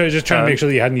 I'm just trying to make sure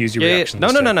that you hadn't used your reaction. No.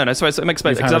 So it makes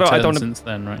sense because I don't. Since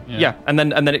then, right? Yeah. And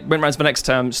then it went round to the next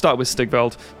term. Started with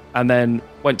Stigveld, and then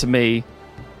went to me.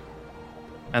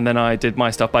 And then I did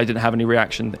my stuff, but I didn't have any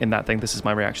reaction in that thing. This is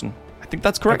my reaction. I think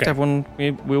that's correct. Okay. Everyone,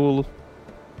 we all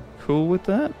cool with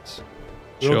that?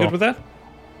 You all good with that?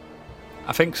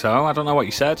 I think so. I don't know what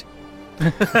you said.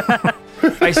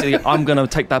 Basically, I'm going to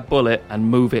take that bullet and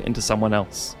move it into someone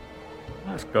else.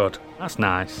 That's good. That's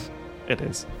nice. It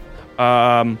is.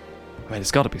 I mean,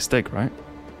 it's got to be Stig, right?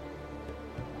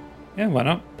 Yeah, why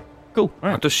not? Cool.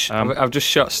 Right. I've just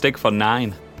shot Stig for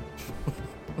 9.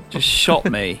 Just shot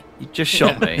me. You just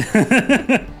shot me.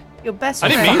 Your best I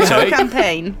didn't friend mean to.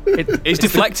 campaign. He's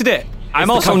deflected it. I'm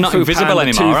also not invisible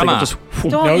anymore, am I?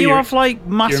 Don't you have like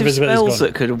massive spells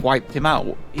that could have wiped him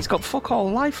out? He's got fuck all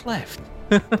life left.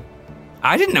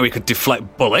 I didn't know he could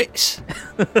deflect bullets.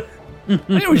 I didn't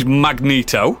know he was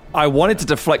Magneto. I wanted to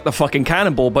deflect the fucking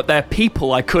cannonball, but they're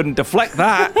people. I couldn't deflect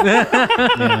that.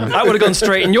 That would have gone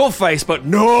straight in your face, but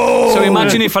no. So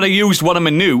imagine if I'd have used one of my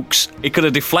nukes, he could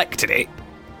have deflected it.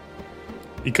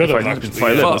 He could have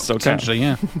actually. Potentially,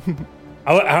 yeah.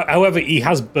 However, he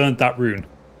has burnt that rune.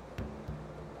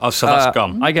 Oh, so that's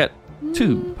gone. I get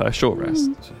 2 per short rest.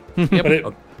 Yep.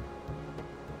 But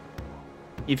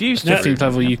you've used 15th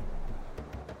level.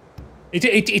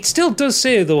 It still does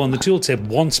say though on the tooltip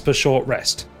once per short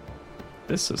rest.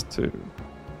 This is 2.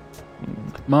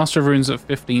 Master of Runes at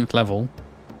 15th level.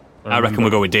 I reckon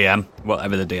we'll go with DM.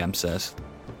 Whatever the DM says.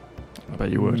 I bet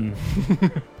you would.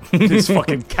 These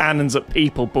fucking cannons at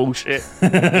people bullshit.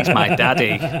 He's my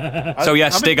daddy. So yeah,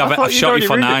 Stig, I've shot you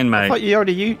for 9, mate. I thought you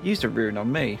already used a rune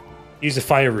on me. Use a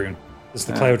fire rune. That's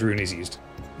the cloud rune he's used.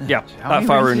 Yeah, that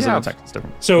fire rune is an attack. It's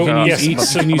different. So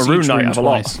yes, I'm a rune knight. I have a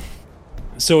lot.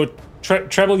 So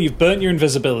Treble, you've burnt your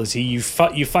invisibility. You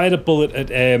fired a bullet at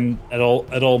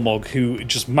Olmog, who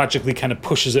just magically kind of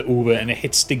pushes it over, and it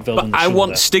hits Stigveld on the shoulder. I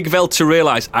want Stigveld to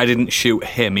realise I didn't shoot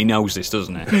him. He knows this,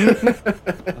 doesn't he?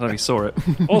 I only saw it.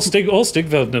 All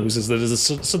Stigveld knows is that there's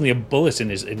suddenly a bullet in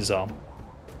his arm.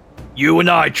 You and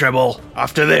I, Treble.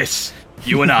 After this,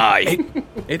 you and I.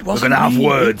 It we're gonna have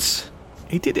words.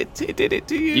 He did it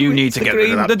to you. You need to get rid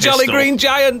of that the Jolly pistol. Green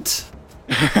Giant.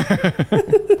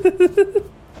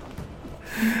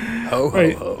 Ho,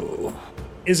 ho, ho.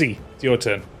 Izzy, it's your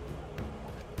turn.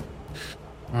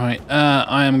 Right,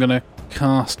 I am going to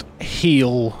cast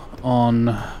Heal on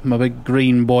my big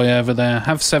green boy over there.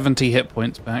 Have 70 hit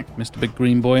points back, Mr. Big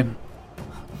Green Boy.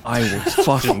 I will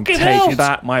fucking take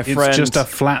that, my friend. It's just a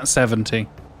flat 70.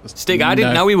 Stig, I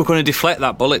didn't know we were going to deflect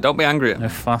that bullet. Don't be angry at me. No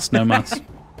fuss, no muss.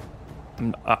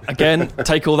 Again,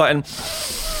 take all that in.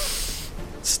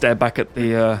 Stare back at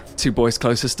the 2 boys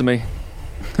closest to me.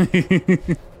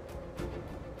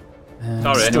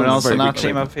 Sorry, anyone else on our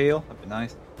team have heal? That'd be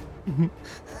nice.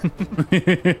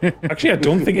 Actually, I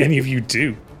don't think any of you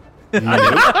do.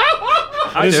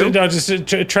 I do. No, just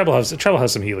Treble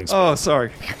has some healing stuff. Oh,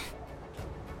 sorry.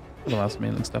 Treble has some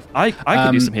healing stuff. I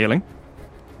could use some healing.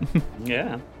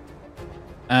 Yeah.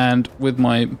 And with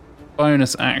my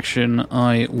bonus action,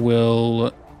 I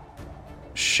will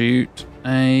shoot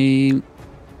a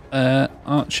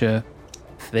archer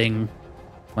thing.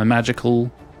 My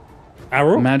magical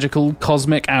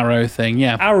cosmic arrow thing.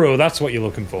 Yeah, arrow. That's what you're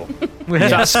looking for.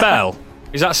 Is that a spell?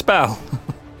 Is that a spell?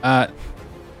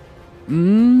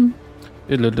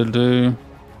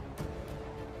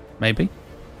 Maybe.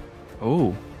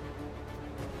 Oh.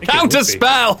 Counter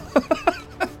spell.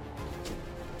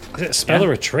 Is it a spell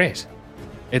or a trait?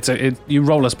 You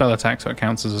roll a spell attack, so it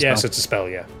counts as a spell. Yes, it's a spell.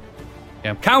 Yeah.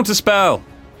 Counter spell.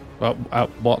 Well, at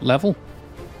what level?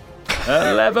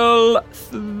 Level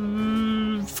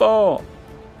 4.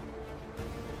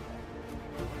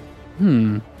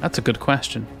 That's a good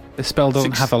question. This spell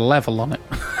doesn't have a level on it.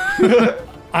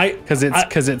 Because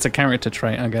it's a character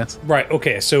trait, I guess. Right,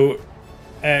 okay, so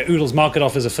Oodles, mark it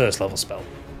off as a first level spell.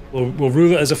 We'll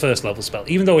rule it as a first level spell,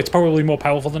 even though it's probably more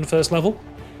powerful than a first level,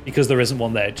 because there isn't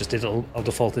one there. I'll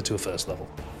default it to a first level.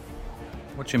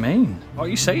 What do you mean? What are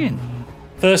you saying?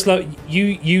 First level,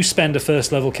 you spend a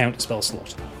first level counter spell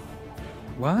slot.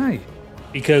 Why?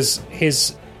 Because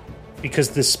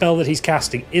the spell that he's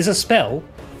casting is a spell,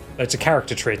 but it's a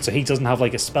character trait, so he doesn't have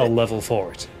like a spell level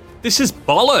for it. This is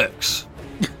bollocks.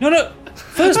 No.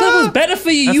 First level is better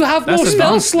for you. You have more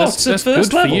spell slots at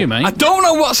first level. For you, mate. I don't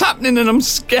know what's happening and I'm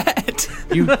scared.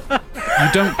 You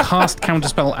don't cast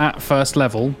counterspell at first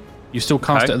level. You still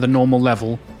cast it at the normal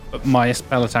level, but my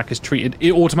spell attack is treated.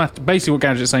 Basically, what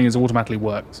Gadget's saying is it automatically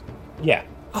works. Yeah.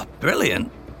 Oh,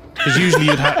 brilliant. Because usually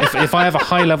you'd have if I have a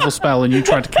high level spell and you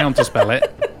tried to counterspell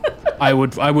it, I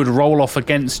would roll off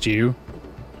against you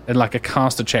in like a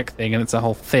caster check thing, and it's a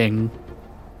whole thing.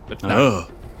 But no.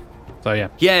 So yeah.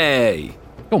 Yay.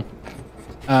 Cool.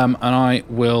 And I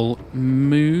will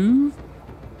move.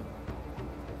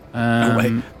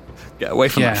 Get away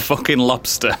from that fucking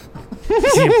lobster.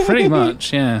 Yeah, pretty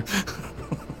much, yeah.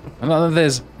 I know that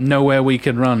there's nowhere we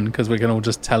can run because we can all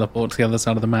just teleport to the other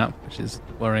side of the map, which is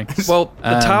worrying. Well,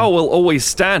 the tower will always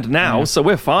stand now, so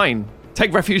we're fine.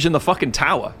 Take refuge in the fucking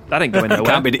tower. That ain't going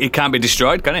nowhere. It can't be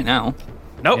destroyed, can it now?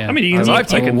 Nope. Yeah. I mean, I've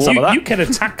taken some of that. You can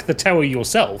attack the tower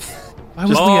yourself. I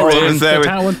was the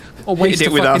tower. Or waste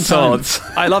it with our swords.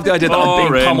 I love the idea that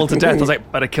I'm being pummeled to death. I was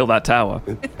like, better kill that tower.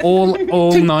 All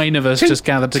 9 of us just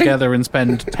gather together and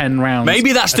spend 10 rounds.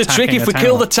 Maybe that's the trick. If we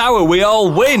kill the tower, we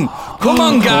all win. Come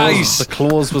on, guys. The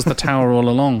claws was the tower all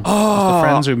along. The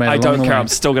friends we made. I don't care. I'm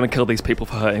still going to kill these people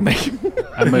for hurting me.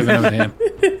 I'm moving over here.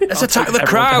 Let's attack the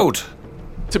crowd.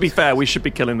 To be fair, we should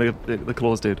be killing the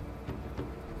claws, dude.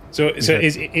 So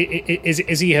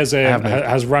Izzy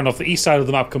has run off the east side of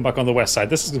the map, come back on the west side.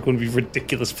 This is going to be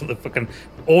ridiculous for the fucking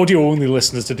audio-only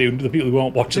listeners to do, the people who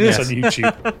aren't watching this on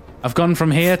YouTube. I've gone from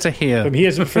here to here. From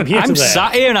here to there. I'm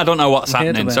sat here and I don't know what's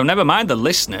happening, so never mind the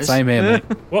listeners. Same here, mate.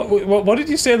 What did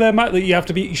you say there, Matt? That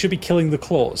you should be killing the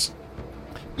claws?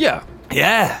 Yeah.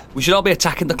 Yeah, we should all be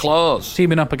attacking the claws.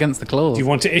 Teaming up against the claws. Do you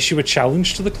want to issue a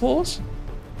challenge to the claws?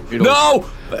 No!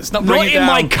 Let's not bring it down.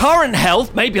 Not in my current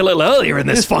health. Maybe a little earlier in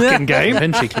this fucking game.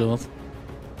 Pinchy claws.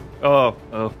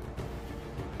 Oh.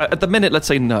 At the minute, let's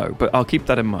say no, but I'll keep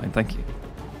that in mind. Thank you.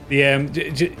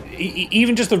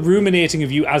 Even just the ruminating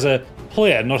of you as a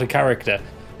player, not a character,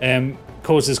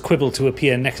 causes Quibble to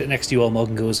appear next to you, Olmog,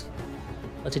 and goes,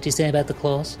 "What did you say about the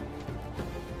claws?"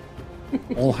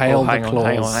 All hail the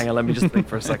claws. Hang on. Let me just think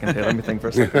for a second here.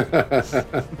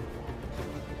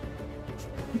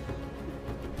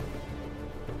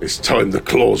 It's time the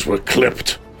claws were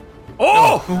clipped.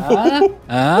 Oh!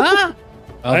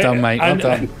 Well done, mate. Well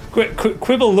done.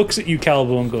 Quibble looks at you,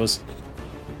 Calvo, and goes,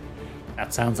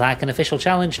 "That sounds like an official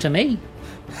challenge to me."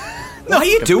 Why are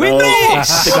you doing this?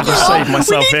 I think I just saved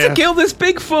myself We need to kill this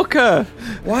big fucker.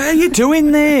 Why are you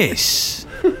doing this?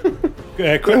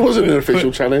 It wasn't an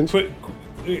official challenge.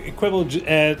 Quibble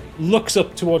looks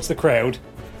up towards the crowd,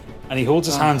 and he holds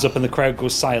his hands up, and the crowd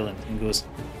goes silent, and goes,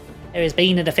 "There has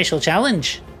been an official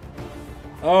challenge."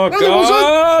 Oh,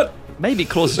 God! Maybe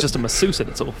Claus is just a masseuse and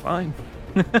it's all fine.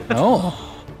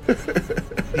 Oh.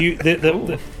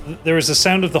 There is a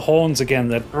sound of the horns again.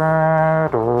 That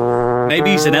maybe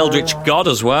he's an eldritch god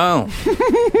as well.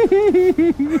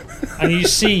 And you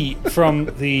see from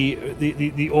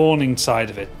the awning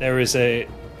side of it, there is a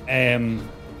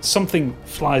something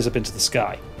flies up into the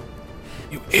sky.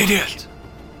 You idiot!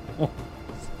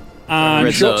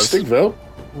 And Shot Stigville.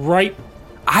 Right,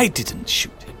 I didn't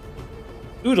shoot him.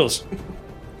 Oodles.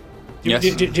 Yes.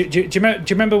 Do you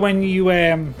remember when you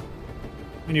were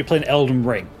playing Elden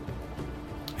Ring?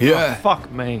 Yeah. Oh,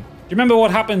 fuck me. Do you remember what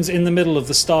happens in the middle of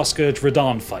the Star Scourge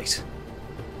Radahn fight?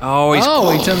 Oh,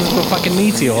 he turns into a fucking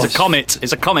meteor. It's a comet.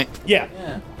 It's a comet. Yeah.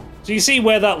 So you see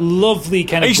where that lovely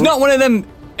kind of... He's not one of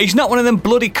them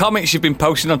bloody comets you've been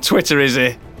posting on Twitter, is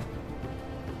he?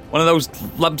 One of those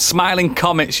smiling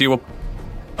comets you were...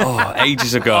 Oh,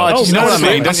 ages ago. You know what I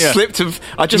mean? I don't you?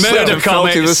 I just slipped and fell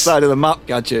to the side of the map,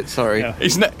 Gadget. Sorry. Yeah.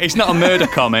 It's not a murder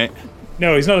comet.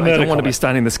 No, he's not a murder I don't want to comet. be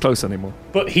standing this close anymore.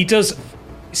 But he does...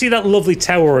 You see that lovely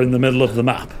tower in the middle of the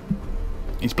map?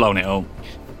 He's blown it up.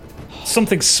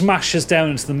 Something smashes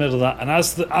down into the middle of that, and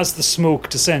as the smoke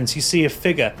descends, you see a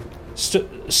figure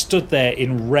stood there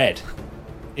in red,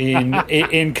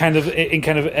 in kind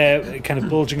of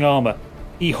bulging armor.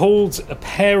 He holds a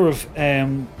pair of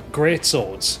great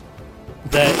swords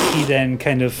that he then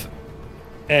kind of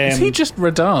is he just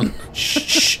Radahn?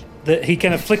 that he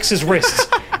kind of flicks his wrists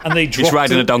and they drop. He's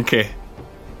riding a donkey.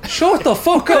 Shut the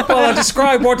fuck up while I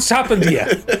describe what's happened here.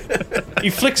 He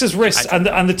flicks his wrist,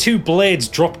 and the two blades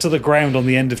drop to the ground on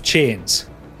the end of chains.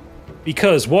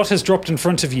 Because what has dropped in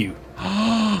front of you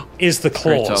is the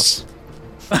claws.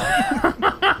 And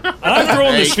I've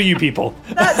drawn this for you people.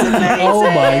 That's amazing. Oh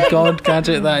my god,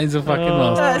 Gadget, that is a fucking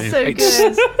That's masterpiece. so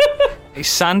good. It's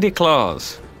Sandy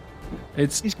Claus.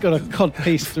 He's got a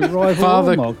codpiece to rival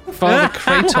Father Ormog.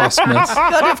 Kratos myth.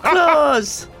 God of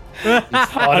claws. And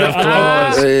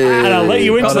I'll let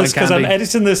you into this because I'm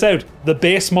editing this out. The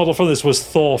base model for this was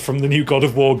Thor from the new God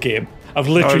of War game. I've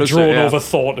literally drawn over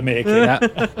Thor to make it. Yeah,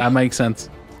 that makes sense.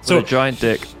 So a giant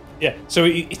dick. Yeah, so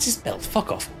it's his belt.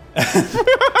 Fuck off.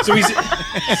 So he's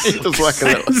It does like a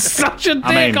little. Such a dick,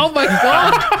 I mean, oh my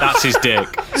god! That's his dick.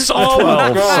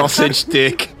 Sausage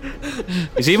dick.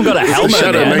 He's even got a The helmet.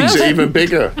 shadow there. makes it even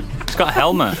bigger. He's got a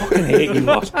helmet. I hate you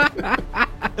lot.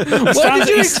 What did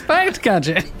you expect,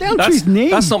 Gadget? Down to his knee.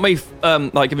 That's not me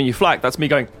like giving you flack. That's me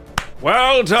going,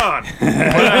 well done.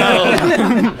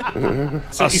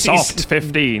 So a soft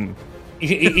 15.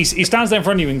 He stands there in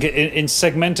front of you in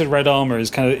segmented red armor.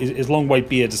 His long white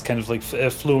beard is kind of like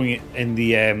flowing in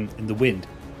the wind.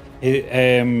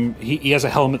 He has a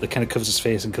helmet that kind of covers his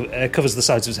face and covers the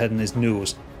sides of his head and his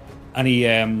nose. And he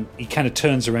kind of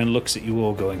turns around, and looks at you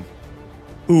all, going,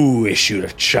 "Who issued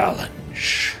a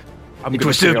challenge?" It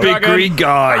was the big green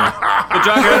guy. The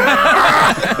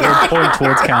dragon. They'll point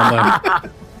towards Cambo.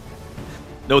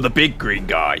 No, the big green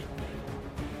guy.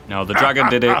 No, the dragon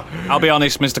did it. I'll be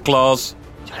honest, Mr. Claus.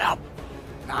 Shut up.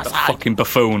 That fucking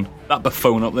buffoon. That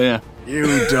buffoon up there.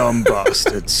 You dumb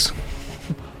bastards.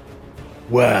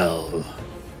 Well,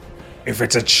 if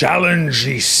it's a challenge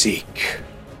ye seek,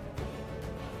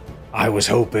 I was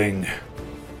hoping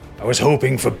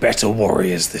for better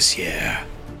warriors this year.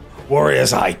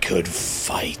 Warriors I could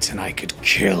fight and I could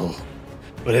kill.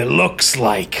 But it looks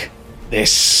like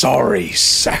this sorry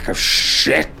sack of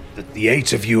shit that the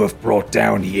 8 of you have brought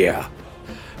down here.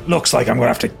 Looks like I'm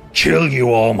going to have to kill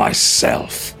you all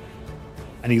myself.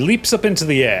 And he leaps up into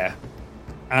the air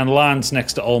and lands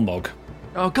next to Olmog.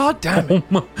 Oh, god damn it.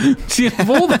 You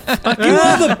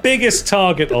are the biggest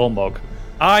target, Olmog.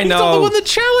 I know. He's not the one that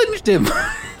challenged him.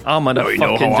 I'm gonna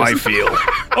fucking I feel.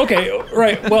 Okay,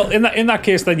 right. Well, in that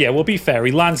case, then yeah, we'll be fair.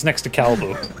 He lands next to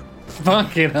Calbo.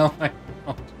 Fucking hell.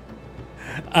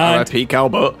 R.I.P.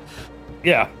 Calbo.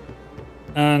 Yeah.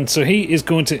 And so he is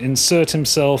going to insert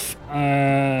himself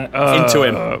into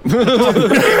him. Yeah, we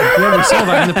saw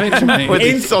that in the picture, mate. With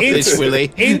his sausage,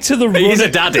 Willy. Into the He's a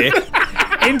daddy.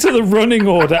 into the running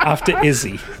order after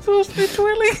Izzy. Sausage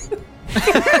Willy.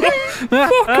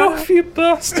 Fuck off, you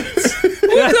bastards! Who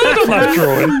died on that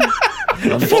drawing?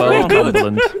 Unfold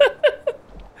Cumberland.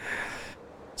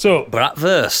 So,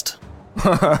 Bratwurst.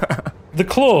 the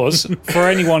clause, for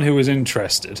anyone who is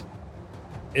interested,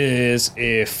 is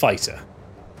a fighter.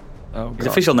 Oh, His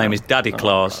official name is Daddy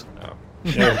Claus.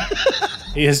 Yeah.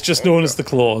 He is just known as the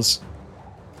clause.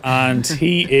 And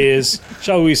he is,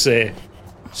 shall we say,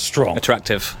 strong.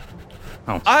 Attractive.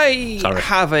 Oh, I sorry.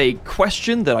 have a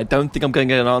question that I don't think I'm going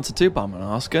to get an answer to, but I'm going to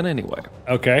ask it anyway.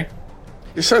 Okay.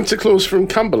 Is Santa Claus from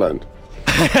Cumberland?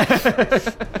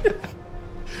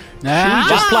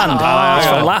 Lapland. It's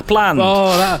from Lapland.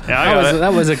 Oh,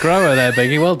 that was a grower there,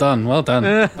 Biggie. Well done, well done.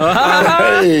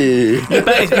 Hey!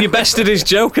 You bested his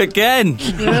joke again.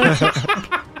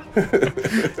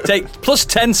 Take plus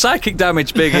 10 psychic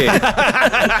damage, Biggie.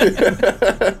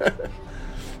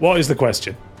 What is the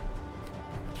question?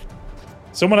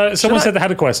 Someone said they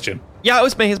had a question. Yeah, it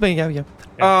was me. It's me.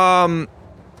 Yeah.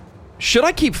 Should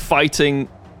I keep fighting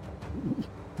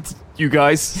you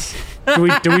guys?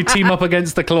 do we team up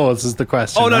against the claws? Is the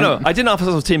question? Oh no, right? no. I didn't ask if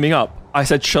I was teaming up. I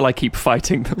said, shall I keep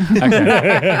fighting them?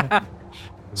 Okay.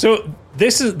 So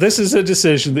this is a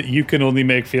decision that you can only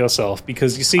make for yourself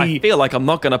because you see, I feel like I'm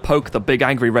not going to poke the big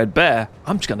angry red bear.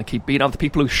 I'm just going to keep beating up the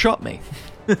people who shot me.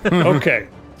 Okay.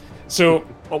 So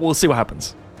well, we'll see what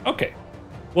happens. Okay.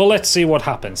 Well, let's see what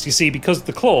happens. You see, because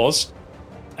the claws,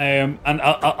 and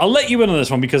I'll let you in on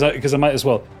this one because I might as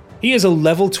well. He is a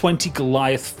level 20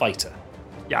 Goliath fighter.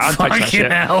 Yeah, I'm fighting that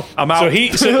shit. Hell. I'm out. So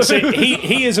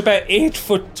he is about 8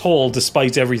 foot tall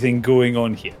despite everything going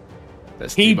on here.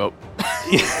 Let's team up.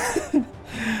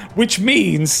 Which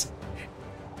means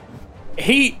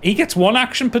he gets 1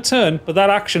 action per turn, but that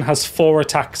action has 4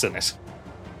 attacks in it.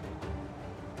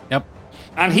 Yep.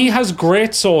 And he has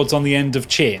great swords on the end of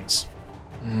chains.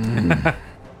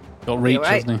 Got reach,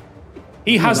 right. hasn't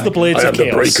He has the blades I of am the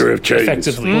chaos. breaker of chains.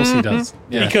 Effectively. he? Of course he does.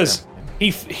 Yeah. Because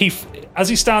he as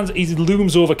he stands, he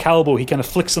looms over Calbo, he kind of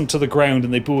flicks them to the ground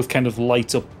and they both kind of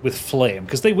light up with flame,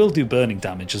 because they will do burning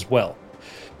damage as well.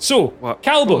 So,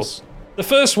 Calbo, the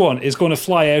first one is going to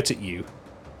fly out at you.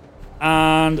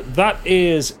 And that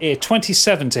is a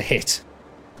 27 to hit.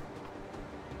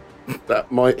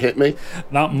 That might hit me.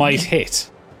 That might hit.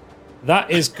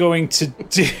 That is going to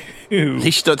do... At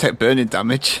least you don't take burning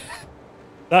damage.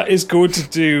 That is going to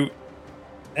do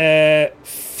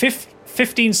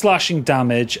 15 slashing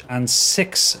damage and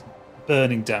 6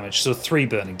 burning damage. So 3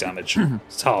 burning damage.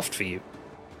 It's halved for you.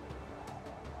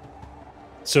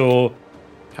 So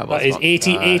that is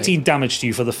 18 damage to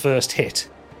you for the first hit.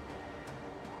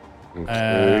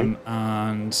 Okay.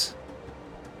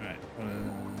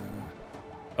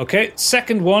 Okay,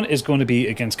 second one is going to be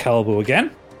against Calbo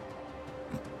again.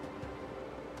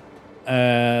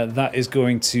 That is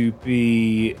going to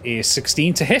be a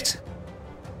 16 to hit.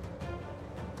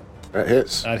 That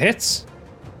hits. That hits.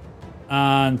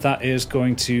 And that is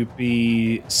going to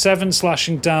be 7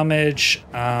 slashing damage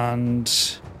and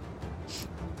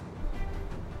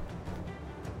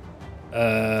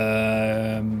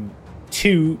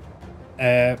 2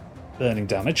 burning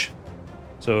damage.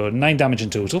 So 9 damage in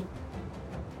total.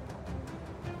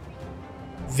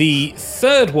 The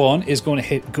third one is going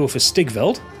to go for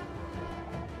Stigveld.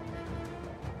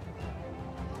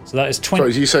 So that is 20.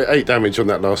 Sorry, did you say 8 damage on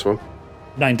that last one?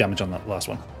 9 damage on that last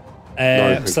one.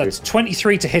 9, so that's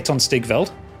 23 to hit on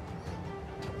Stigveld.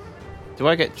 Do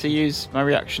I get to use my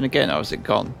reaction again, or is it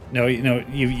gone? No,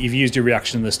 you've used your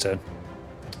reaction this turn.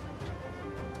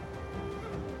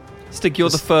 Stig, you're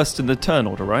the first in the turn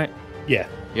order, right? Yeah.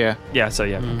 Yeah. Yeah, so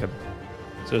yeah. Okay.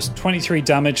 So it's 23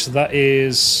 damage, so that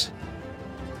is...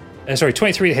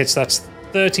 23 hits, that's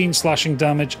 13 slashing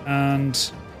damage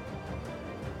and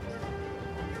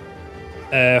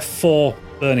 4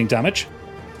 burning damage.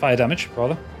 Fire damage,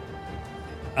 rather.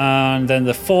 And then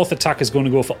the fourth attack is going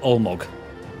to go for Olmog.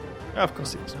 Yeah, of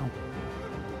course it is.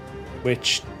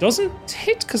 Which doesn't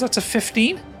hit, because that's a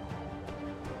 15.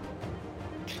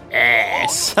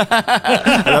 Yes. And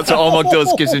that's what Olmog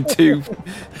does, gives him two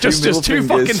Just two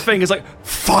fucking fingers, like,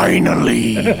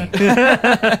 finally!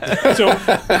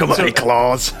 Come on,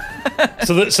 claws.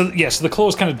 So the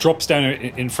claws kind of drops down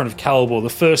in front of Calbo. The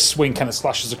first swing kind of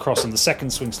slashes across him. The second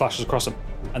swing slashes across him.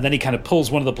 And then he kind of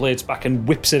pulls one of the blades back and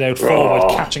whips it out forward,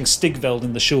 catching Stigveld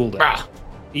in the shoulder.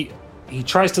 He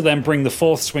tries to then bring the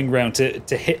fourth swing round to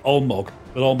hit Olmog,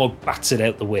 but Olmog bats it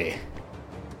out the way.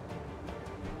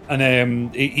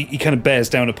 And he kind of bears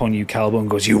down upon you, Calbo, and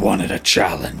goes, "You wanted a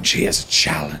challenge. Here's a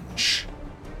challenge."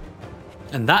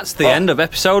 And that's the end of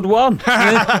episode 1.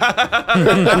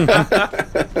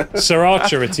 Sir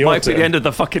Archer, it's your Might turn. be the end of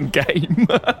the fucking game.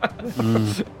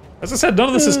 As I said, none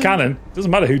of this is canon.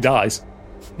 Doesn't matter who dies.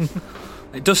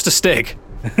 It does to Stig.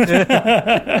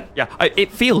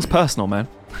 It feels personal, man.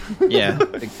 Yeah,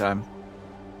 big time.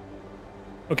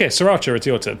 Okay, Sir Archer, it's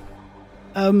your turn.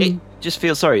 It just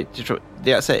feels when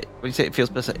you say it feels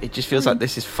personal, it just feels like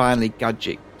this is finally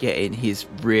Gadget getting his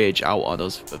rage out on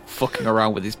us for fucking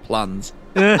around with his plans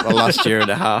for the last year and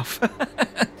a half.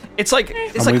 It's like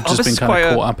we've just been kind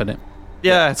of caught up in it.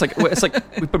 Yeah, it's like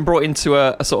we've been brought into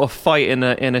a sort of fight in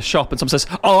a shop, and someone says,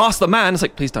 "Oh, ask the man." It's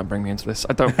like, please don't bring me into this.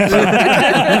 I don't.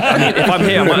 I mean, if I'm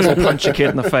here, I might as well punch a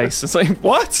kid in the face. It's like,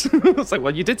 what? It's like,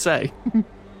 well, you did say.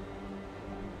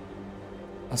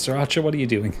 Sir Archer, what are you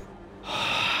doing?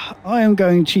 I am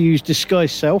going to use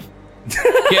Disguise Self.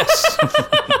 Yes.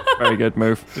 Very good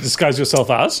move. To disguise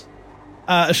yourself as?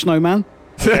 A snowman.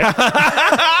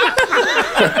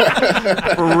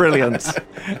 Brilliant.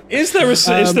 Is there a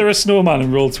snowman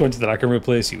in Roll20 that I can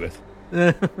replace you with?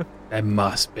 There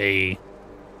must be.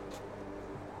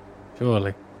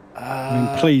 Surely. I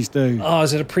mean, please do. Oh,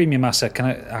 is it a premium asset?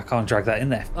 I can't drag that in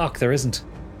there. Fuck, there isn't.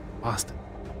 Bastard.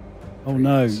 Oh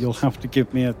no, you'll have to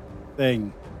give me a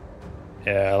thing.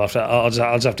 Yeah, I'll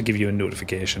just have to give you a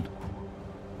notification.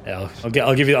 Yeah,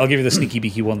 I'll give you the sneaky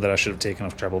beaky one that I should have taken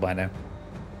off Treble by now.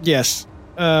 Yes.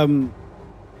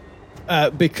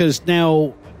 Because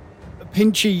now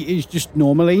Pinchy is just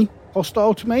normally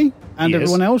hostile to me and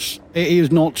everyone else. He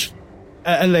is not,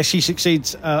 unless he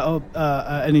succeeds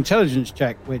an intelligence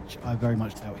check, which I very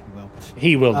much doubt he will.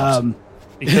 He will not,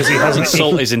 because he hasn't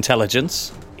insult his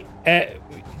intelligence. Do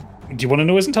you want to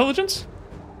know his intelligence?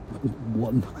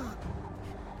 1.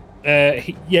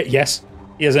 Yes.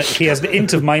 He has an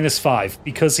int of -5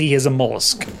 because he is a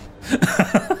mollusk.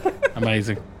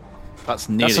 Amazing. That's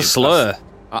nearly a slur.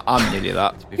 I'm nearly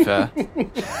that, to be fair.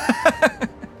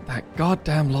 That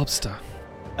goddamn lobster.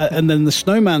 And then the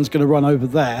snowman's going to run over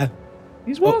there.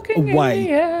 He's walking away. in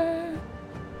the air.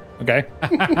 Okay.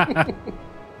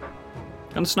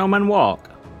 Can snowman walk?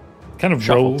 Kind of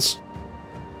rolls.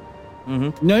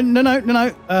 Mm-hmm. No.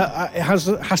 It has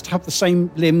to have the same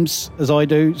limbs as I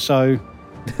do, so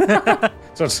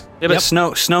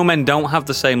Snowmen don't have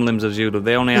the same limbs as you do.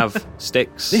 They only have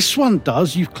sticks. This one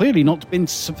does. You've clearly not been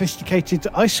to sophisticated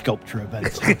ice sculpture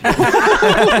events.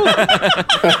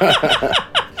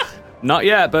 Not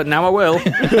yet, but now I will.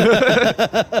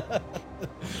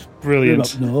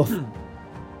 Brilliant. Up north.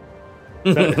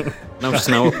 No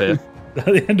snow up here. At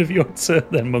the end of your turn,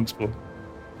 then, Monkspawn.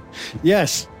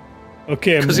 Yes.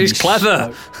 Okay, because he's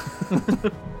clever.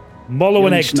 Mollo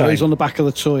and Egg time. He's on the back of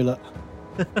the toilet.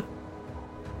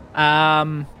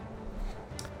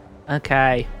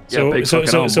 Okay. So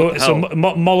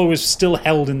Mollo is still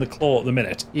held in the claw at the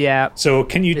minute. Yeah. So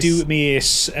can you do me a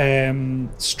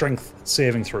strength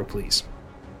saving throw, please?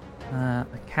 I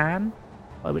can.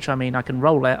 By which I mean I can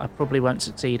roll it. I probably won't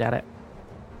succeed at it.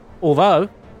 Although,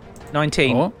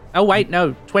 19. Oh wait,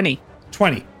 no, 20.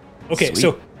 20. Okay,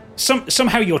 Sweet. so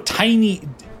somehow your tiny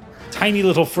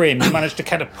little frame, you managed to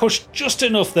kind of push just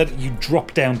enough that you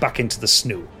drop down back into the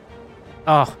snow.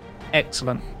 Oh,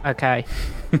 excellent. Okay.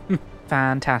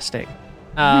 Fantastic.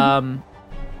 Do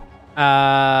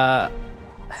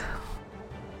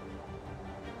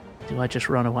I just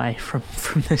run away from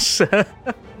this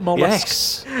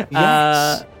mollusk?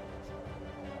 Yes.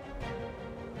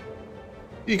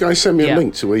 You guys send me a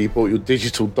link to where you bought your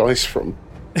digital dice from.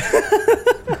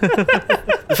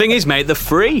 The thing is, mate, they're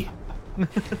free.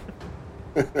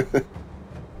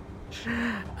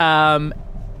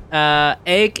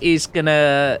 Egg is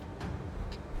gonna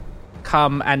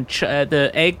come and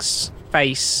the egg's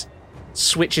face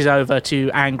switches over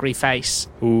to angry face.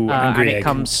 Ooh, angry and egg. it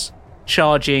comes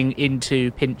charging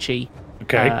into Pinchy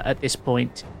at this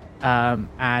point,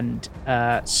 and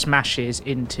smashes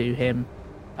into him.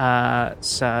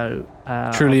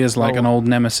 Truly is like an old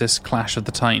nemesis clash of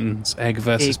the Titans, Egg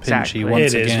versus Pinchy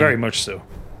once again. It is, very much so.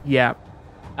 Yeah.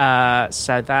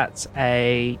 So that's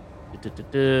a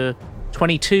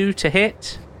 22 to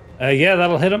hit. Yeah,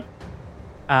 that'll hit him.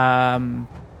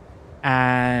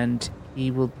 And he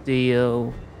will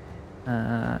deal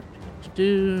 9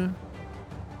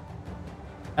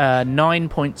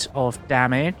 points of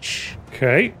damage.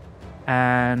 Okay.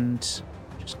 And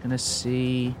just gonna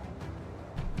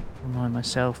remind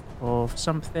myself of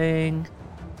something.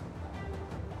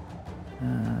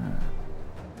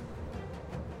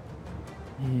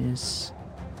 Is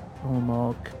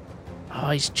Ormog? Oh,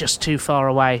 he's just too far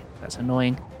away. That's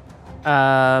annoying.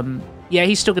 Yeah,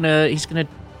 he's gonna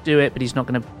do it, but he's not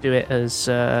gonna do it as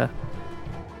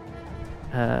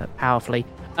powerfully.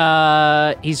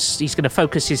 He's gonna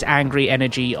focus his angry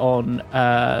energy on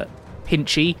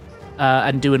Pinchy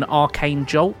and do an arcane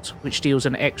jolt, which deals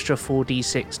an extra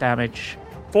 4d6 damage.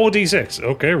 4d6.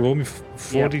 Okay, roll me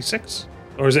 4d6.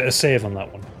 Or is it a save on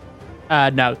that one?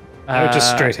 No.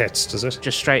 Just straight hits, does it?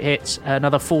 Just straight hits.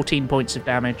 Another 14 points of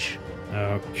damage.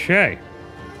 Okay.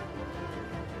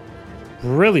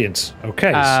 Brilliant.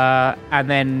 Okay. And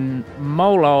then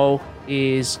Molo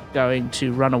is going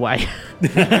to run away.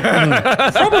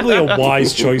 Probably a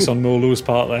wise choice on Molo's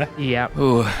part there. Yeah.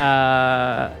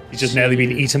 He's just nearly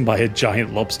been eaten by a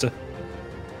giant lobster.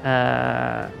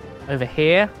 Over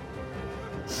here.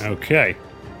 Okay.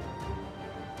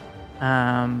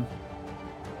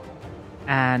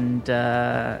 And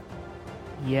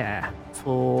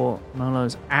for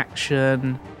Molo's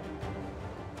action.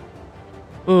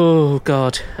 Oh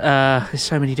god, there's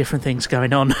so many different things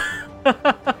going on.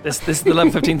 This the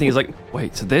level 15 thing is like,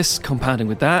 wait, so this compounding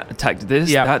with that, attacked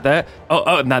this, that there,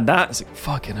 and then that. It's like,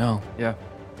 fucking hell, yeah.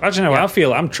 Imagine how I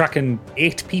feel. I'm tracking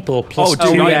 8 people plus 2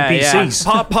 NPCs.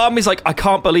 Part of me's like, I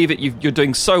can't believe it. You're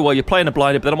doing so well. You're playing a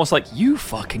blinder, but then I'm almost like, you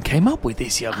fucking came up with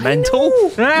this, you mental.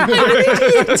 I'm an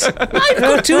idiot. I've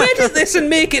got to edit this and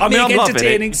make it make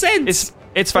entertaining sense.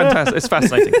 It's fantastic. It's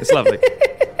fascinating. It's lovely.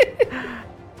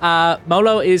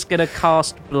 Molo is going to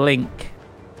cast Blink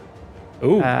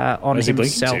on where's he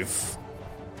himself.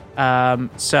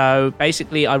 So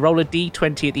basically, I roll a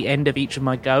d20 at the end of each of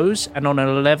my goes, and on an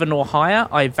 11 or higher,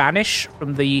 I vanish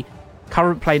from the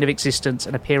current plane of existence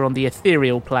and appear on the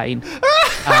ethereal plane.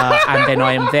 And then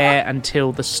I am there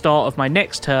until the start of my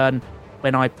next turn,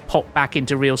 when I pop back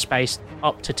into real space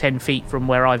up to 10 feet from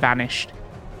where I vanished.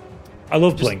 I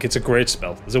love Blink. It's a great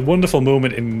spell. There's a wonderful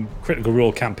moment in Critical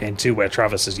Role Campaign 2 where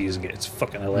Travis is using it. It's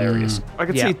fucking hilarious. I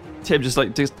can see Tim just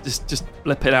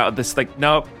blip it out of this. Like,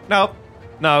 no,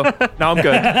 I'm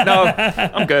good. No,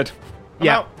 I'm good.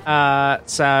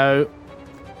 So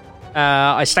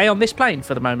I stay on this plane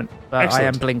for the moment, but Excellent. I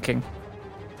am blinking.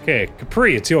 Okay,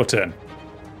 Capri, it's your turn.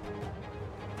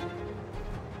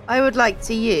 I would like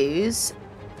to use.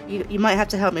 You might have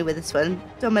to help me with this one.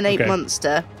 Dominate Okay.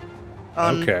 monster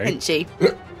on Okay. Pinchy.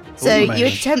 So you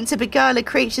attempt to beguile a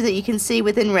creature that you can see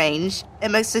within range.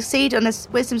 It must succeed on a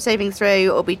wisdom saving throw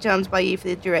or be charmed by you for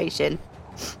the duration.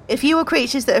 If you or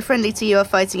creatures that are friendly to you are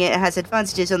fighting it, it has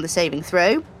advantages on the saving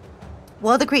throw.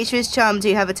 While the creature is charmed,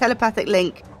 you have a telepathic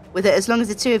link with it as long as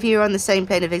the two of you are on the same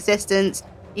plane of existence.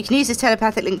 You can use this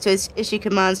telepathic link to issue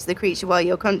commands to the creature while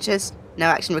you're conscious. No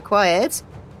action required.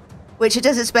 Which it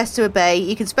does its best to obey.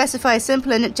 You can specify a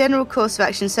simple and general course of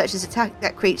action such as attack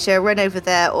that creature, run over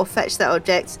there, or fetch that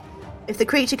object. If the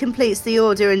creature completes the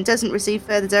order and doesn't receive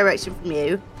further direction from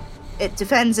you, it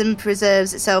defends and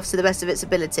preserves itself to the best of its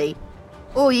ability.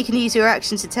 Or you can use your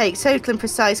action to take total and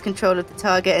precise control of the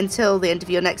target until the end of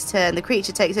your next turn. The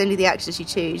creature takes only the actions you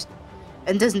choose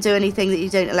and doesn't do anything that you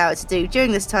don't allow it to do.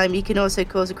 During this time, you can also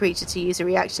cause a creature to use a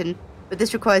reaction, but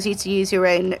this requires you to use your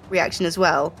own reaction as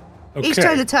well. Okay. Each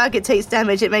time the target takes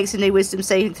damage, it makes a new wisdom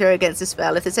saving throw against the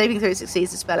spell. If the saving throw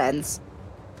succeeds, the spell ends.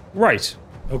 Right.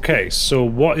 Okay, so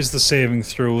what is the saving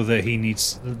throw that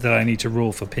I need to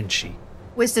roll for Pinchy?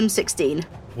 Wisdom 16.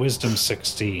 Wisdom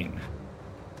 16.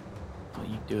 Oh,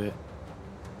 you do it.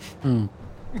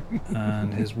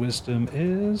 And his wisdom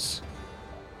is...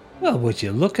 Well, would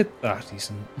you look at that? He's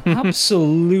an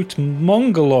absolute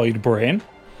mongoloid brain.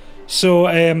 So,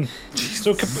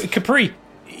 Capri,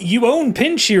 you own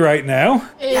Pinchy right now.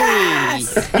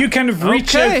 Yes! You kind of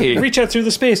reach out through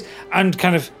the space and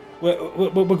kind of...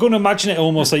 We're going to imagine it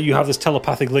almost like you have this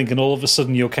telepathic link and all of a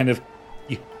sudden you're kind of...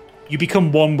 You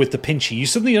become one with the Pinchy. You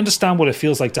suddenly understand what it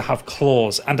feels like to have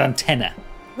claws and antenna.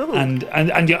 Ooh. And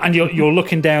you're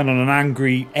looking down on an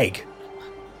angry egg.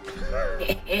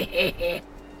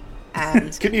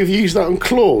 And couldn't you have used that on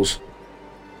Claws?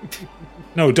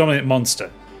 No, dominant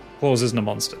monster. Claws isn't a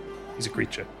monster. He's a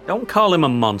creature. Don't call him a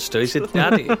monster. He's a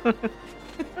daddy.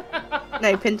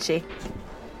 No, Pinchy.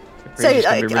 So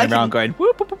I can run around going.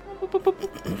 Whoop, whoop, whoop, whoop,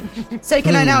 whoop. So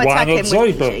can I now attack him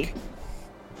with Pinchy?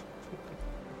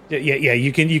 Yeah.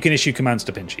 You can issue commands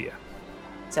to Pinchy. Yeah.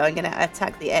 So I'm going to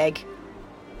attack the egg.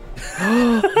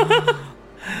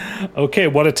 Okay,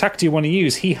 what attack do you want to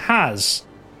use? He has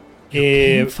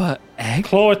a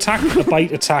claw attack, a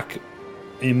bite attack,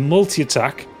 a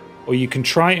multi-attack, or you can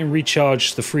try and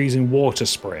recharge the freezing water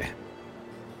spray.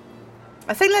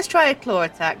 I think let's try a claw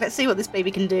attack. Let's see what this baby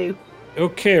can do.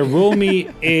 Okay, roll me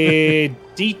a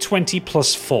d20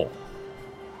 plus 4.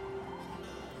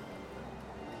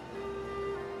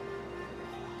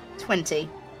 $20.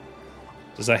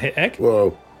 Does that hit egg?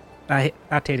 Whoa. That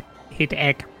hit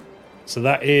egg. So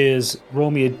that is, roll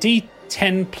me a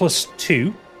d10 plus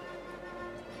 2.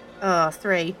 Oh,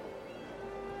 3.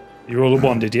 You rolled a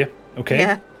 1, did you? Okay.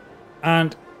 Yeah.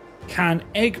 And can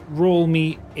egg roll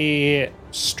me a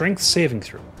strength saving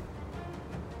throw?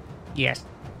 Yes.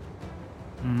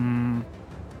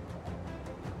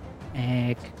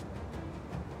 Egg.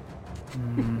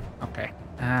 Okay.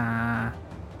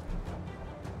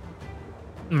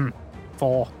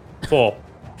 4. 4.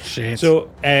 Shit. So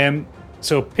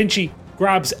Pinchy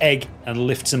grabs egg and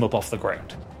lifts him up off the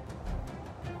ground.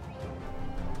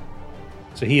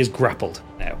 So he is grappled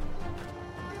now.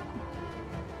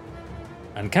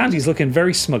 And Candy's looking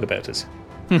very smug about it.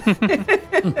 I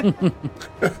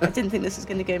didn't think this was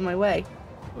going to go my way.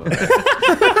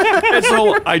 It's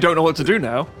all, I don't know what to do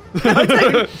now.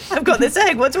 I've got this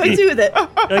egg. What do I do with it?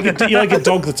 You're like a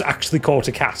dog that's actually caught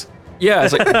a cat. Yeah,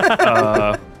 it's like,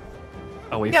 are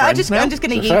we friends now? I'm just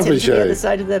going to yeet him to the other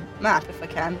side of the map if I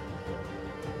can.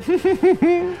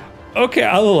 Okay,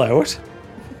 I'll allow it.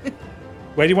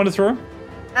 Where do you want to throw him?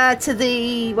 To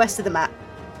the west of the map.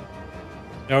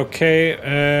 Okay,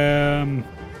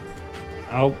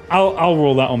 I'll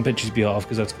roll that on Pinchy's behalf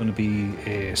because that's going to be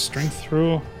a strength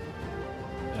throw.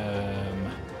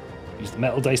 Use the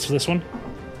metal dice for this one.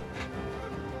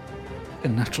 A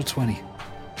natural 20.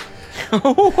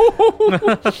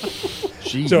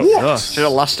 Jesus. Should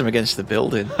have lashed him against the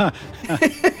building.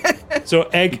 So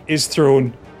egg is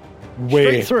thrown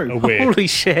way through. away. Holy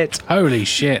shit. Holy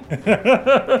shit.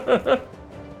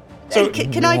 So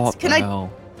can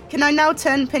I now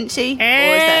turn Pinchy? Or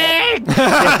is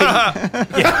that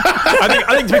it?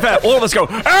 I think to be fair, all of us go.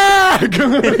 Ah!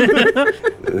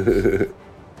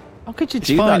 How could you It's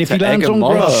do fine that if to he lands Egg on and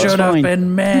grass. Molo? Should have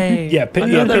been me. Yeah, I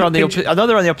know they're on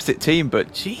the opposite team,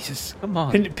 but Jesus, come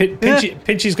on.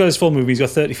 Pinchy's got his full move. He's got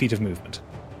 30 feet of movement.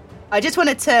 I just want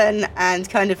to turn and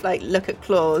kind of like look at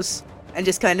Claws and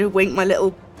just kind of wink my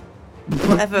little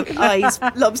whatever eyes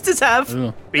lobsters have.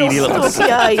 Beady little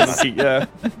saucy eyes. Yeah.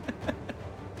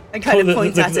 And kind of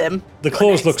point at him. The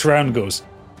Claws looks around and goes,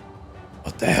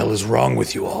 "What the hell is wrong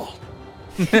with you all?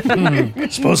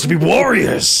 Supposed to be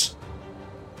warriors.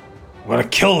 I'm gonna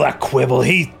kill that Quibble.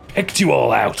 He picked you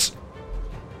all out."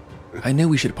 I knew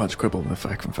we should punch Cribble in the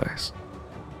fucking face.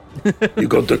 You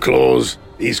got the claws.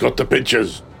 He's got the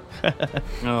pictures.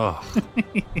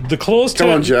 The claws Come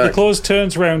on, Jack. The claws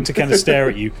turns around to kind of stare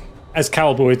at you as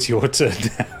Calbo, it's your turn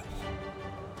now.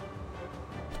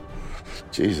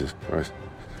 Jesus Christ.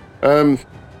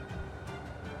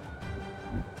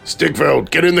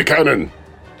 Stigveld, get in the cannon.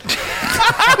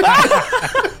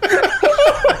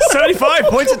 75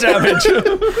 points of damage.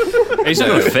 He's not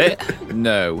going to fit.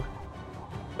 No.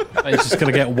 He's just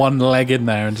going to get one leg in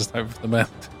there and just hope for the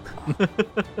best.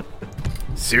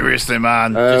 Seriously,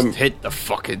 man. Just hit the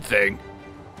fucking thing.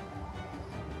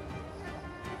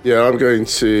 Yeah, I'm going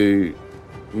to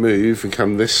move and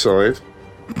come this side.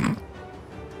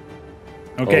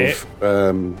 Okay.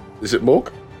 Is it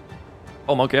Morg?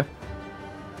 Morg, yeah.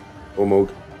 Or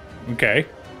Morg. Okay.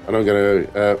 And I'm going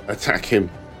to attack him.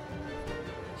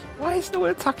 Why is no one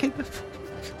attacking the...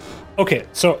 Okay,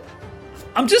 so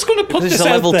I'm just going to put This this is a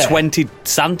out level there. 20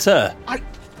 Santa.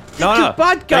 He's a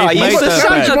bad guy. He's He's the the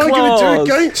Santa Santa Claus. What am I going to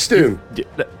do against him?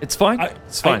 It's fine.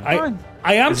 It's fine.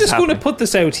 I am This just is going to happening. put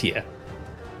this out here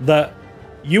that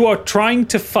you are trying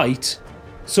to fight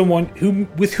someone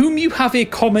with whom you have a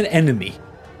common enemy.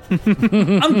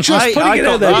 I'm just putting it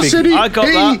out there. He said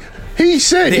he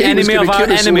said The he was enemy gonna of our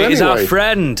kill us all enemy is our anyway.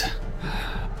 friend.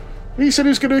 He said he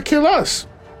was going to kill us.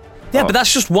 Yeah, but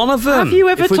that's just one of them. Have you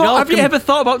ever If we all have you can- ever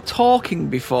thought about talking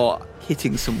before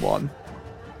hitting someone?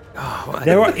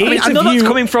 There are I know that's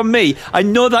coming from me. I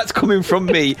know that's coming from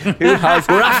me. Who has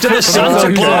We're after the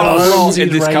Santa Claus. in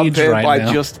this Rage campaign right by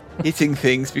now. just hitting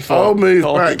things before. I'll move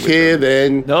talking back with here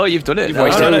them. then. No, you've done it. You've No,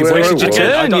 wasted no, where you've I wasted your was.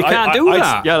 turn. You can't do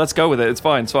that. Yeah, let's go with it. It's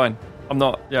fine. It's fine. I'm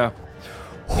not. Yeah.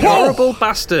 Horrible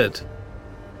bastard.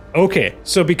 Okay,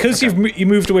 so because you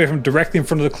moved away from directly in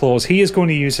front of the claws, he is going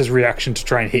to use his reaction to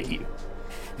try and hit you.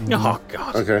 Oh,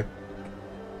 God. Okay.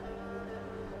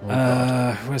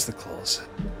 Where's the claws?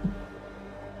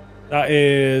 That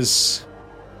is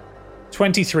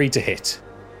 23 to hit.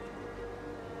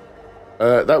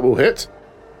 That will hit.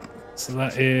 So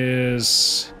that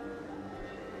is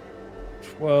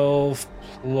 12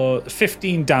 plus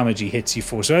 15 damage he hits you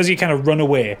for. So as you kind of run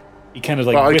away, he kind of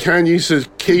like. But I can use a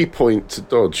key point to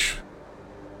dodge.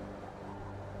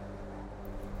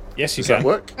 Yes, you Does can. that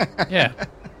work? Yeah.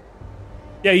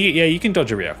 Yeah, you can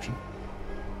dodge a reaction.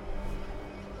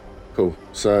 Cool.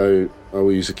 So I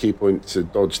will use a key point to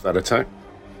dodge that attack.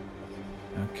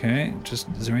 Okay, is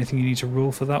there anything you need to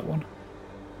roll for that one?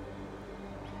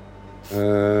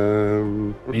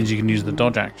 Means you can use the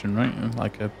dodge action, right?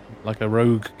 Like a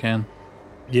rogue can.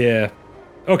 Yeah.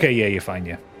 Okay, yeah, you're fine,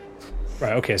 yeah.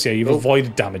 Right, okay, so yeah, you've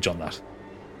avoided damage on that.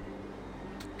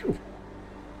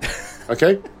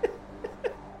 Okay.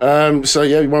 So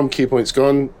yeah, one key point's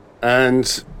gone,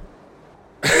 and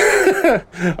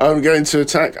I'm going to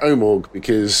attack Omorg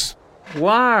because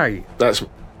Why? that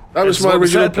was my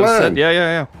original plan.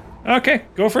 Yeah. Okay,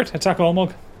 go for it. Attack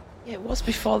Olmog. Yeah, it was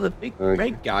before the big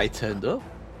red guy turned up.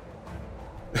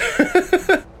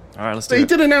 All right, let's do He it.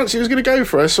 did announce he was going to go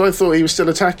for us, so I thought he was still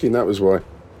attacking. That was why.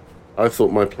 I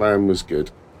thought my plan was good.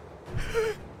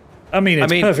 I mean,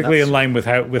 it's perfectly in line with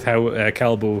how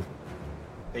Calbo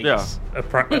Yeah.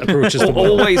 approaches the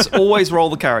world. always roll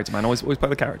the character, man. Always play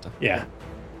the character. Yeah.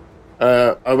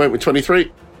 I went with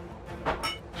 23.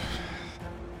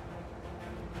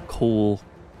 Cool.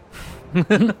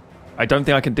 I don't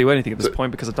think I can do anything at this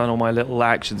point because I've done all my little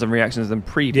actions and reactions and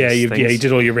previous Yeah, things. you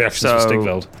did all your reactions for So,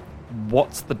 Stigveld.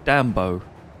 What's the Dambo?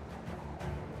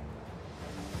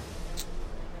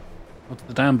 What's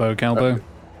the Dambo, Calbo?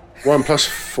 1 plus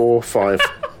 4, 5.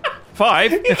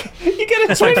 5? You get a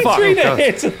That's like 23 fuck. to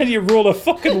hit, and then you roll a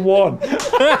fucking 1.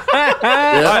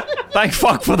 Thank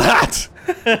fuck for that.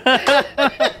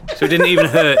 So it didn't even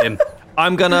hurt him.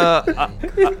 I'm gonna I'm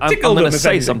Tickled him, gonna if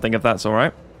say anything. something if that's all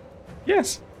right.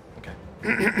 Yes.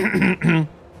 I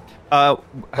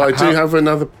do have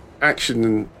another action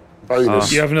and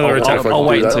bonus. You have another attack. I'll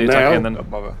wait until you now. attack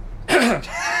and then.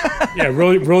 Yeah,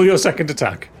 roll your second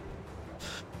attack.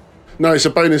 No, it's a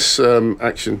bonus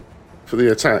action for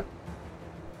the attack.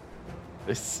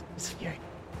 It's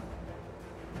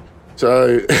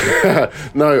So,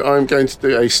 no, I'm going to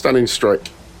do a stunning strike.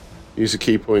 Use a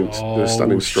key point. Do a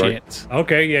stunning strike. Shit.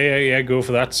 Okay, yeah, go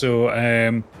for that. So,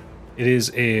 it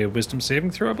is a wisdom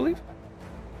saving throw, I believe.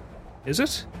 Is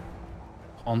it?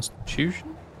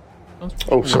 Constitution?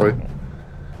 Oh, sorry.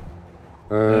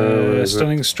 Is it-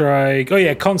 Stunning strike. Oh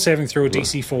yeah, con saving throw,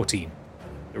 DC 14.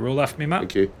 The roll after me, Matt.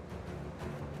 Thank you.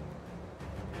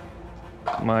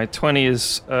 My 20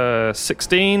 is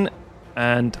 16,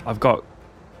 and I've got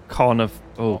con of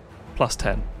plus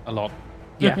 10. A lot.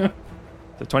 Yeah.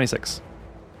 So 26.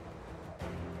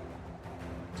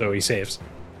 So he saves.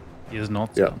 He is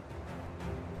not. Yeah.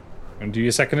 And do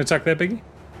your second attack there, Biggie?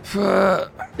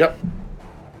 Yep.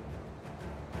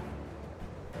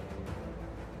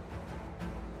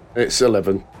 It's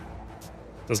 11.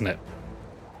 Doesn't it?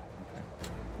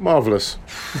 Marvellous.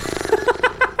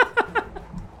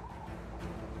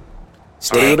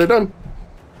 What have they done?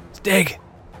 Stig.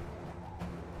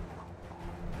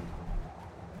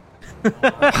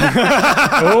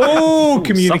 Oh,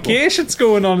 communication's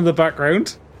going on in the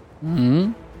background.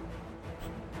 Mm-hmm.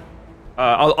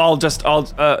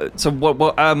 So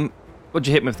what'd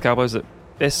you hit me with, Cowboy? Is it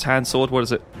fist, hand, sword? What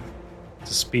is it? It's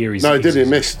a spear. No, I didn't.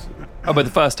 Missed. Oh, but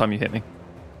the first time you hit me.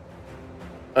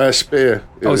 Spear.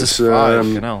 It's a spear.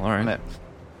 Fucking hell, all right.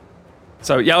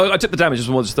 So yeah, I took the damage.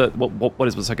 Just more just what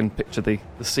is, so I can picture the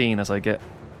scene as I get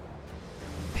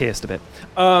pierced a bit.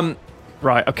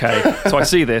 Right. Okay. So I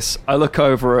see this. I look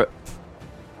over at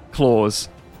Claws.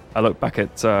 I look back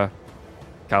at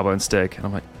Cowboy and Stig, and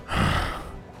I'm like,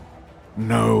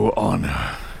 no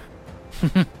honor.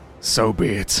 So be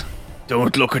it.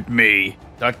 Don't look at me.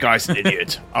 That guy's an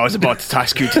idiot. I was about to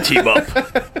task you to team up.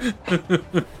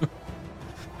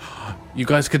 You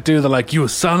guys could do the you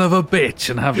son of a bitch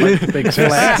and have the big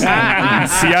flex.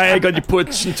 CIA got you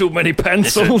pushing too many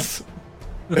pencils.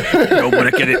 I don't want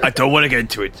to get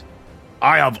into it.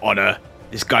 I have honor.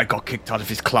 This guy got kicked out of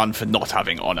his clan for not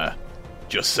having honor.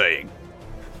 Just saying.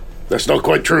 That's not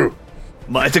quite true.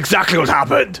 It's exactly what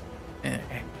happened.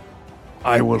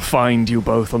 I will find you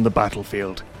both on the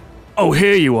battlefield. Oh,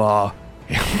 here you are.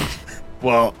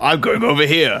 Well, I'm going over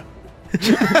here.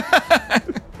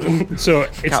 So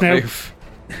it's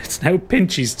now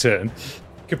Pinchy's turn.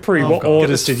 Capri, what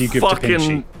orders did you give to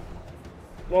Pinchy?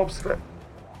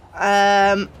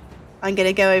 I'm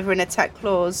gonna go over and attack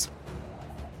Claws.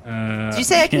 Did you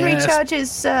say I can recharge his?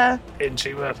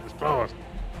 Pinchy versus Claws.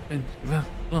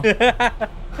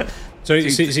 So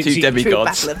two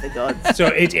demigods. Battle of the gods. So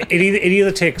it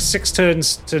either takes 6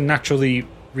 turns to naturally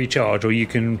recharge, or you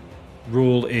can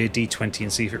roll a d20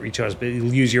 and see if it recharges, but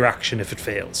you'll use your action if it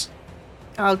fails.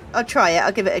 I'll try it.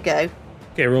 I'll give it a go.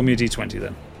 Okay, roll me a d20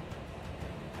 then.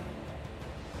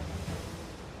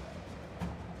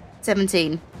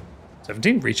 17.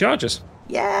 17 recharges.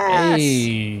 Yes.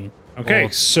 Hey. Okay,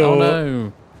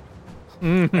 so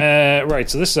right.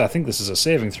 So I think this is a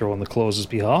saving throw on the Claws'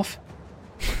 behalf.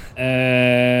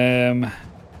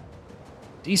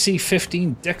 DC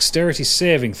 15 dexterity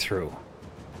saving throw.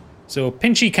 So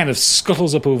Pinchy kind of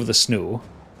scuttles up over the snow.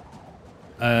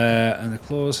 And the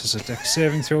Claws has a dex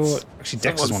saving throw. Actually,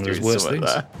 dex is one of his worst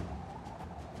things.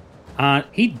 And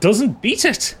he doesn't beat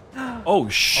it. Oh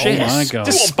shit! Oh my god!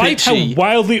 Despite how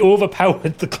wildly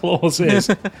overpowered the Claws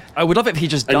is. I would love it if he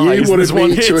just dies. And you wanted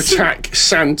me to attack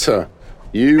Santa.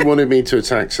 You wanted me to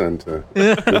attack Santa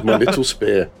with my little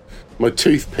spear, my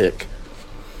toothpick,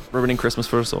 ruining Christmas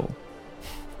for us all.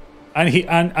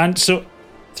 And so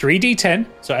 3d10.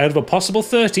 So out of a possible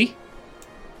 30,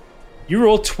 you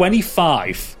roll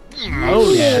 25.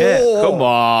 Oh shit! Come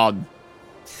on.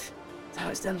 That's how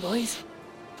it's done, boys.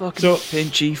 Fucking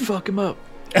Pinchy, fuck him up.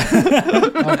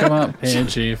 Fuck him up,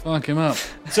 Pinchy. Fuck him up.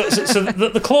 So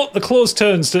the Claws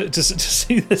turns to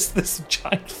see this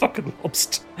giant fucking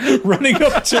lobster running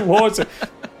up towards it.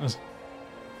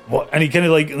 What? And he kind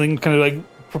of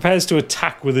prepares to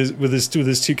attack with his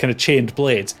two kind of chained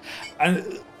blades,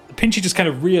 and Pinchy just kind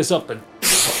of rears up and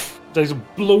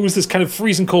blows this kind of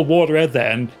freezing cold water out there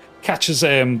and catches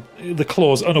the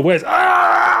Claws unawares.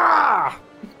 Ah!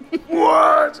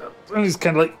 What? And he's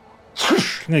kind of like.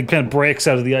 And it kind of breaks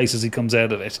out of the ice as he comes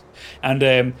out of it.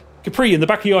 And Capri, in the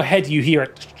back of your head, you hear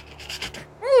it.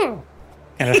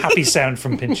 And a happy sound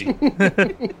from Pinchy.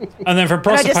 And then from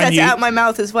Proserpine, I just let it out my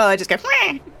mouth as well. I just go.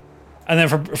 And then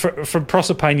from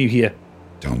Proserpine, you hear.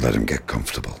 Don't let him get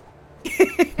comfortable.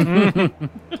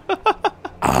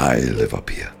 I live up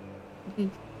here.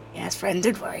 Yes, friend,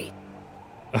 don't worry.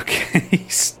 Okay,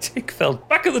 Stickfeld,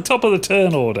 back at the top of the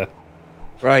turn order.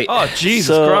 Right. Oh,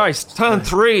 Jesus Christ. Turn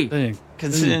 3.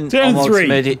 Considering Turn Almog's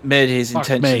 3. made his Fuck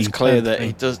intentions me. clear Turn that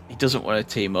 3. he doesn't want to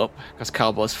team up because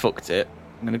Cowboy's fucked it.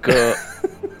 I'm going to go...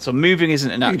 So moving isn't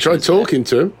an action. You try talking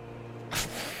to him.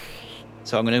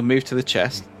 So I'm going to move to the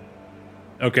chest.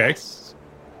 Okay.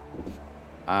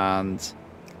 And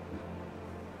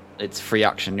it's free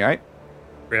action, right?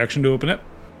 Free action to open it.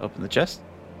 Open the chest.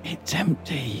 It's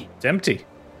empty. It's empty.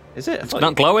 Is it? It's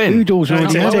not glowing. Noodles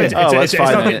already had it. It's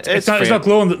fine. It's not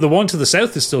glowing. The one to the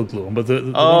south is still glowing, but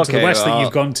the one to the west that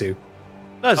you've gone to.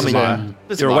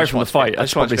 You're away from the fight. I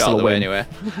just want to be out of the way anyway.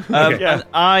 And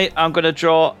I am going to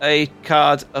draw a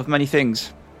card of many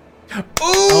things.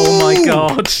 Oh my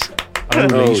god.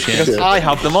 Holy shit. Because I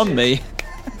have them on me.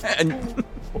 And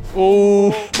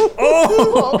Oh!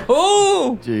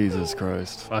 Jesus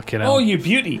Christ. Fucking hell. Oh, you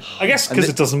beauty. I guess because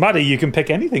it doesn't matter, you can pick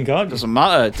anything, can't you? Doesn't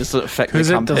matter. It doesn't affect the Because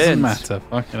it campaigns. doesn't matter.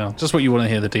 Fucking hell. Just what you want to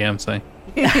hear the DM say.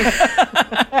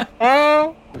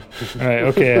 Right,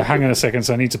 okay, hang on a second,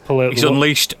 so I need to pull out He's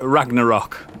unleashed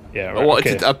Ragnarok. Yeah,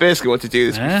 I basically wanted to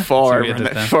do this before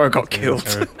I got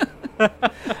killed.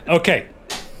 Okay.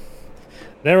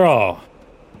 There are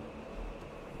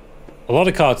a lot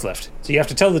of cards left. So you have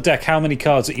to tell the deck how many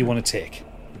cards that you want to take.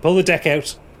 You pull the deck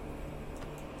out.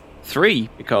 3,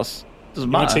 because it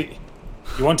doesn't matter.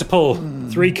 You want to pull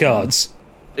 3 cards.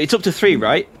 It's up to 3,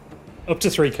 right? Up to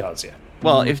 3 cards, yeah.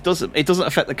 Well, it doesn't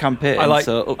affect the campaign. I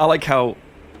like how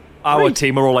our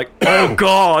team are all like, oh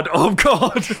god.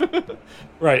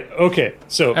 Right, okay,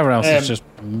 so everyone else is just.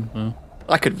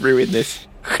 I could ruin this.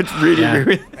 I could really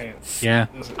ruin it. Yeah.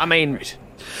 I mean,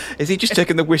 is he just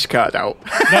taking the wish card out?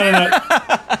 No.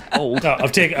 No,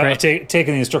 I've taken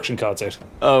the instruction cards out.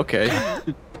 Oh, okay.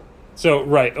 So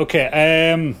right, okay.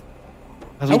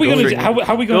 How are we going to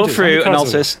go through and I'll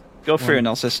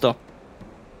say stop.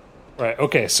 Right.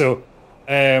 Okay. So,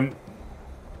 can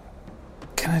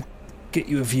I get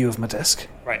you a view of my desk?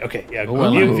 Right. Okay. Yeah.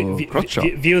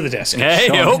 View of the desk. Hey,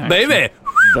 baby.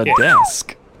 The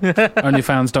desk.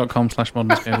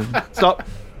 Onlyfans.com/modern. Stop.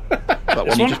 That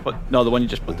one you just put. No, the one you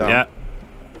just put down. Yeah.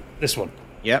 This one.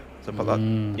 Yep. So put that.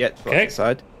 Yeah. Put that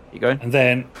aside. You going? And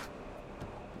then.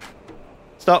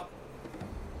 Stop.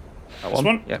 That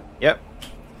one. Yeah. Yep.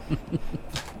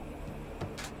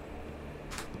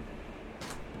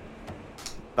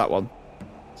 That one.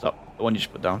 Stop. The one you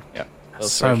just put down. Yeah.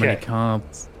 So many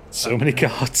cards. So many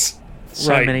cards.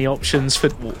 So many options for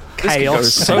chaos.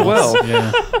 This goes so well.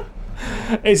 Yeah.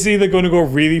 It's either going to go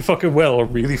really fucking well or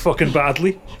really fucking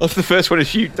badly. That's the first one.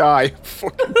 Is you die.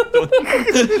 Fucking done.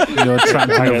 You're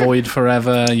trapped in a void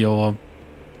forever. You're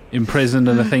imprisoned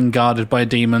in a thing guarded by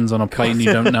demons on a plane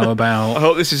you don't know about. I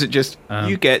hope this isn't just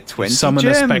you get 20 summon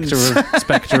gems. a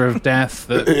spectre of death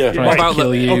that tries to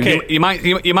kill you. Okay, you might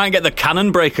get the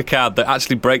cannon breaker card that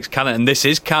actually breaks cannon, and this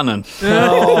is canon.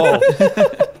 Oh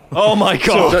my god!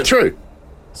 So, is that true?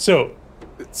 So,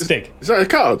 Stig. Is that a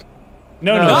card?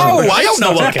 No, I don't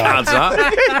know what cards are.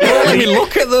 Let me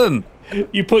look at them.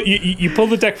 You pull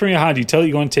the deck from your hand. You tell it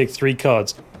you're going to take 3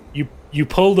 cards. You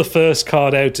pull the first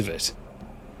card out of it,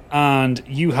 and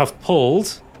you have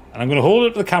pulled. And I'm going to hold it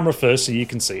up to the camera first so you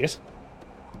can see it.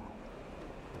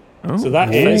 So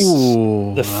that is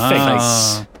the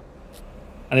Fates,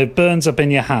 and it burns up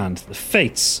in your hand. The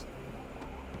Fates.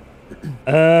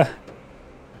 Don't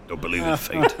believe in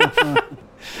fate.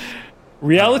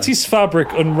 Reality's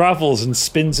fabric unravels and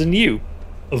spins anew.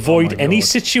 Avoid any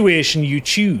situation you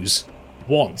choose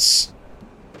once.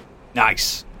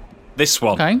 Nice. This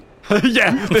one. Okay.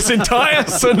 Yeah, this entire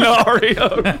scenario.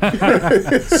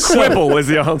 Quibble is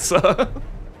the answer.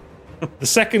 The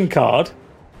second card,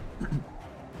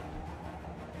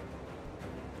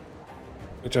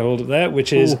 which I hold up there,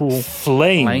 which is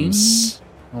Flames.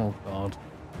 Oh, God.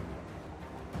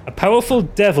 A powerful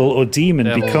devil or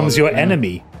demon becomes your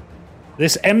enemy.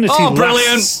 This enmity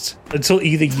lasts until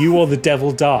either you or the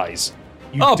devil dies.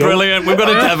 Brilliant. We've got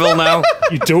a devil now.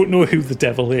 You don't know who the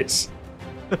devil is.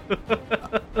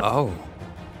 Oh.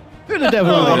 Who the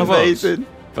devil Oh, is? amazing.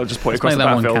 I'll just point Let's across make the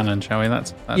that one battlefield. canon, shall we?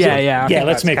 That's Yeah,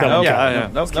 Let's make that one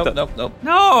canon. Nope.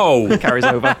 No. Carries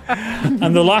over.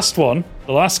 And the last one,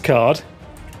 the last card,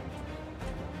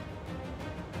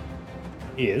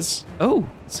 is Throne.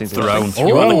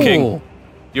 You are the king.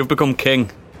 You've become king.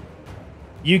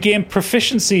 you gain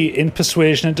proficiency in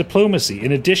persuasion and diplomacy.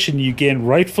 In addition, you gain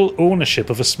rightful ownership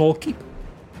of a small keep.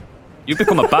 You've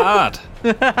become a bard.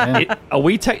 Are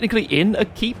we technically in a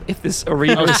keep if this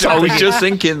arena is I was just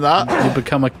thinking that. You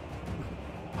become a.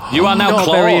 You are now Not a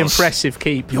claws. very impressive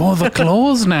keep. You're the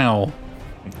claws now.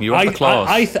 You are the claws.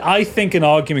 I think an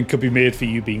argument could be made for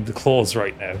you being the claws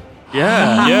right now.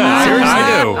 Yeah.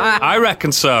 I do. I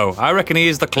reckon so. I reckon he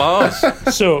is the claws.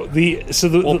 So the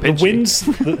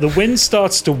wind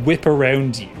starts to whip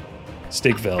around you,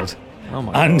 Stigveld. Oh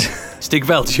my and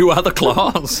Stigveld, you are the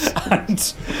claws.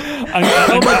 and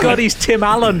Oh my god, he's Tim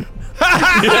Allen.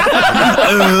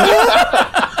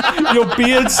 your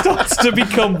beard starts to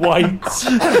become white,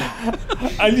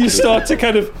 and you start to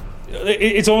kind of.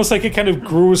 It's almost like it kind of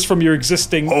grows from your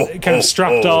existing kind of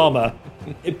strapped armor.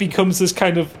 It becomes this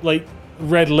kind of like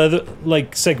red leather,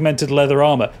 like segmented leather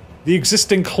armor. The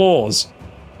existing claws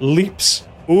leaps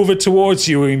over towards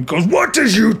you and goes, "What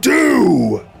did you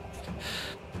do?"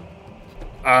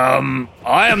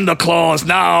 I am the claws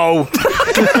now.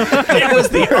 It was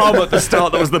the arm at the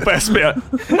start that was the best bit.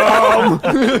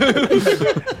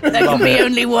 There can be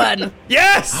only one.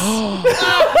 Yes!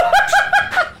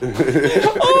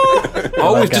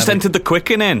 We've just entered the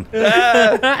quickening.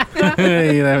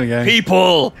 Hey, there we go.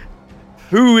 People,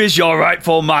 who is your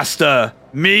rightful master?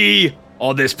 Me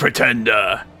or this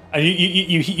pretender? And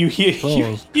you hear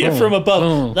from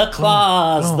above, the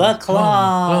claws, the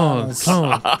claws.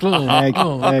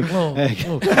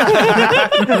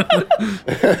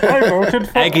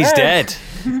 Egg is dead.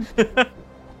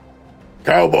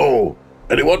 Cowboy,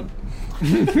 anyone?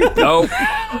 No.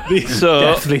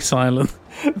 Deathly silent.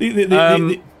 What do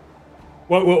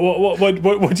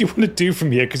you want to do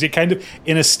from here? Because you're kind of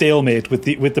in a stalemate with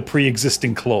the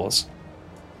pre-existing claws.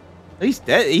 He's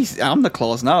dead. I'm the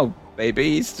claws now,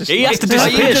 baby. He's just he has to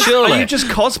disappear. Surely. Are you just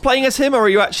cosplaying as him, or are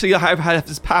you actually have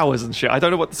his powers and shit? I don't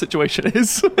know what the situation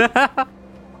is.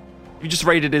 You just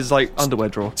raided his underwear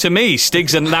drawer. To me,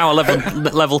 Stig's now a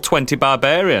level 20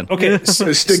 barbarian. Okay,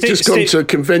 Stig just gone to a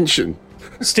convention.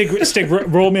 Stig,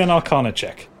 roll me an Arcana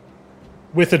check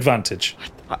with advantage.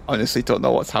 I honestly don't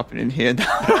know what's happening here now.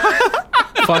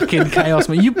 Fucking chaos,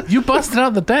 man. You busted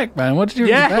out the deck, man. What did you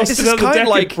expect? This is kind of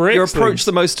like you approached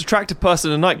the most attractive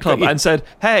person in a nightclub and said,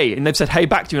 hey, and they've said, hey,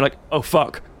 back to you, and like, oh,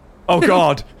 fuck. Oh,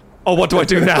 God. Oh, what do I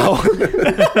do now?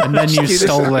 And then you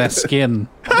stole their skin.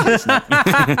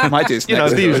 Might do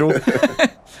the usual.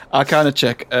 Arcana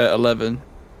check 11.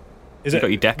 Is it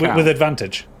got your deck with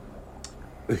advantage?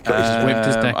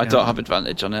 I don't have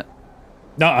advantage on it.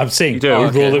 No, I'm saying you do.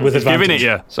 Roll it with advantage. Giving it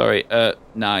you. Sorry,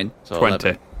 9. So 20.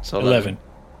 11. So 11.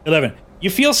 11. You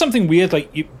feel something weird,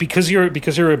 like because you're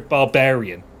a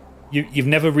barbarian. You've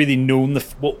never really known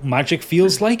what magic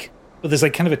feels like, but there's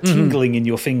like kind of a tingling in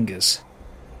your fingers,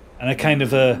 and a kind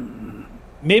of a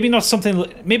maybe not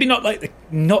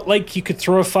like you could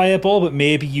throw a fireball, but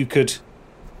maybe you could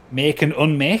make and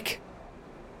unmake.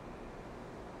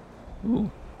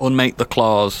 Ooh. Unmake the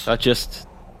claws. I just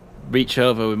reach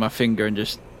over with my finger and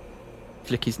just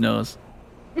flick his nose.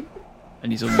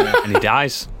 And he's unmade. And he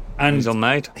dies. And he's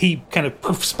unmade. He kind of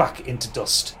poofs back into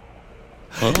dust.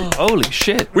 Holy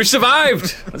shit. We've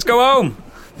survived! Let's go home!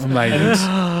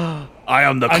 I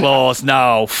am the claws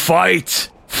now. Fight!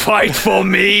 Fight for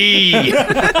me!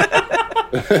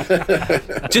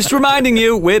 Just reminding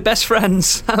you, we're best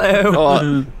friends.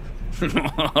 Hello.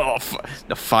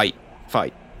 No, fight.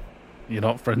 You're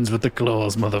not friends with the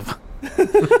claws, motherfucker.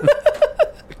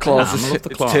 Claws is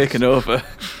taken over.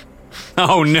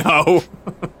 Oh no!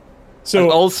 So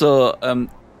and also,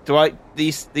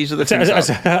 these are the things. I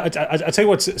tell you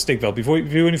what, Stigveld, before you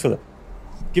go any further,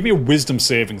 give me a wisdom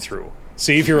saving throw.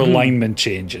 See if your alignment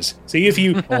changes. See if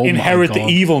you inherit the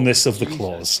evilness of the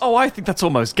claws. Oh, I think that's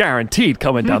almost guaranteed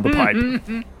coming down the pipe.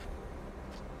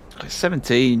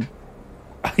 17.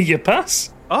 You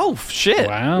pass. Oh shit!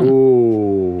 Wow.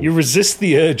 Ooh. You resist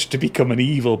the urge to become an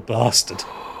evil bastard.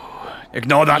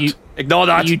 Ignore that. Ignore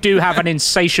that. You do have an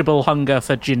insatiable hunger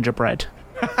for gingerbread.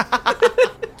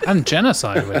 And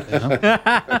genocide with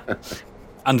it.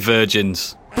 And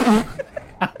virgins.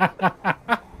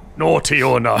 Naughty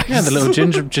or nice. Yeah, the little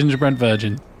gingerbread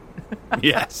virgin.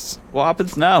 Yes. What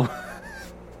happens now?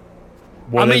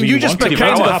 Whatever I mean, you just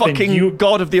became the fucking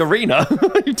god of the arena.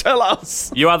 You tell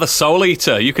us. You are the soul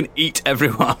eater. You can eat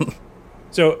everyone.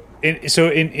 So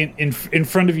in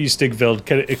front of you, Stigveld,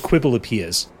 kind of a quibble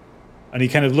appears, and he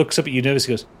kind of looks up at you,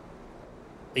 nervously, goes,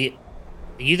 "Are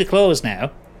you the claws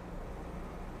now?"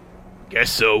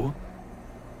 Guess so.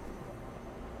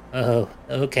 Oh,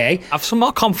 okay. Have some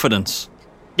more confidence.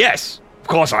 Yes, of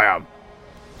course I am.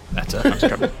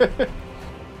 Better.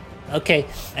 Okay.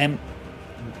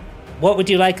 What would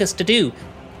you like us to do?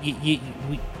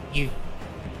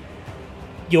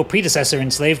 Your predecessor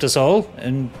enslaved us all,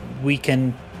 and we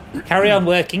can carry on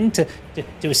working to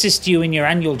assist you in your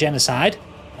annual genocide,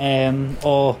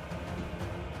 or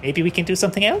maybe we can do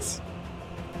something else.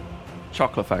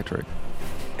 Chocolate factory.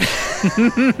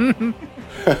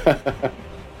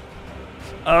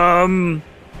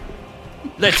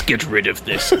 Let's get rid of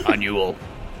this annual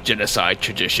genocide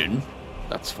tradition.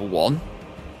 That's for one.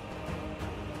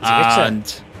 And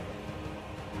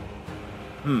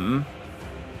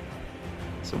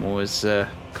someone was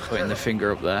putting the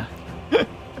finger up there.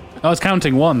 I was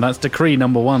counting one. That's decree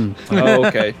number 1. Oh,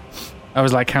 okay. I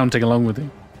was like counting along with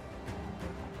you.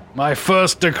 My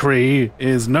first decree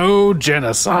is no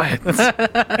genocide.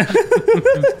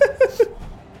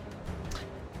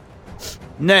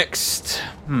 next,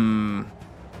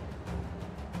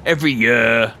 every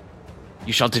year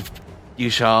you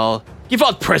shall give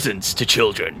out presents to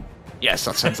children. Yes,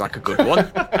 that sounds like a good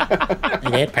one.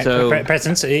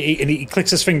 Presents. And he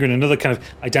clicks his finger and another kind of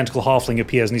identical halfling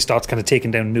appears and he starts kind of taking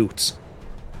down notes.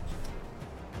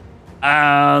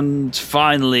 And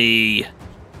finally,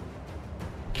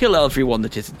 kill everyone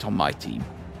that isn't on my team.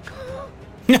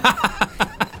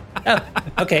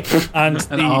 Okay. And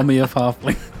an army of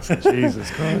halflings.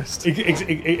 Jesus Christ!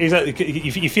 Exactly.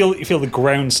 You feel the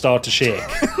ground start to shake,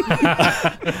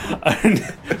 and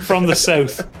from the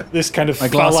south, this kind of a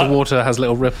glass of water has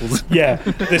little ripples. Yeah,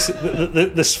 this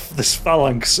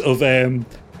phalanx of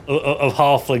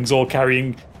halflings all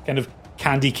carrying kind of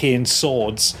candy cane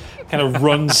swords, kind of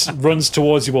runs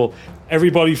towards you all.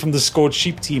 Everybody from the Scored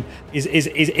Sheep team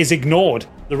is ignored.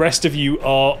 The rest of you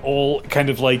are all kind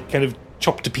of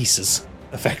chopped to pieces.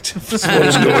 Effectively. What's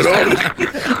going on?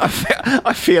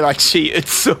 I feel I cheated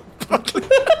so badly.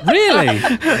 Really?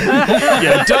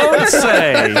 Yeah, don't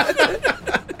say.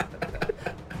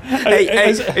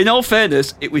 Hey, in all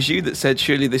fairness, it was you that said,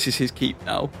 surely this is his keep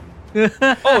now.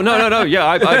 Oh, no. Yeah,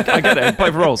 I get it.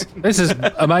 Play for rolls. This is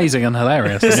amazing and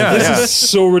hilarious. This is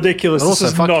so ridiculous. This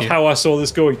is not how I saw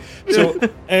this going. So,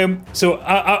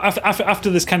 after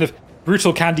this kind of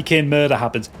brutal candy cane murder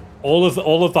happens, all of the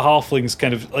halflings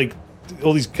kind of like,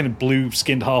 all these kind of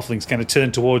blue-skinned halflings kind of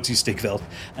turn towards you, Stigveld,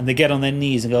 and they get on their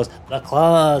knees and goes, the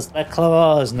claws,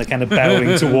 and they're kind of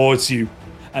bowing towards you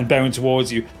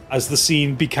as the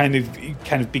scene kind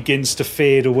of begins to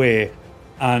fade away,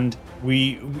 and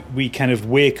we kind of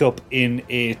wake up in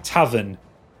a tavern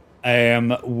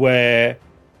where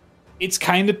it's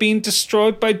kind of been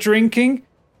destroyed by drinking.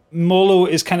 Molo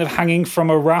is kind of hanging from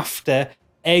a rafter.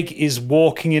 Egg is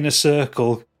walking in a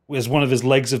circle as one of his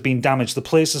legs have been damaged. The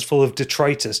place is full of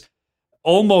detritus.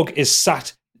 Olmog is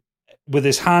sat with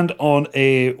his hand on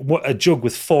a jug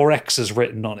with 4 X's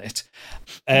written on it.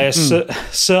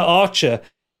 Sir Archer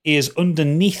is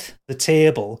underneath the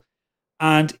table,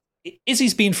 and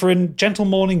Izzy's been for a gentle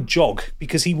morning jog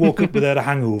because he woke up without a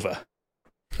hangover.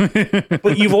 But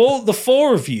the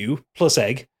 4 of you, plus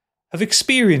Egg, have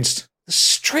experienced the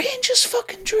strangest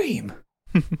fucking dream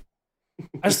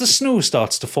as the snow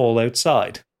starts to fall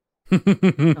outside.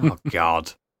 Oh,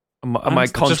 God. Am I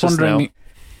conscious now?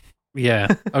 Yeah.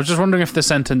 I was just wondering if the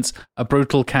sentence, a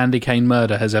brutal candy cane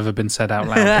murder, has ever been said out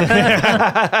loud.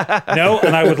 No,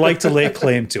 and I would like to lay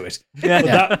claim to it.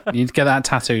 Yeah. You need to get that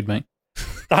tattooed, mate.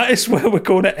 That is where we're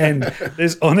going to end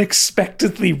this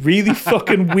unexpectedly really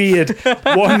fucking weird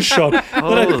one-shot.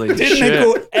 Holy that didn't shit.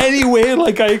 go anywhere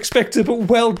like I expected, but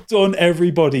well done,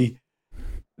 everybody.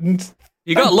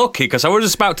 You got lucky because I was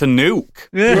just about to nuke.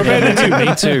 You were about to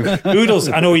Me too. Oodles,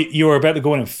 I know you were about to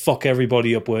go in and fuck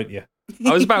everybody up, weren't you?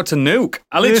 I was about to nuke.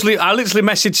 I literally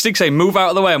messaged Stig saying, move out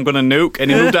of the way, I'm going to nuke.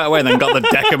 And he moved out of the way and then got the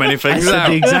deck of many I things said out.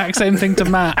 the exact same thing to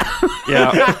Matt.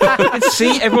 Yeah.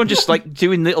 See everyone just like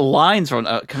doing little lines on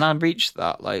can I reach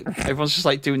that? Like everyone's just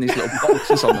like doing these little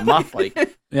boxes on the map.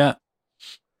 Like, yeah.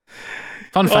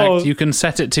 Fun fact, you can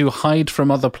set it to hide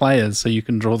from other players so you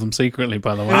can draw them secretly,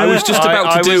 by the way. I was just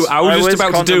about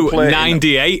to do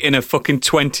 98 in a fucking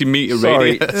 20-meter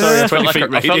radius. Sorry, I felt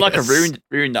like I ruined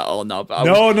that all now. But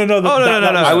No.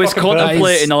 I was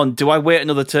contemplating on, do I wait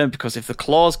another turn? Because if the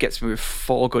claws gets me with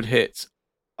 4 good hits,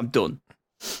 I'm done.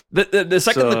 The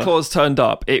second the claws turned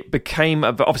up, it became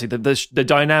obviously the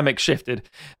dynamic shifted,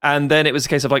 and then it was a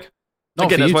case of like,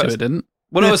 Not for you two, it didn't.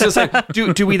 Well, no, it's like,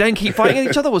 do we then keep fighting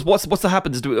each other? What's the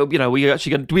happens? Do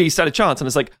we stand a chance? And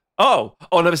it's like, no,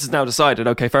 this is now decided.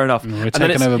 Okay, fair enough. We're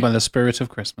taken over by the spirit of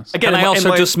Christmas. Again, I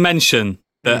also just mention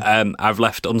that I've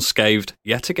left unscathed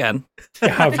yet again.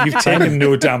 You've taken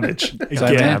no damage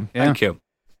again. Yeah. Thank you.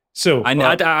 So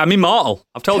I'm immortal.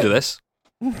 I've told you this.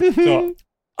 So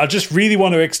I just really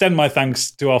want to extend my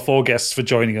thanks to our 4 guests for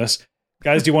joining us.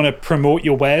 Guys, do you want to promote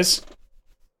your wares?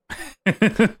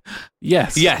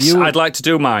 Yes. I'd like to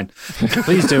do mine.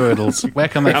 Please do, Oodles. Where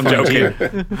can they I'm find joking. you?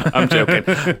 I'm joking.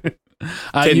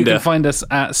 You can find us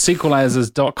at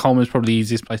sequelizers.com is probably the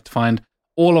easiest place to find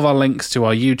all of our links to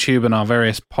our YouTube and our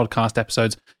various podcast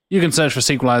episodes. You can search for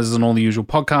Sequelizers on all the usual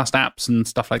podcast apps and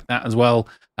stuff like that as well.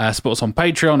 Support us on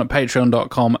Patreon at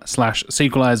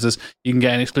patreon.com/sequelizers. You can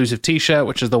get an exclusive t-shirt,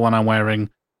 which is the one I'm wearing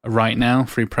right now.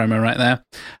 Free promo right there.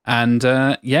 And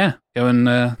go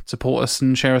and support us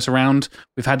and share us around.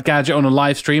 We've had Gadget on a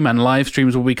live stream, and live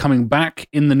streams will be coming back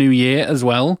in the new year as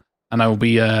well. And I will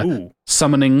be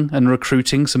summoning and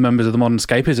recruiting some members of the Modern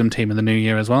Escapism team in the new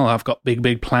year as well. I've got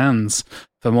big plans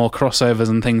for more crossovers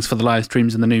and things for the live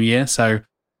streams in the new year. So,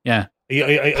 yeah.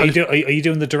 Are you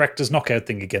doing the director's knockout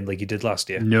thing again like you did last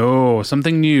year? No,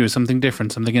 something new, something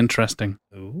different, something interesting.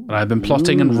 That I've been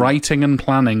plotting and writing and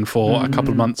planning for a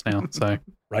couple of months now. So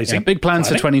Rising. Yeah, big plans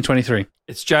for Planning? 2023.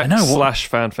 It's Jack I know, what- /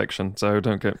 fan fiction, so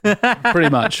don't get... Pretty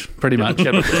much. Yeah, but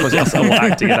it was myself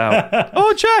acting it out.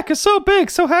 Oh, Jack is so big,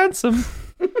 so handsome.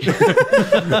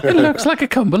 It looks like a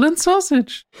Cumberland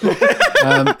sausage. Like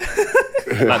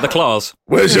the claws.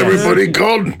 Where's everybody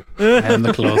gone? And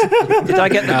the claws. Did I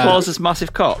get the claws as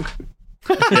massive cock?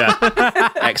 Yeah.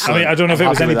 Excellent. I mean, I don't know if it I'm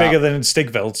was happy any with bigger that. than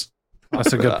Stigveld's.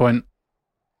 That's a good point.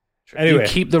 Anyway. Do you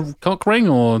keep the cock ring,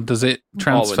 or does it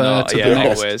transfer not. to Yeah, the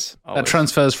next? always. That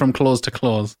transfers from claws to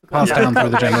claws, passed down through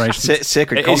the generations.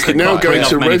 Sacred You can now go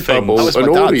to Redbubble and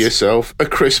order dad's. yourself a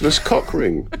Christmas cock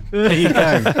ring. There you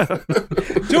go.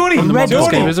 Tony, From the Modern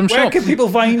Escapism where shop. can people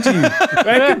find you?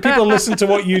 Where can people listen to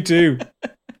what you do?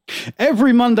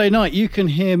 Every Monday night, you can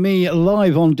hear me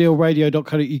live on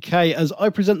dealradio.co.uk as I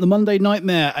present the Monday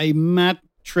Nightmare, a mad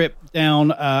trip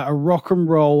down a rock and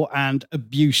roll and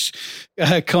abuse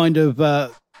kind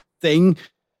of thing.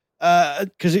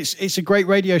 Because it's a great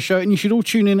radio show, and you should all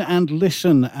tune in and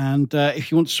listen. And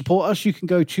if you want to support us, you can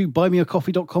go to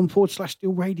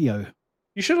buymeacoffee.com/dealradio.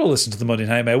 You should all listen to the Monday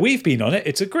Nightmare. We've been on it.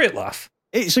 It's a great laugh.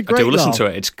 It's a I great do listen laugh. to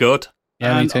it. It's good.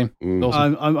 Yeah, me And too.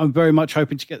 Awesome. I'm very much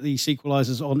hoping to get the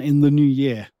sequelizers on in the new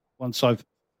year once I've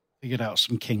figured out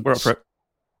some kinks. We're up for it.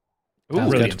 Ooh,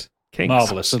 brilliant. Kinks.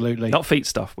 Marvellous. Absolutely. Not feet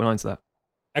stuff. We're into that.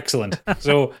 Excellent.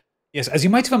 So, yes, as you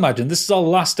might have imagined, this is our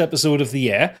last episode of the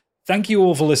year. Thank you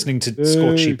all for listening to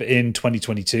Scorch Sheep in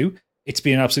 2022. It's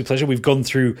been an absolute pleasure. We've gone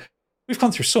through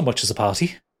so much as a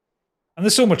party, and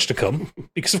there's so much to come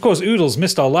because, of course, Oodles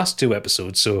missed our last 2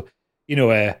 episodes. So,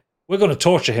 we're going to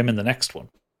torture him in the next one.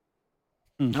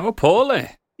 Oh, poorly.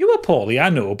 You were poorly, I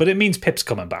know, but it means Pip's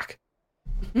coming back.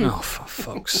 Oh, for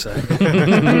fuck's sake.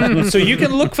 So you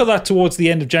can look for that towards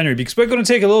the end of January because we're going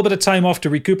to take a little bit of time off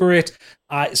to recuperate.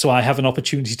 So I have an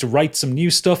opportunity to write some new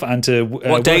stuff and to...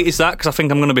 What date is that? Because I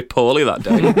think I'm going to be poorly that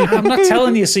day. I'm not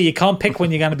telling you, so you can't pick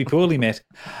when you're going to be poorly, mate.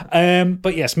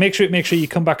 But yes, make sure you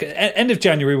come back. End of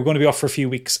January, we're going to be off for a few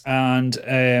weeks, and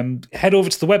head over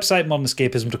to the website,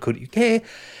 modernescapism.co.uk.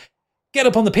 Get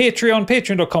up on the Patreon,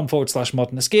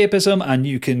 patreon.com/Modern Escapism, and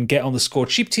you can get on the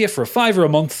Scorched Sheep tier for $5 a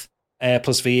month,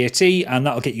 plus VAT, and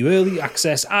that'll get you early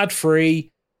access,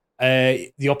 ad-free,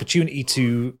 the opportunity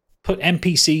to put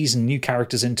NPCs and new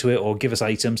characters into it or give us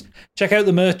items. Check out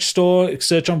the merch store,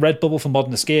 search on Redbubble for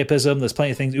Modern Escapism. There's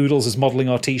plenty of things. Oodles is modelling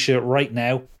our t-shirt right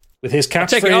now with his catchphrase.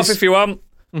 Take it off if you want.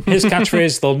 His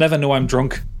catchphrase, they'll never know I'm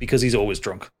drunk, because he's always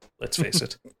drunk. Let's face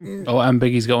it. Oh, and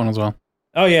Biggie's got one as well.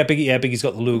 Oh yeah, Biggie's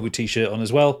got the logo t-shirt on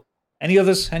as well. Any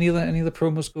others? Any other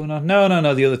promos going on? No.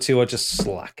 The other 2 are just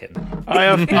slacking. I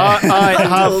have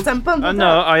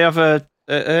a.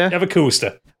 You have a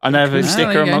coaster. And I have a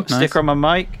sticker, nice. sticker on my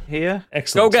mic here.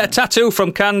 Excellent. Go get a tattoo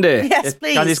from Candy. Yes,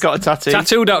 please. Candy's got a tattoo.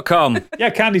 Tattoo.com. Yeah,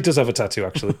 Candy does have a tattoo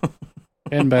actually.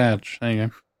 Pin badge. There you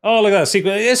go. Oh, look at that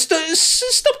secret!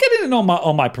 Stop getting in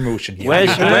on my promotion here.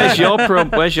 Where's your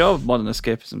Modern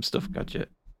Escapism stuff gadget?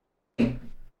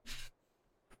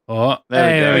 Oh,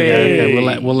 There we go. Okay,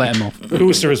 we'll let him off.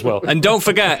 Coaster as well. And don't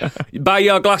forget, buy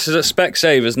your glasses at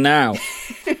Specsavers now.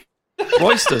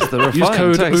 Oysters, the Use refined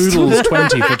code taste.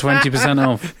 OODLES20 for 20%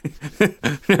 off. To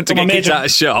get kids out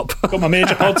of shop. Got my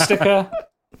Major Pod sticker.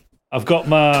 I've got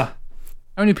my How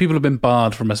many people have been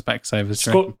barred from a Specsavers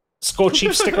trip? Scorched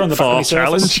Sheep sticker on the back of my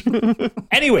challenge.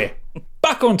 Anyway,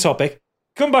 back on topic.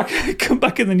 Come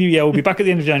back in the new year. We'll be back at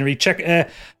the end of January.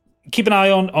 Keep an eye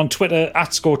on Twitter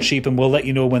at Scorched Sheep, and we'll let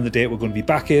you know when the date we're going to be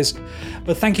back is.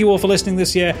 But thank you all for listening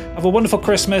this year. Have a wonderful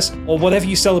Christmas, or whatever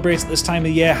you celebrate at this time of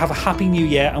the year. Have a happy new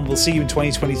year, and we'll see you in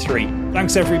 2023.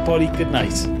 Thanks, everybody. Good night.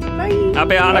 Bye.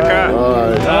 Happy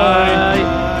Hanukkah.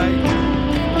 Bye.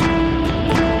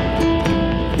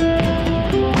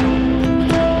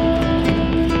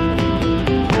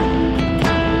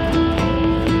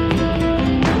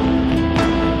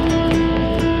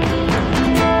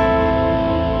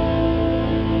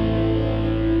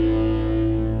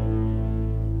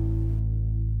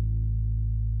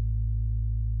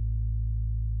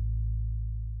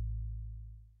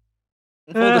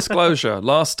 Full disclosure,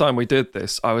 last time we did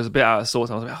this, I was a bit out of sorts.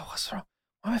 I was like, oh, what's wrong?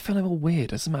 Why am I feeling all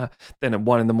weird? Doesn't matter. Then at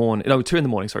 2 in the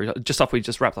morning, sorry, just after we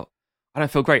just wrapped up, I don't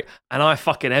feel great. And I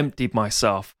fucking emptied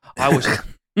myself. I was just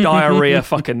diarrhea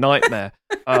fucking nightmare.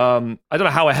 I don't know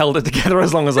how I held it together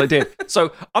as long as I did.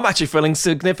 So I'm actually feeling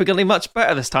significantly much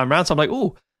better this time around. So I'm like,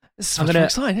 oh, this is much more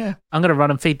exciting, yeah. I'm going to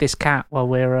run and feed this cat while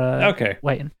we're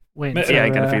waiting. He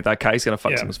ain't going to feed that cat. He's going to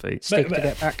fuck someone's feet. Stick to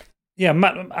get back. Yeah,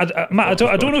 Matt, I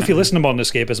don't know if you listen to Modern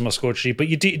Escapism or Scorched Sheep, but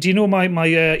do you know my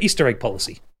Easter egg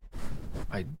policy?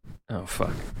 Oh,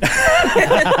 fuck.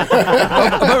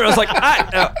 I was like,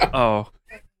 oh.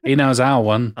 He knows our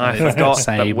one. I forgot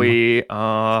that we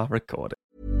are recording.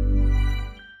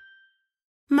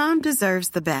 Mom deserves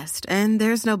the best, and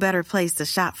there's no better place to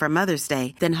shop for Mother's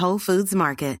Day than Whole Foods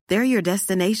Market. They're your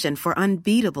destination for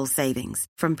unbeatable savings,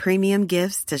 from premium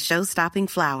gifts to show-stopping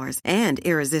flowers and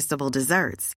irresistible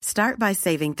desserts. Start by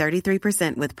saving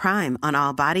 33% with Prime on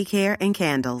all body care and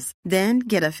candles. Then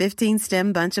get a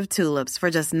 15-stem bunch of tulips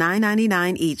for just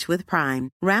 $9.99 each with Prime.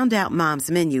 Round out Mom's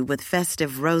menu with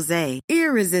festive rosé,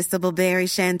 irresistible berry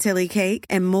chantilly cake,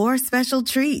 and more special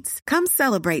treats. Come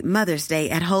celebrate Mother's Day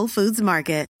at Whole Foods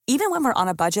Market. Even when we're on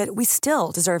a budget, we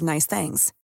still deserve nice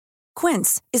things.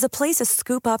 Quince is a place to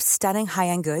scoop up stunning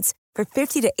high-end goods for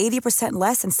 50 to 80%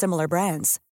 less than similar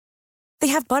brands. They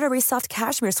have buttery soft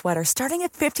cashmere sweaters starting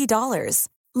at $50,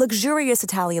 luxurious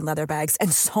Italian leather bags,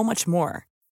 and so much more.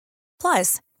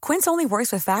 Plus, Quince only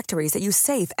works with factories that use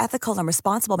safe, ethical, and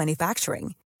responsible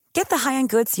manufacturing. Get the high-end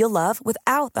goods you'll love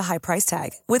without the high price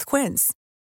tag with Quince.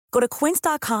 Go to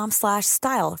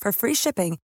quince.com/style for free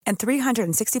shipping and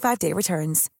 365-day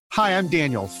returns. Hi, I'm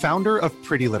Daniel, founder of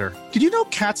Pretty Litter. Did you know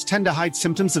cats tend to hide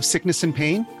symptoms of sickness and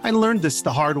pain? I learned this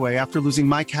the hard way after losing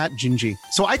my cat, Gingy.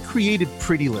 So I created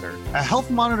Pretty Litter, a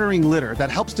health monitoring litter that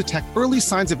helps detect early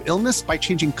signs of illness by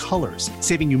changing colors,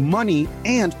 saving you money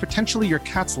and potentially your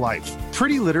cat's life.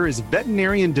 Pretty Litter is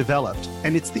veterinarian developed,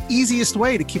 and it's the easiest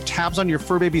way to keep tabs on your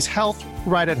fur baby's health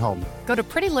right at home. Go to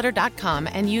prettylitter.com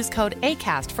and use code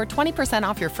ACAST for 20%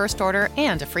 off your first order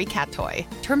and a free cat toy.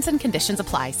 Terms and conditions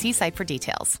apply. See site for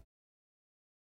details.